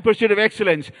my pursuit of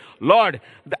excellence, Lord,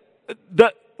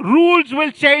 the rules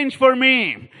will change for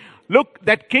me. Look,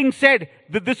 that king said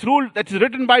that this rule that is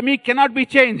written by me cannot be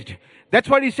changed. That's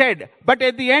what he said. But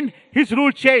at the end, his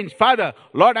rule changed. Father,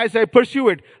 Lord, as I pursue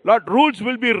it, Lord, rules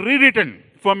will be rewritten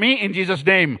for me in Jesus'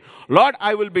 name. Lord,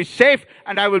 I will be safe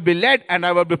and I will be led and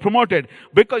I will be promoted.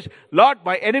 Because, Lord,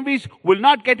 my enemies will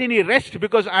not get any rest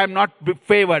because I am not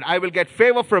favored. I will get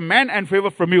favor from men and favor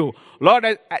from you. Lord,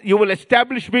 you will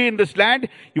establish me in this land.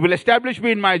 You will establish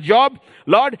me in my job.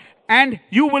 Lord, and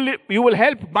you will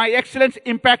help my excellence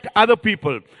impact other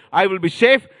people. I will be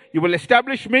safe. You will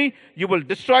establish me. You will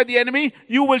destroy the enemy.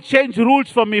 You will change rules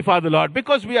for me, Father, Lord.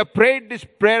 Because we have prayed this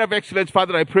prayer of excellence,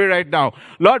 Father, I pray right now.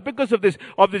 Lord, because of this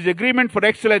agreement for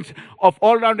excellence, of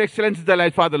all-round excellence in their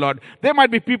life, Father, Lord. There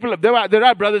might be people, there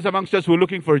are brothers amongst us who are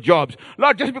looking for jobs.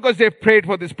 Lord, just because they've prayed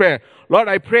for this prayer, Lord,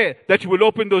 I pray that you will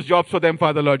open those jobs for them,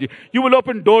 Father, Lord. You will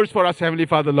open doors for us, Heavenly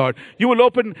Father, Lord. You will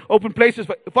open places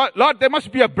for Lord, there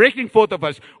must be a breaking forth of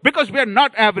us because we are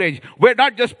not average. We're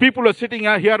not just people who are sitting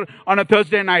here on a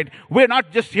Thursday night. We're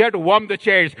not just here to warm the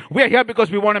chairs. We're here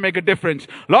because we want to make a difference.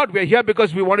 Lord, we're here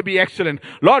because we want to be excellent.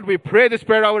 Lord, we pray this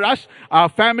prayer over us, our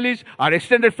families, our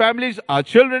extended families, our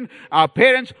children, our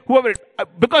parents, whoever.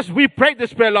 Because we prayed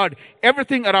this prayer, Lord,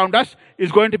 everything around us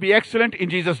is going to be excellent in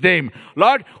Jesus' name.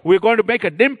 Lord, we're going to make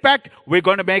an impact. We're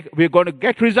going to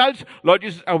get results. Lord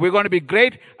Jesus, we're going to be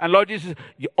great. And Lord Jesus,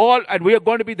 and we are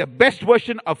going to be the best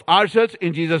version of ourselves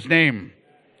in Jesus' name.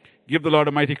 Give the Lord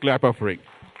a mighty clap offering.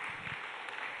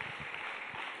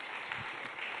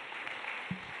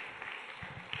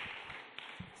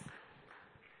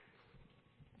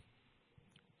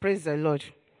 Praise the Lord.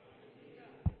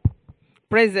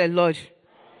 Praise the Lord.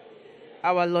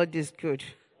 Our Lord is good.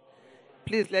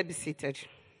 Please let's be seated.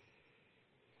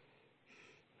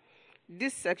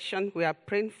 This section, we are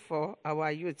praying for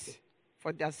our youth,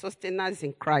 for their sustenance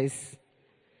in Christ,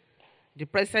 the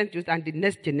present youth and the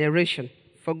next generation,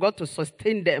 for God to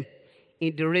sustain them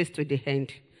in the race to the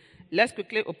end. Let's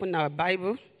quickly open our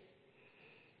Bible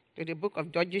to the book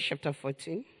of Judges chapter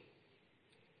 14.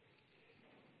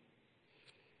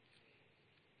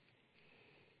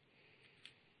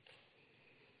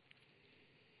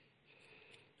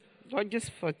 Judges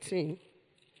 14,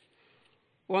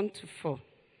 1-4.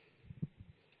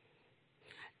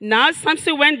 Now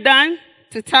Samson went down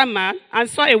to Tamar and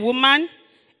saw a woman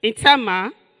in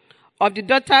Tamar of the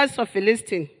daughters of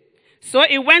Philistine. So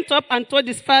he went up and told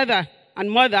his father and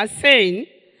mother, saying,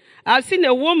 I have seen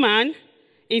a woman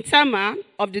in Tamar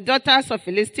of the daughters of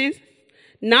Philistines.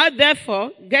 Now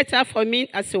therefore get her for me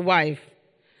as a wife.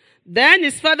 Then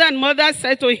his father and mother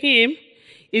said to him,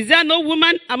 is there no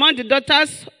woman among the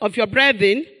daughters of your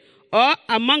brethren or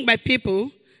among my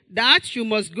people that you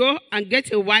must go and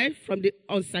get a wife from the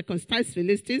uncircumcised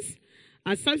Philistines?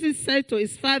 And Samson said to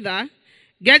his father,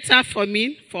 get her for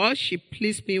me, for she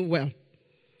pleased me well.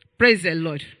 Praise the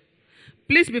Lord.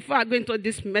 Please, before I go into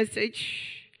this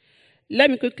message, let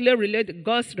me quickly relate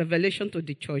God's revelation to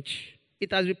the church.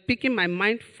 It has been picking my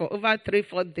mind for over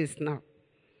 3-4 days now.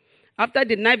 After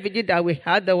the night vigil that we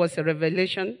had, there was a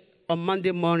revelation on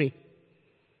Monday morning,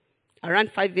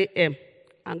 around 5 a.m.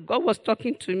 And God was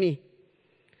talking to me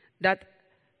that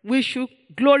we should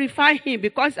glorify him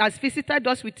because he has visited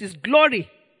us with his glory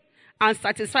and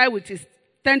satisfied with his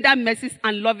tender mercies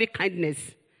and loving kindness.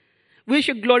 We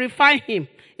should glorify him.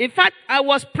 In fact, I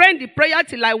was praying the prayer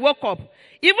till I woke up.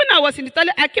 Even I was in the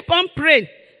toilet, I keep on praying.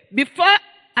 Before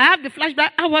I have the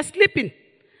flashback, I was sleeping.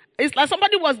 It's like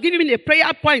somebody was giving me a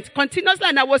prayer point continuously,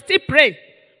 and I was still praying.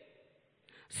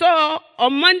 So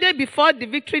on Monday before the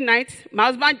victory night, my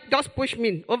husband just pushed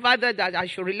me over there that I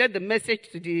should relay the message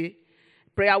to the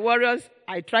prayer warriors.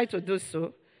 I tried to do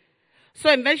so. So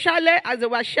eventually, as they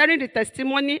were sharing the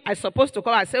testimony, I supposed to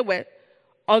come and say, well,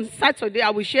 on Saturday, I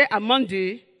will share among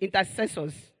the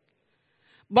intercessors.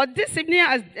 But this evening,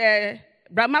 as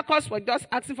Brahmakos was just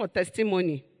asking for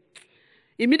testimony,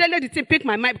 immediately the thing picked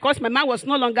my mind because my mind was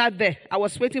no longer there. I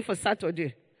was waiting for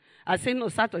Saturday. I said, no,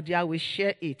 Saturday, I will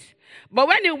share it. But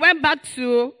when he went back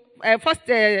to First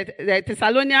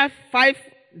Thessalonians 5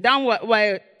 downward,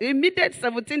 well, immediate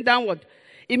 17 downward,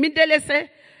 immediately said,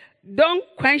 don't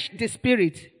quench the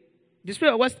spirit. The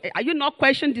spirit was, are you not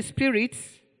quenching the spirit?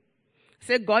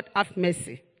 Say, God have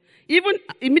mercy. Even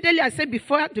immediately I said,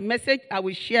 before the message, I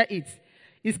will share it.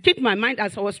 It kept my mind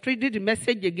as I was reading the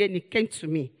message again, it came to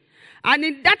me. And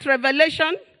in that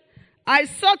revelation, I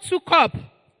saw 2 cups,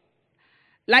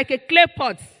 like a clay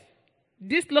pot.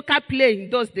 This local play in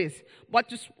those days, but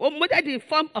it's molded in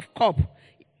form of cup.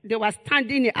 They were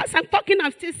standing here. As I'm talking,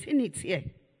 I'm still seeing it here.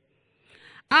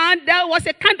 And there was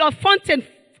a kind of fountain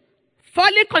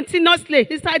falling continuously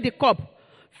inside the cup,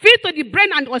 filled to the brain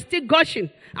and was still gushing.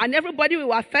 And everybody we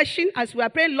were fetching as we were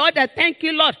praying, Lord, I thank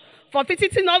you, Lord, for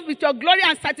visiting us with your glory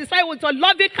and satisfying with your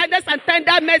loving kindness and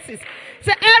tender mercies.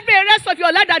 Say, every rest of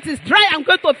your life that is dry, I'm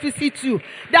going to visit you.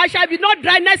 There shall be no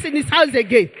dryness in his house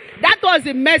again. That was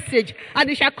the message, and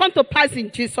it shall come to pass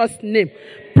in Jesus' name.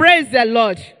 Praise the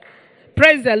Lord.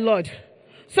 Praise the Lord.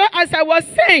 So as I was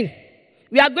saying,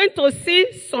 we are going to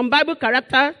see some Bible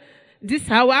character this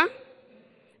hour.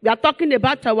 We are talking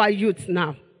about our youth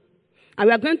now. And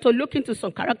we are going to look into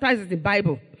some characters in the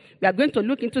Bible. We are going to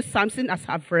look into Samson, as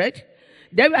I've read.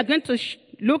 Then we are going to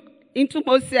look into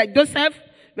Joseph.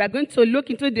 We are going to look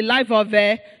into the life of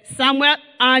Samuel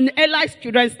and Eli's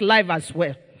children's life as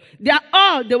well. They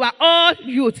were all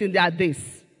youth in their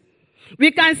days.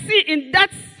 We can see in that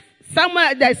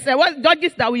Samuel, there's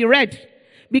Judges that we read.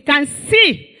 We can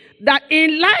see that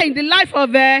in the life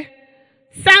of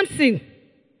Samson.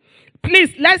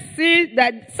 Please, let's see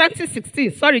that Judges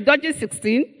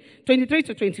 16, 23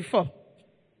 to 24.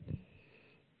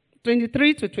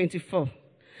 23 to 24.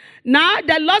 Now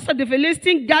the lords of the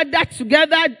Philistines gathered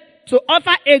together to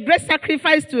offer a great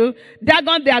sacrifice to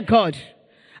Dagon their God,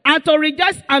 and to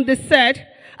rejoice, and they said,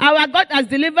 our God has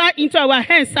delivered into our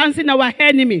hands Samson our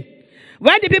enemy.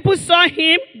 When the people saw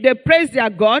him, they praised their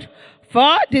God,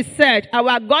 for they said,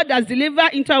 our God has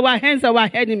delivered into our hands our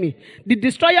enemy, the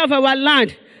destroyer of our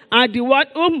land, and the one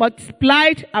who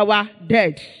multiplied our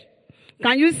dead.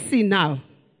 Can you see now?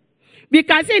 We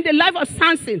can see in the life of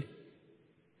Samson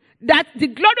that the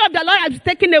glory of the Lord has been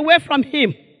taken away from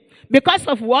him. Because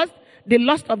of what? The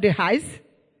lust of the eyes,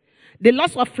 the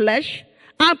lust of flesh,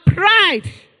 and pride.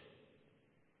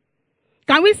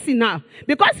 Can we see now?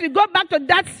 Because we go back to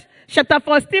that chapter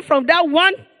 14 from that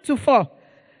 1 to 4.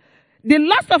 The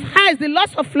lust of eyes, the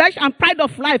lust of flesh, and pride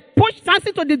of life pushed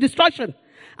Samson to the destruction.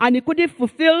 And he couldn't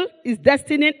fulfill his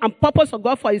destiny and purpose of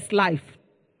God for his life.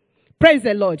 Praise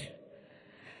the Lord.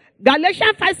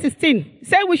 Galatians 5:16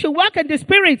 says we should walk in the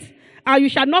spirit, and you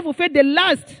shall not fulfill the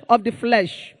lust of the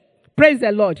flesh. Praise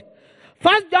the Lord.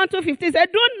 1 John 2:15 says,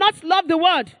 do not love the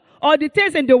world or the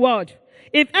things in the world.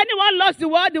 If anyone loves the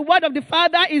word of the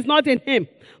Father is not in him.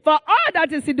 For all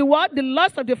that is in the world, the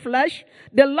lust of the flesh,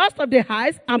 the lust of the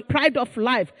eyes, and pride of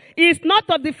life, is not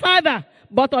of the Father,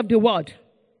 but of the world.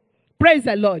 Praise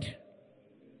the Lord.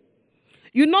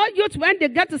 You know, youth, when they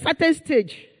get to a certain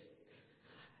stage,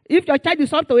 if your child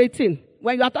is up to 18,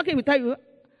 when you are talking, we tell you,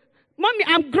 Mommy,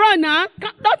 I'm grown now.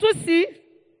 Don't you see?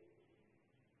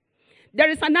 There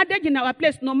is an adage in our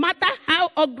place, no matter how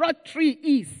ugly tree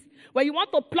is, when you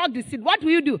want to pluck the seed, what do?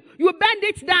 You bend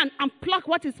it down and pluck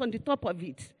what is on the top of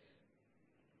it.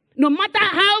 No matter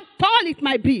how tall it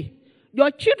might be,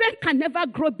 your children can never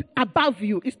grow above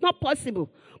you. It's not possible.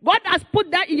 God has put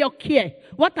that in your care.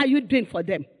 What are you doing for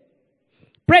them?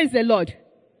 Praise the Lord.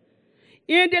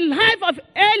 In the life of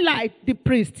Eli, the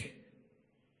priest,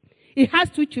 he has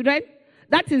 2 children.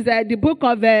 That is the book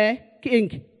of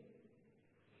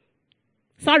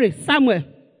Samuel.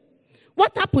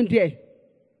 What happened there?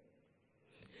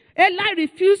 Eli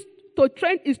refused to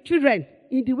train his children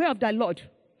in the way of the Lord.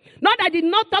 Not that he did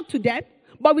not talk to them,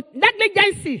 but with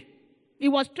negligence, he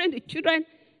was training the children,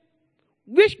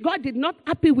 which God did not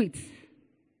happy with.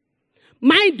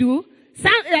 Mind you,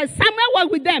 Samuel was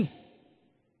with them.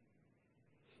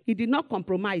 He did not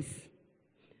compromise.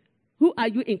 Who are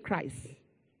you in Christ?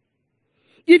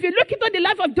 If you look into the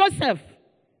life of Joseph,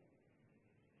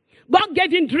 God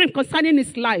gave him a dream concerning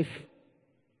his life.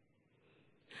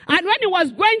 And when he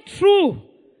was going through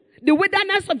the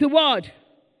wilderness of the world,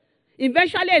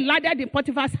 eventually he landed in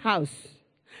Potiphar's house.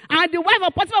 And the wife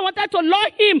of Potiphar wanted to lure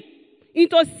him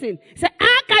into sin. He said,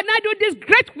 how can I do this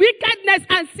great wickedness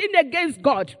and sin against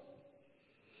God?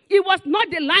 He was not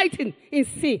delighting in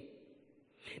sin.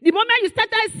 The moment you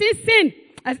started seeing sin,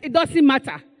 it doesn't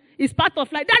matter. It's part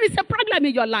of life. That is a problem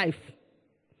in your life.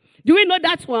 Do we know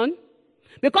that one?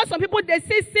 Because some people, they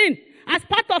see sin as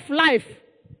part of life.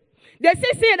 They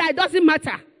see sin that it doesn't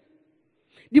matter.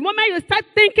 The moment you start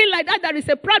thinking like that, there is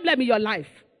a problem in your life.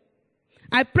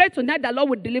 I pray tonight the Lord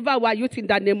will deliver our youth in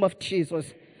the name of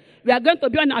Jesus. We are going to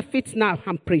be on our feet now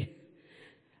and pray.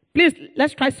 Please,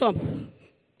 let's try some.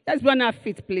 Let's be on our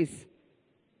feet, please.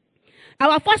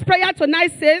 Our first prayer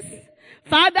tonight says,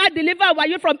 Father, deliver our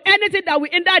youth from anything that will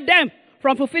hinder them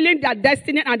from fulfilling their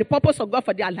destiny and the purpose of God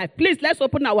for their life. Please, let's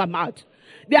open our mouth.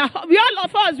 We all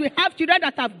of us, we have children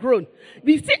that have grown.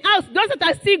 We see us, those that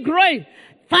are still growing.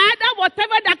 Father,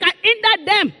 whatever that can hinder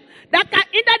them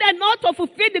not to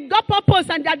fulfill the God purpose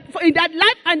and in their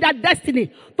life and their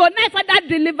destiny. Tonight, Father,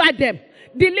 deliver them.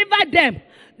 Deliver them.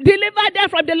 Deliver them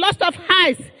from the lust of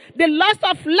eyes, the lust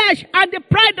of flesh, and the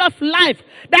pride of life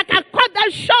that can cut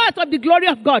them short of the glory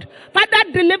of God.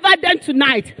 Father, deliver them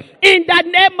tonight in the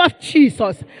name of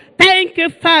Jesus. Thank you,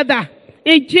 Father,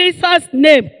 in Jesus'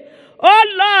 name. Oh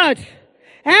Lord,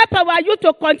 help our youth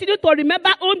to continue to remember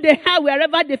whom they are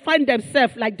wherever they find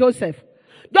themselves, like Joseph.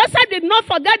 Joseph did not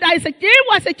forget that he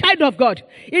was a child of God.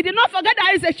 He did not forget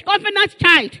that he's a covenant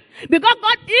child. Because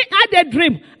he had a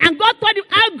dream, and God told him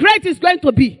how great it's going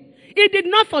to be. He did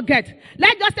not forget.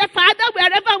 Let us say, Father,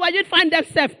 wherever our youth find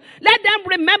themselves, let them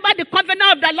remember the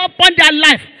covenant of the Lord upon their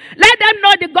life. Let them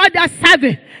know the God they are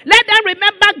serving. Let them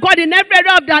remember God in every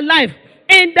area of their life.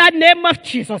 In the name of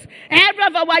Jesus. Every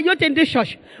of our youth in this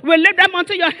church, we leave them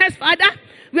unto your hands, Father,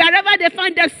 wherever they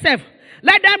find themselves.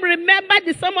 Let them remember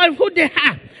the son of who they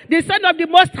are, the Son of the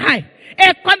Most High,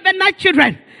 a covenant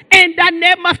children, in the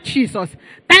name of Jesus.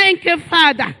 Thank you,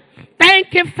 Father.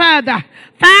 Thank you, Father.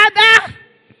 Father,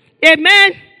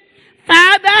 amen.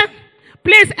 Father,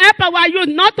 please help our youth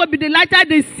not to be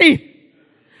delighted in sin.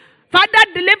 Father,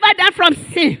 deliver them from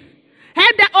sin.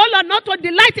 Help them all not to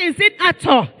delight in sin at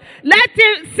all. Let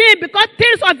them sin because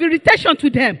things of irritation to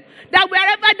them. That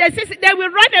wherever they see, they will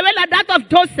run away like that of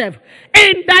Joseph.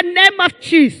 In the name of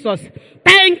Jesus.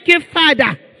 Thank you,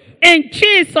 Father. In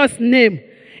Jesus' name.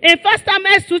 In 1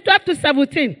 Samuel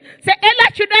 2:12-17, say,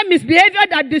 Eli's children misbehavior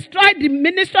that destroyed the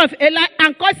ministry of Eli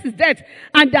and caused his death,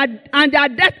 and their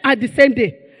death at the same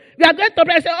day. We are going to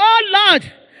pray and say, oh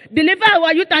Lord, deliver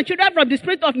our youth and children from the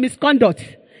spirit of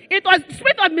misconduct. It was the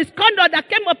spirit of misconduct that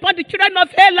came upon the children of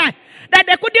Eli, that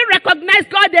they couldn't recognize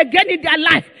God again in their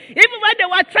life. Even when they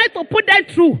were trying to put them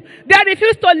through, they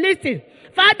refused to listen.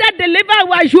 Father, deliver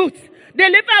our youth,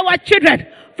 deliver our children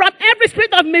from every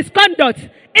spirit of misconduct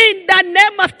in the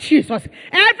name of Jesus.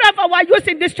 Every of our youth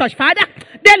in this church, Father,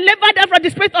 deliver them from the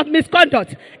spirit of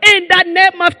misconduct in the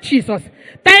name of Jesus.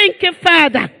 Thank you,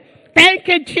 Father. Thank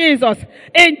you, Jesus.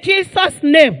 In Jesus'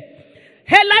 name.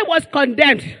 Eli was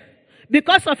condemned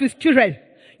because of his children.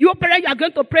 You parents, you are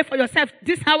going to pray for yourself.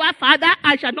 This hour, Father,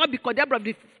 I shall not be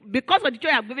condemned because of the joy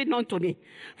you have given unto me.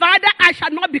 Father, I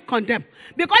shall not be condemned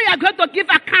because you are going to give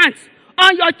account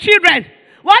on your children.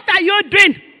 What are you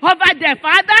doing over there?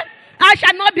 Father, I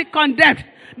shall not be condemned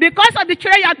because of the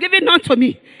children you have given unto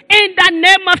me. In the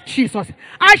name of Jesus,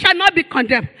 I shall not be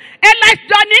condemned. Eli's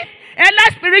journey,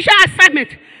 Eli's spiritual assignment,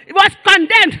 was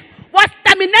condemned, was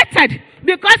terminated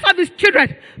because of his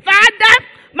children. Father,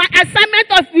 my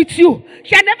assignment with you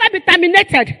shall never be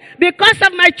terminated because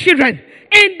of my children.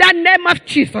 In the name of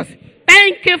Jesus.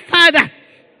 Thank you, Father.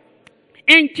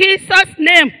 In Jesus'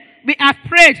 name, we have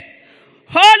prayed.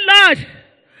 Oh Lord,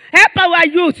 help our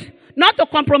youth not to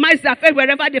compromise their faith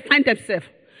wherever they find themselves.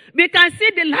 We can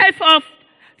see the life of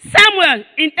Samuel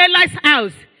in Eli's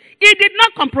house. He did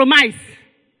not compromise.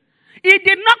 He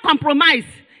did not compromise.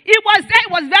 He was there,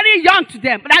 he was very young to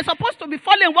them, but I was supposed to be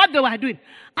following what they were doing.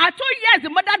 At 2 years, the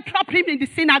mother dropped him in the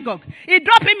synagogue. He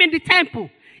dropped him in the temple.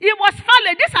 He was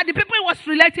following. These are the people he was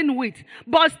relating with.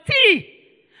 But still,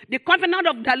 the covenant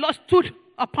of the Lord stood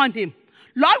upon him.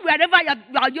 Lord,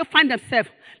 wherever you find themselves,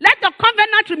 let the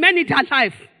covenant remain in their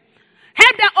life.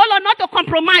 Help them, oh Lord, not to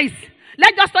compromise.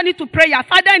 Let's just turn it to prayer.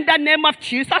 Father, in the name of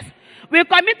Jesus, we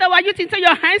commit our youth into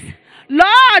your hands.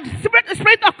 Lord,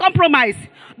 spirit of compromise,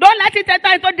 don't let it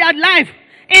enter into their life.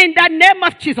 In the name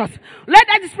of Jesus. Let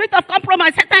that spirit of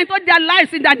compromise enter into their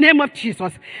lives in the name of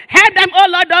Jesus. Help them, oh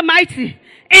Lord Almighty,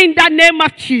 in the name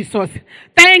of Jesus.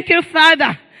 Thank you,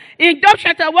 Father. In Job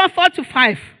chapter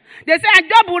 1:4-5, they say, and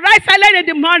Job will rise silent in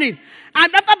the morning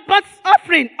and offer burnt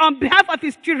offering on behalf of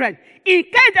his children, in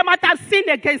case they might have sinned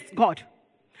against God.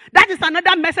 That is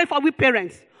another message for we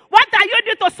parents. What are you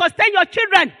doing to sustain your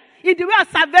children in the way of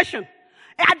salvation?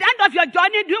 At the end of your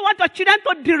journey, do you want your children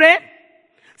to derail?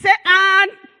 Say,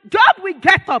 and Job will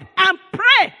get up and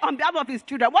pray on behalf of his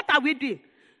children. What are we doing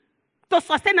to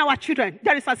sustain our children?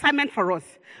 There is assignment for us.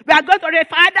 We are going to pray,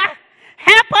 Father,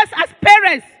 help us as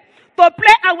parents to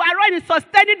play our role in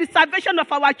sustaining the salvation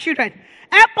of our children.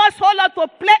 Help us, oh Lord, to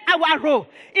play our role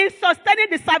in sustaining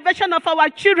the salvation of our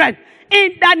children.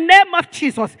 In the name of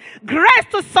Jesus. Grace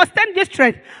to sustain this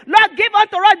strength. Lord, give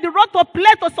unto us the road to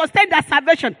play to sustain their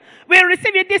salvation. We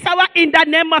receive it this hour in the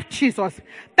name of Jesus.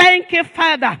 Thank you,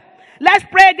 Father. Let's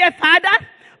pray again, Father.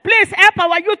 Please help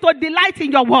our youth to delight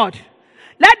in your word.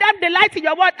 Let them delight in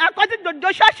your word. According to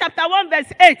Joshua chapter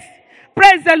 1:8.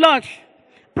 Praise the Lord.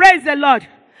 Praise the Lord.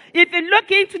 If you look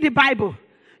into the Bible,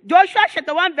 Joshua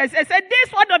chapter 1:8 says,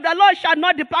 this word of the Lord shall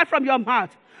not depart from your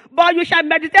mouth, but you shall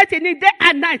meditate in it day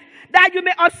and night, that you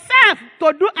may observe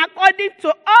to do according to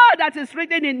all that is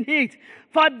written in it.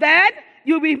 For then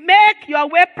you will make your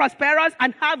way prosperous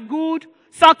and have good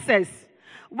success.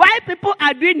 Why people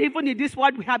are doing evil in this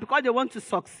world we have? Because they want to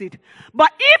succeed.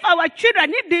 But if our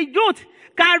children, if the youth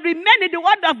can remain in the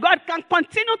word of God, can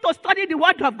continue to study the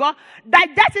word of God,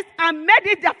 digest it and make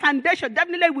it their foundation,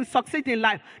 definitely will succeed in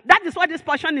life. That is what this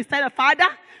portion is telling. Father,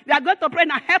 we are going to pray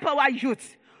and help our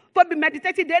youth to be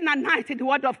meditating day and night in the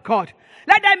word of God.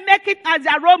 Let them make it as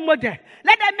their role model.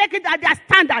 Let them make it as their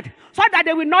standard, so that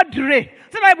they will not derail,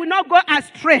 so that they will not go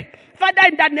astray. Father,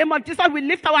 in the name of Jesus, we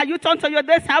lift our youth unto you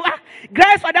this hour.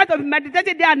 Grace for them to be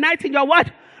meditating day and night in your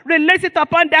word. Release it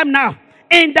upon them now.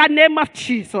 In the name of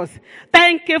Jesus.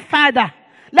 Thank you, Father.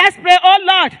 Let's pray, oh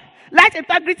Lord. Let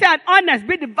integrity and honesty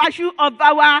be the virtue of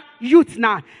our youth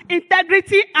now.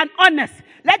 Integrity and honesty,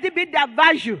 let it be their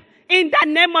virtue. In the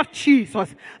name of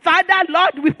Jesus. Father,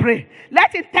 Lord, we pray.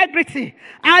 Let integrity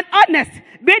and honesty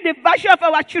be the virtue of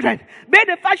our children. Be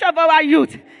the virtue of our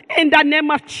youth. In the name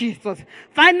of Jesus.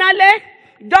 Finally,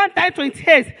 John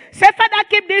 10:28 say, Father,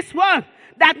 keep this word,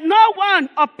 that no one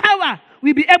of power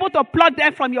will be able to pluck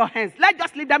them from your hands. Let's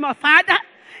just leave them, Father.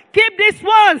 Keep these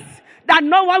words, that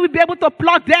no one will be able to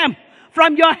pluck them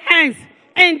from your hands.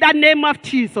 In the name of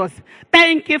Jesus.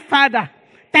 Thank you, Father.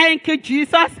 Thank you,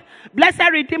 Jesus.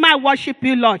 Blessed Redeemer, I worship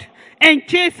you, Lord. In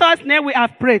Jesus' name we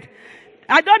have prayed.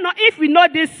 I don't know if we know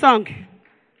this song.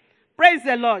 Praise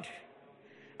the Lord.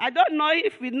 I don't know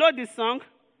if we know this song.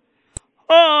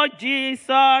 Oh, Jesus,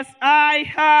 I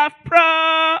have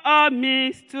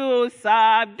promised to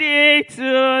serve thee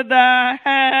to the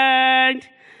end.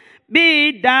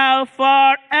 Be thou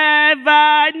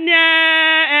forever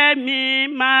near me,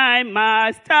 my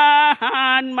master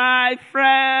and my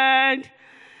friend.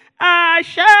 I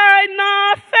shall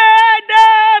not fear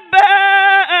the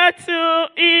battle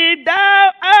if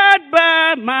thou art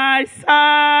by my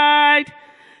side.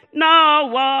 No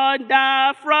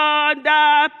wonder from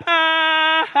the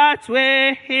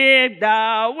pathway if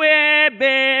thou will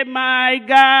be my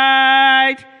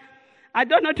guide. I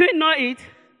don't know, do you know it?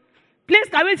 Please,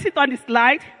 can we sit on the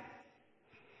slide?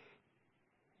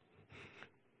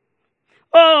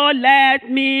 Oh, let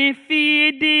me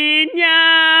feed thee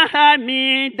near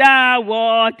me, the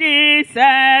word is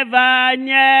ever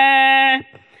near.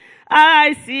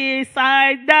 I see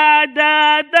sight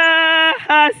the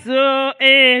hustle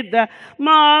in the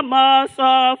murmurs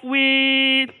of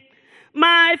wind.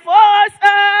 My foes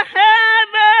are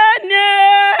heaven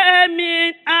near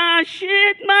me, and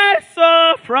shield my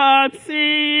soul from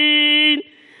sin.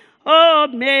 Oh,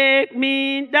 make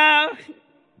me thou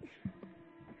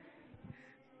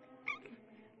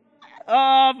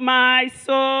of my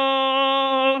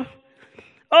soul.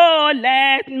 Oh,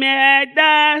 let me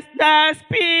the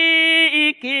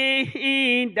speaking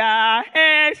in the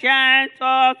ancient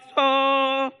talk.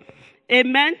 So,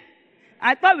 amen.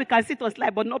 I thought we can sit on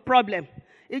slide, but no problem.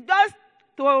 It's just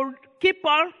to keep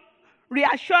on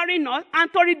reassuring us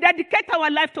and to rededicate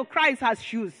our life to Christ as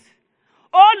shoes.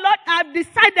 Oh Lord, I've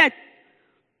decided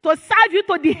to serve you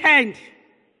to the end.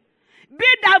 Be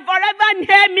thou forever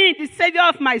near me, the Savior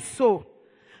of my soul.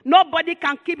 Nobody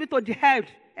can keep you to the end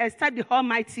except the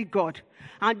Almighty God.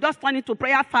 And just turning to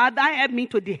prayer, Father, help me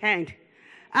to the end.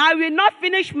 I will not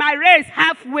finish my race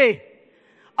halfway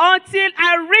until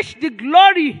I reach the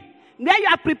glory where you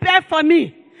are prepared for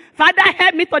me. Father,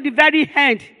 help me to the very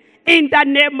end. In the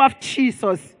name of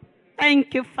Jesus.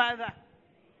 Thank you, Father.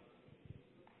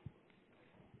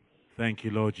 Thank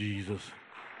you, Lord Jesus.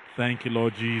 Thank you,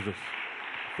 Lord Jesus.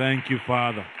 Thank you,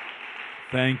 Father.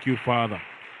 Thank you, Father.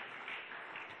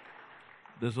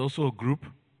 There's also a group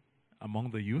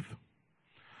among the youth,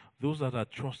 those that are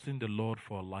trusting the Lord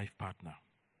for a life partner.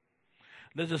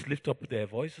 Let's just lift up their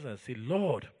voices and say,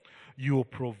 Lord, you will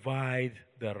provide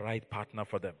the right partner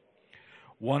for them.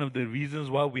 One of the reasons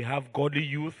why we have godly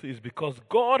youth is because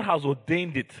God has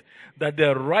ordained it that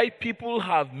the right people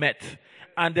have met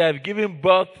and they have given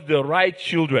birth to the right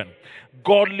children,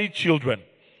 godly children.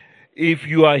 If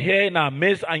you are here in our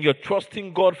midst and you're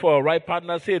trusting God for a right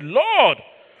partner, say, Lord,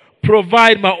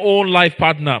 provide my own life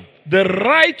partner. The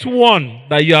right one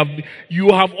that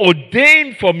you have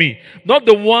ordained for me. Not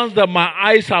the ones that my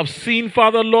eyes have seen,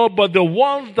 Father Lord, but the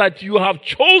ones that you have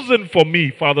chosen for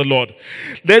me, Father Lord.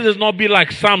 Let us not be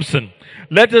like Samson.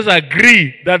 Let us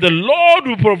agree that the Lord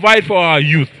will provide for our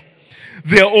youth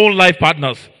their own life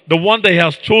partners. The one that He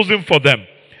has chosen for them.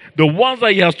 The ones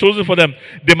that He has chosen for them.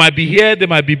 They might be here, they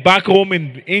might be back home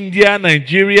in India,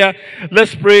 Nigeria.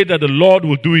 Let's pray that the Lord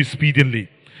will do it speedily.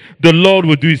 The Lord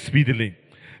will do it speedily.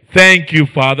 Thank you,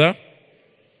 Father,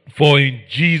 for in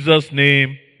Jesus'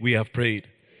 name we have prayed.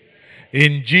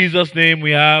 In Jesus' name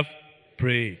we have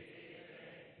prayed.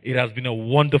 It has been a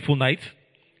wonderful night.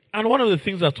 And one of the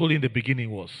things I told you in the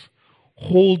beginning was,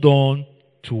 hold on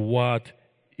to what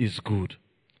is good.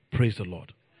 Praise the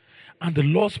Lord. And the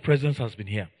Lord's presence has been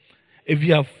here. If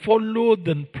you have followed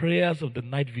the prayers of the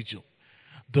night vigil,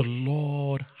 the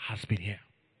Lord has been here.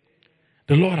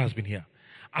 The Lord has been here.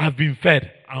 I have been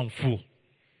fed. I'm full.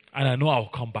 And I know I'll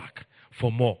come back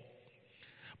for more.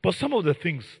 But some of the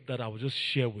things that I will just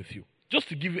share with you, just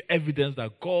to give you evidence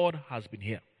that God has been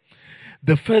here.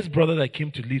 The first brother that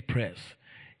came to lead prayers,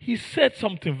 he said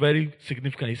something very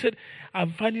significant. He said,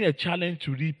 I'm finding a challenge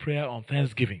to lead prayer on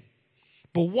Thanksgiving.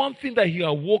 But one thing that he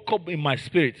woke up in my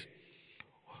spirit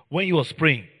when he was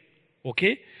praying,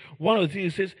 okay? One of the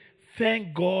things he says,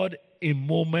 thank God in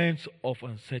moments of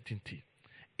uncertainty,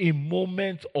 in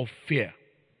moments of fear.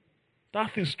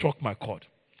 That thing struck my chord.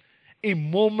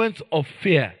 In moments of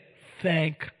fear,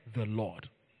 thank the Lord.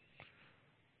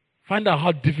 Find out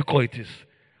how difficult it is,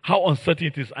 how uncertain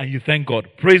it is, and you thank God.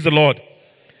 Praise the Lord.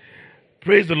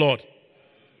 Praise the Lord.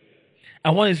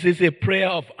 I want to say a prayer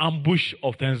of ambush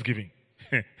of thanksgiving.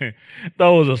 That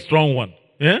was a strong one.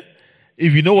 Yeah?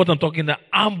 If you know what I'm talking about,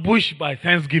 ambush by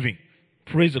thanksgiving.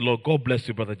 Praise the Lord. God bless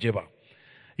you, Brother Jeba.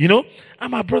 You know,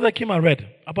 and my brother came and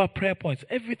read about prayer points.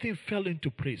 Everything fell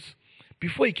into place.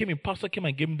 Before he came in, Pastor came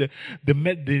and gave him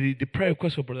the prayer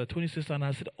request for Brother Tony's sister, and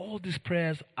I said, all these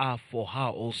prayers are for her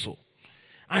also.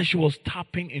 And she was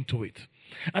tapping into it.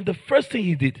 And the first thing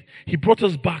he did, he brought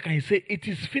us back and he said, it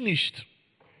is finished.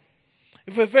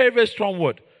 It's a very, very strong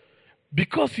word.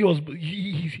 Because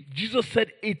Jesus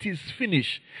said it is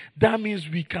finished. That means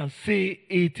we can say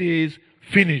it is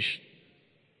finished.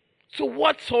 So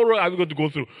what sorrow are we going to go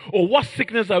through? Or what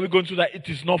sickness are we going through that it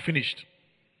is not finished?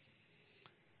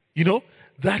 You know,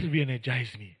 that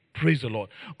re-energized me. Praise the Lord.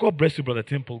 God bless you, Brother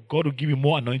Temple. God will give you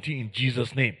more anointing in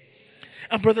Jesus' name.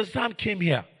 And Brother Sam came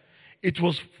here. It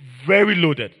was very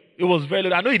loaded. It was very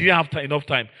loaded. I know he didn't have enough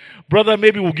time. Brother,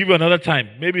 maybe we'll give you another time.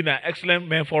 Maybe in an excellent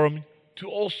men forum to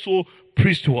also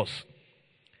preach to us.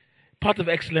 Part of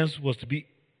excellence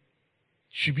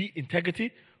should be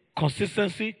integrity,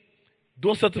 consistency,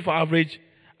 don't settle for average,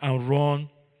 and run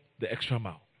the extra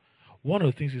mile. One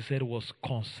of the things he said was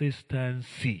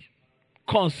consistency.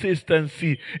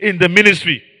 Consistency in the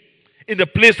ministry, in the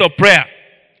place of prayer.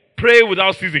 Pray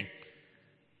without ceasing.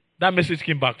 That message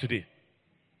came back today.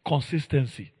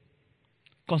 Consistency.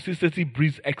 Consistency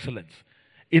breeds excellence.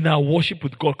 In our worship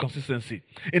with God, consistency.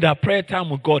 In our prayer time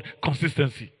with God,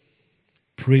 consistency.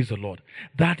 Praise the Lord.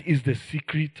 That is the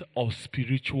secret of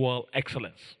spiritual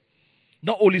excellence.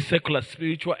 Not only secular,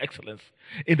 spiritual excellence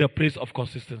in the place of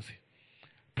consistency.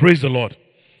 Praise the Lord.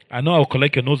 I know I'll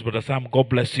collect your notes, Brother Sam. God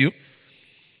bless you.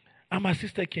 And my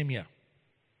sister came here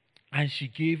and she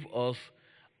gave us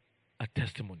a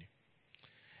testimony.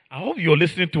 I hope you're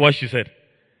listening to what she said.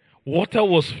 Water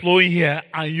was flowing here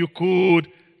and you could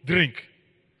drink.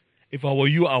 If I were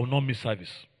you, I would not miss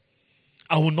service.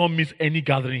 I will not miss any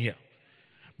gathering here.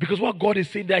 Because what God is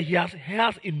saying that He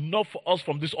has enough for us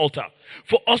from this altar.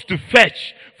 For us to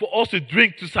fetch, for us to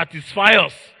drink, to satisfy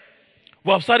us.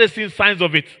 We have started seeing signs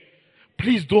of it.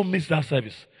 Please don't miss that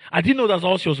service. I didn't know that's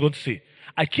all she was going to say.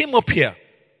 I came up here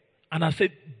and I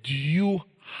said, do you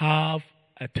have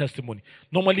a testimony?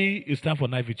 Normally it's time for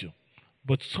night vigil.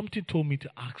 But something told me to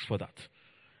ask for that.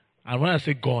 And when I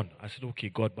said gone, I said, okay,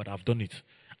 God, but I've done it.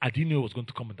 I didn't know it was going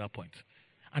to come at that point.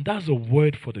 And that's a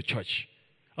word for the church.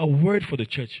 A word for the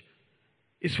church.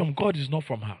 It's from God, it's not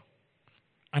from her.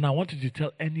 And I wanted to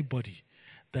tell anybody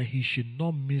that he should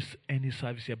not miss any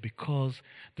service here because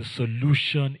the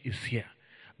solution is here.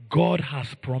 God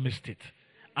has promised it.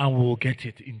 And we will get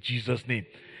it in Jesus' name.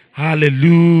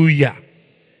 Hallelujah.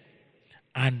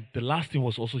 And the last thing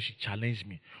was also she challenged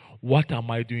me. What am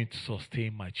I doing to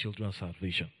sustain my children's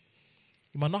salvation?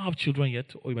 You might not have children yet,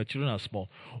 or my children are small.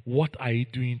 What are you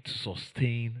doing to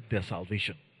sustain their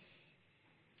salvation?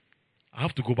 I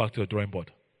have to go back to the drawing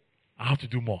board. I have to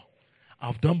do more.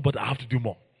 I've done, but I have to do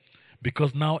more.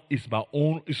 Because now it's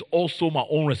also my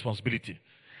own responsibility.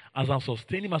 As I'm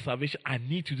sustaining my salvation, I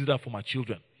need to do that for my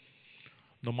children.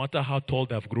 No matter how tall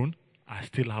they've grown, I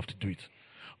still have to do it.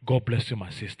 God bless you,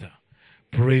 my sister.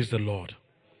 Praise the Lord.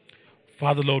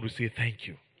 Father, Lord, we say thank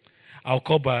you. I'll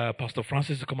call by Pastor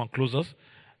Francis to come and close us,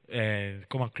 and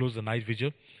come and close the night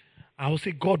vigil. I will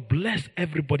say, God bless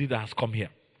everybody that has come here.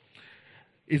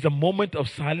 It's a moment of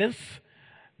silence.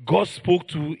 God spoke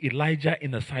to Elijah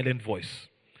in a silent voice.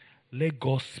 Let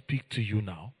God speak to you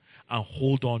now and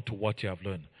hold on to what you have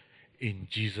learned. In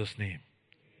Jesus' name.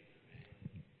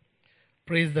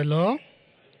 Praise the Lord.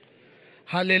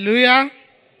 Hallelujah.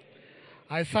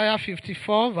 Isaiah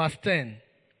 54 verse 10.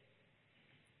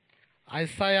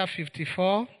 Isaiah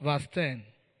 54 verse 10.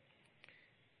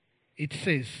 It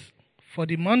says, for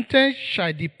the mountain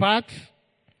shall depart,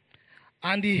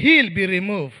 and the hill be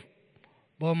removed,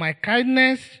 but my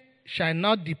kindness shall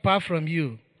not depart from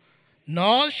you,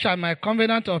 nor shall my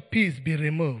covenant of peace be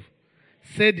removed,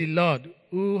 said the Lord,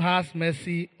 who has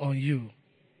mercy on you.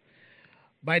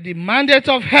 By the mandate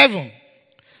of heaven,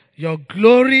 your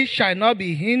glory shall not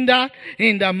be hindered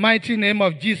in the mighty name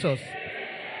of Jesus.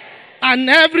 And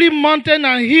every mountain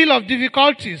and hill of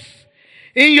difficulties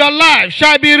in your life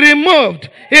shall be removed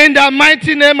in the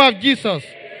mighty name of Jesus.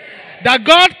 That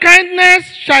God's kindness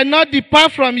shall not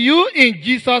depart from you in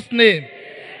Jesus' name.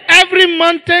 Every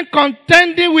mountain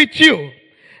contending with you,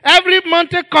 every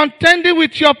mountain contending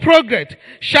with your progress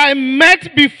shall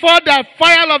met before the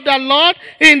fire of the Lord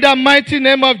in the mighty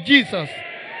name of Jesus.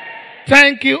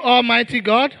 Thank you, Almighty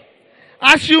God.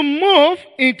 As you move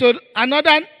into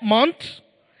another month,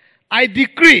 I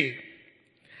decree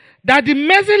that the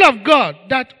mercy of God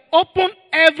that opened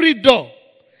every door,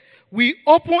 we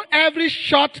open every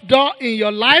shut door in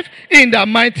your life in the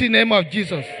mighty name of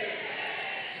Jesus.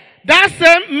 That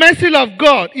same mercy of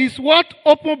God is what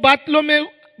opened Bartholomew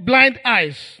blind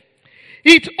eyes.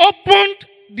 It opened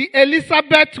the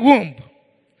Elizabeth womb.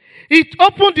 It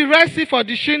opened the Red Sea for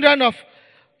the children of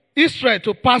Israel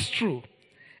to pass through.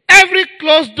 Every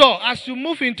closed door as you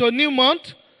move into a new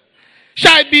month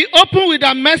shall be opened with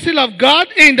the mercy of God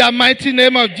in the mighty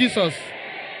name of Jesus.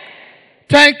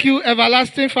 Thank you,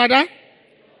 everlasting Father.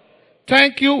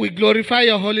 Thank you. We glorify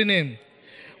your holy name.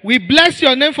 We bless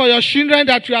your name for your children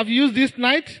that you have used this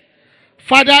night.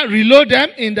 Father, reload them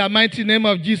in the mighty name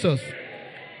of Jesus.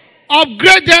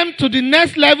 Upgrade them to the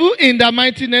next level in the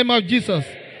mighty name of Jesus.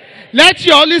 Let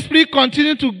your Holy Spirit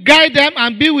continue to guide them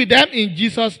and be with them in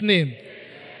Jesus' name.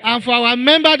 And for our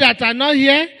members that are not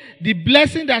here, the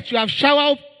blessing that you have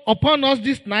showered upon us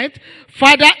this night,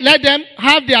 Father, let them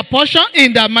have their portion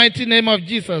in the mighty name of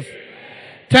Jesus.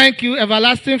 Thank you,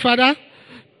 everlasting Father.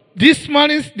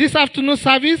 This afternoon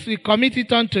service, we commit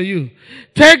it unto you.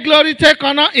 Take glory, take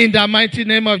honor in the mighty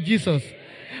name of Jesus.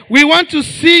 We want to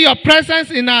see your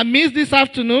presence in our midst this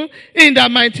afternoon in the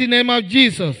mighty name of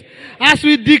Jesus. As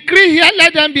we decree here,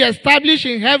 let them be established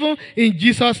in heaven in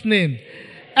Jesus' name.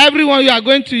 Everyone you are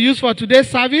going to use for today's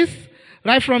service,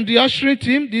 right from the ushering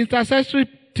team, the intercessory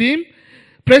team,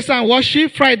 praise and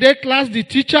worship, Friday class, the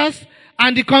teachers,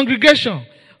 and the congregation.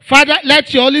 Father,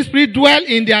 let your Holy Spirit dwell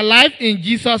in their life in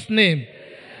Jesus' name.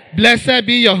 Blessed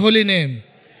be your holy name.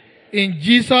 In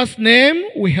Jesus' name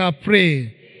we have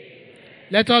prayed.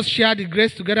 Let us share the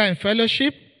grace together in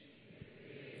fellowship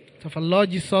of our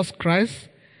Lord Jesus Christ,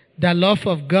 the love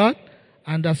of God,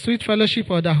 and the sweet fellowship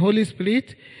of the Holy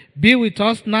Spirit be with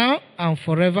us now and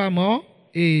forevermore.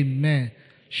 Amen.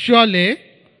 Surely,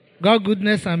 God's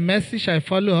goodness and mercy shall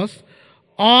follow us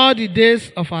all the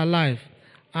days of our life,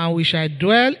 and we shall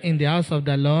dwell in the house of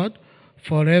the Lord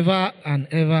forever and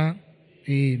ever.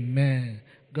 Amen.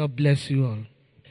 God bless you all.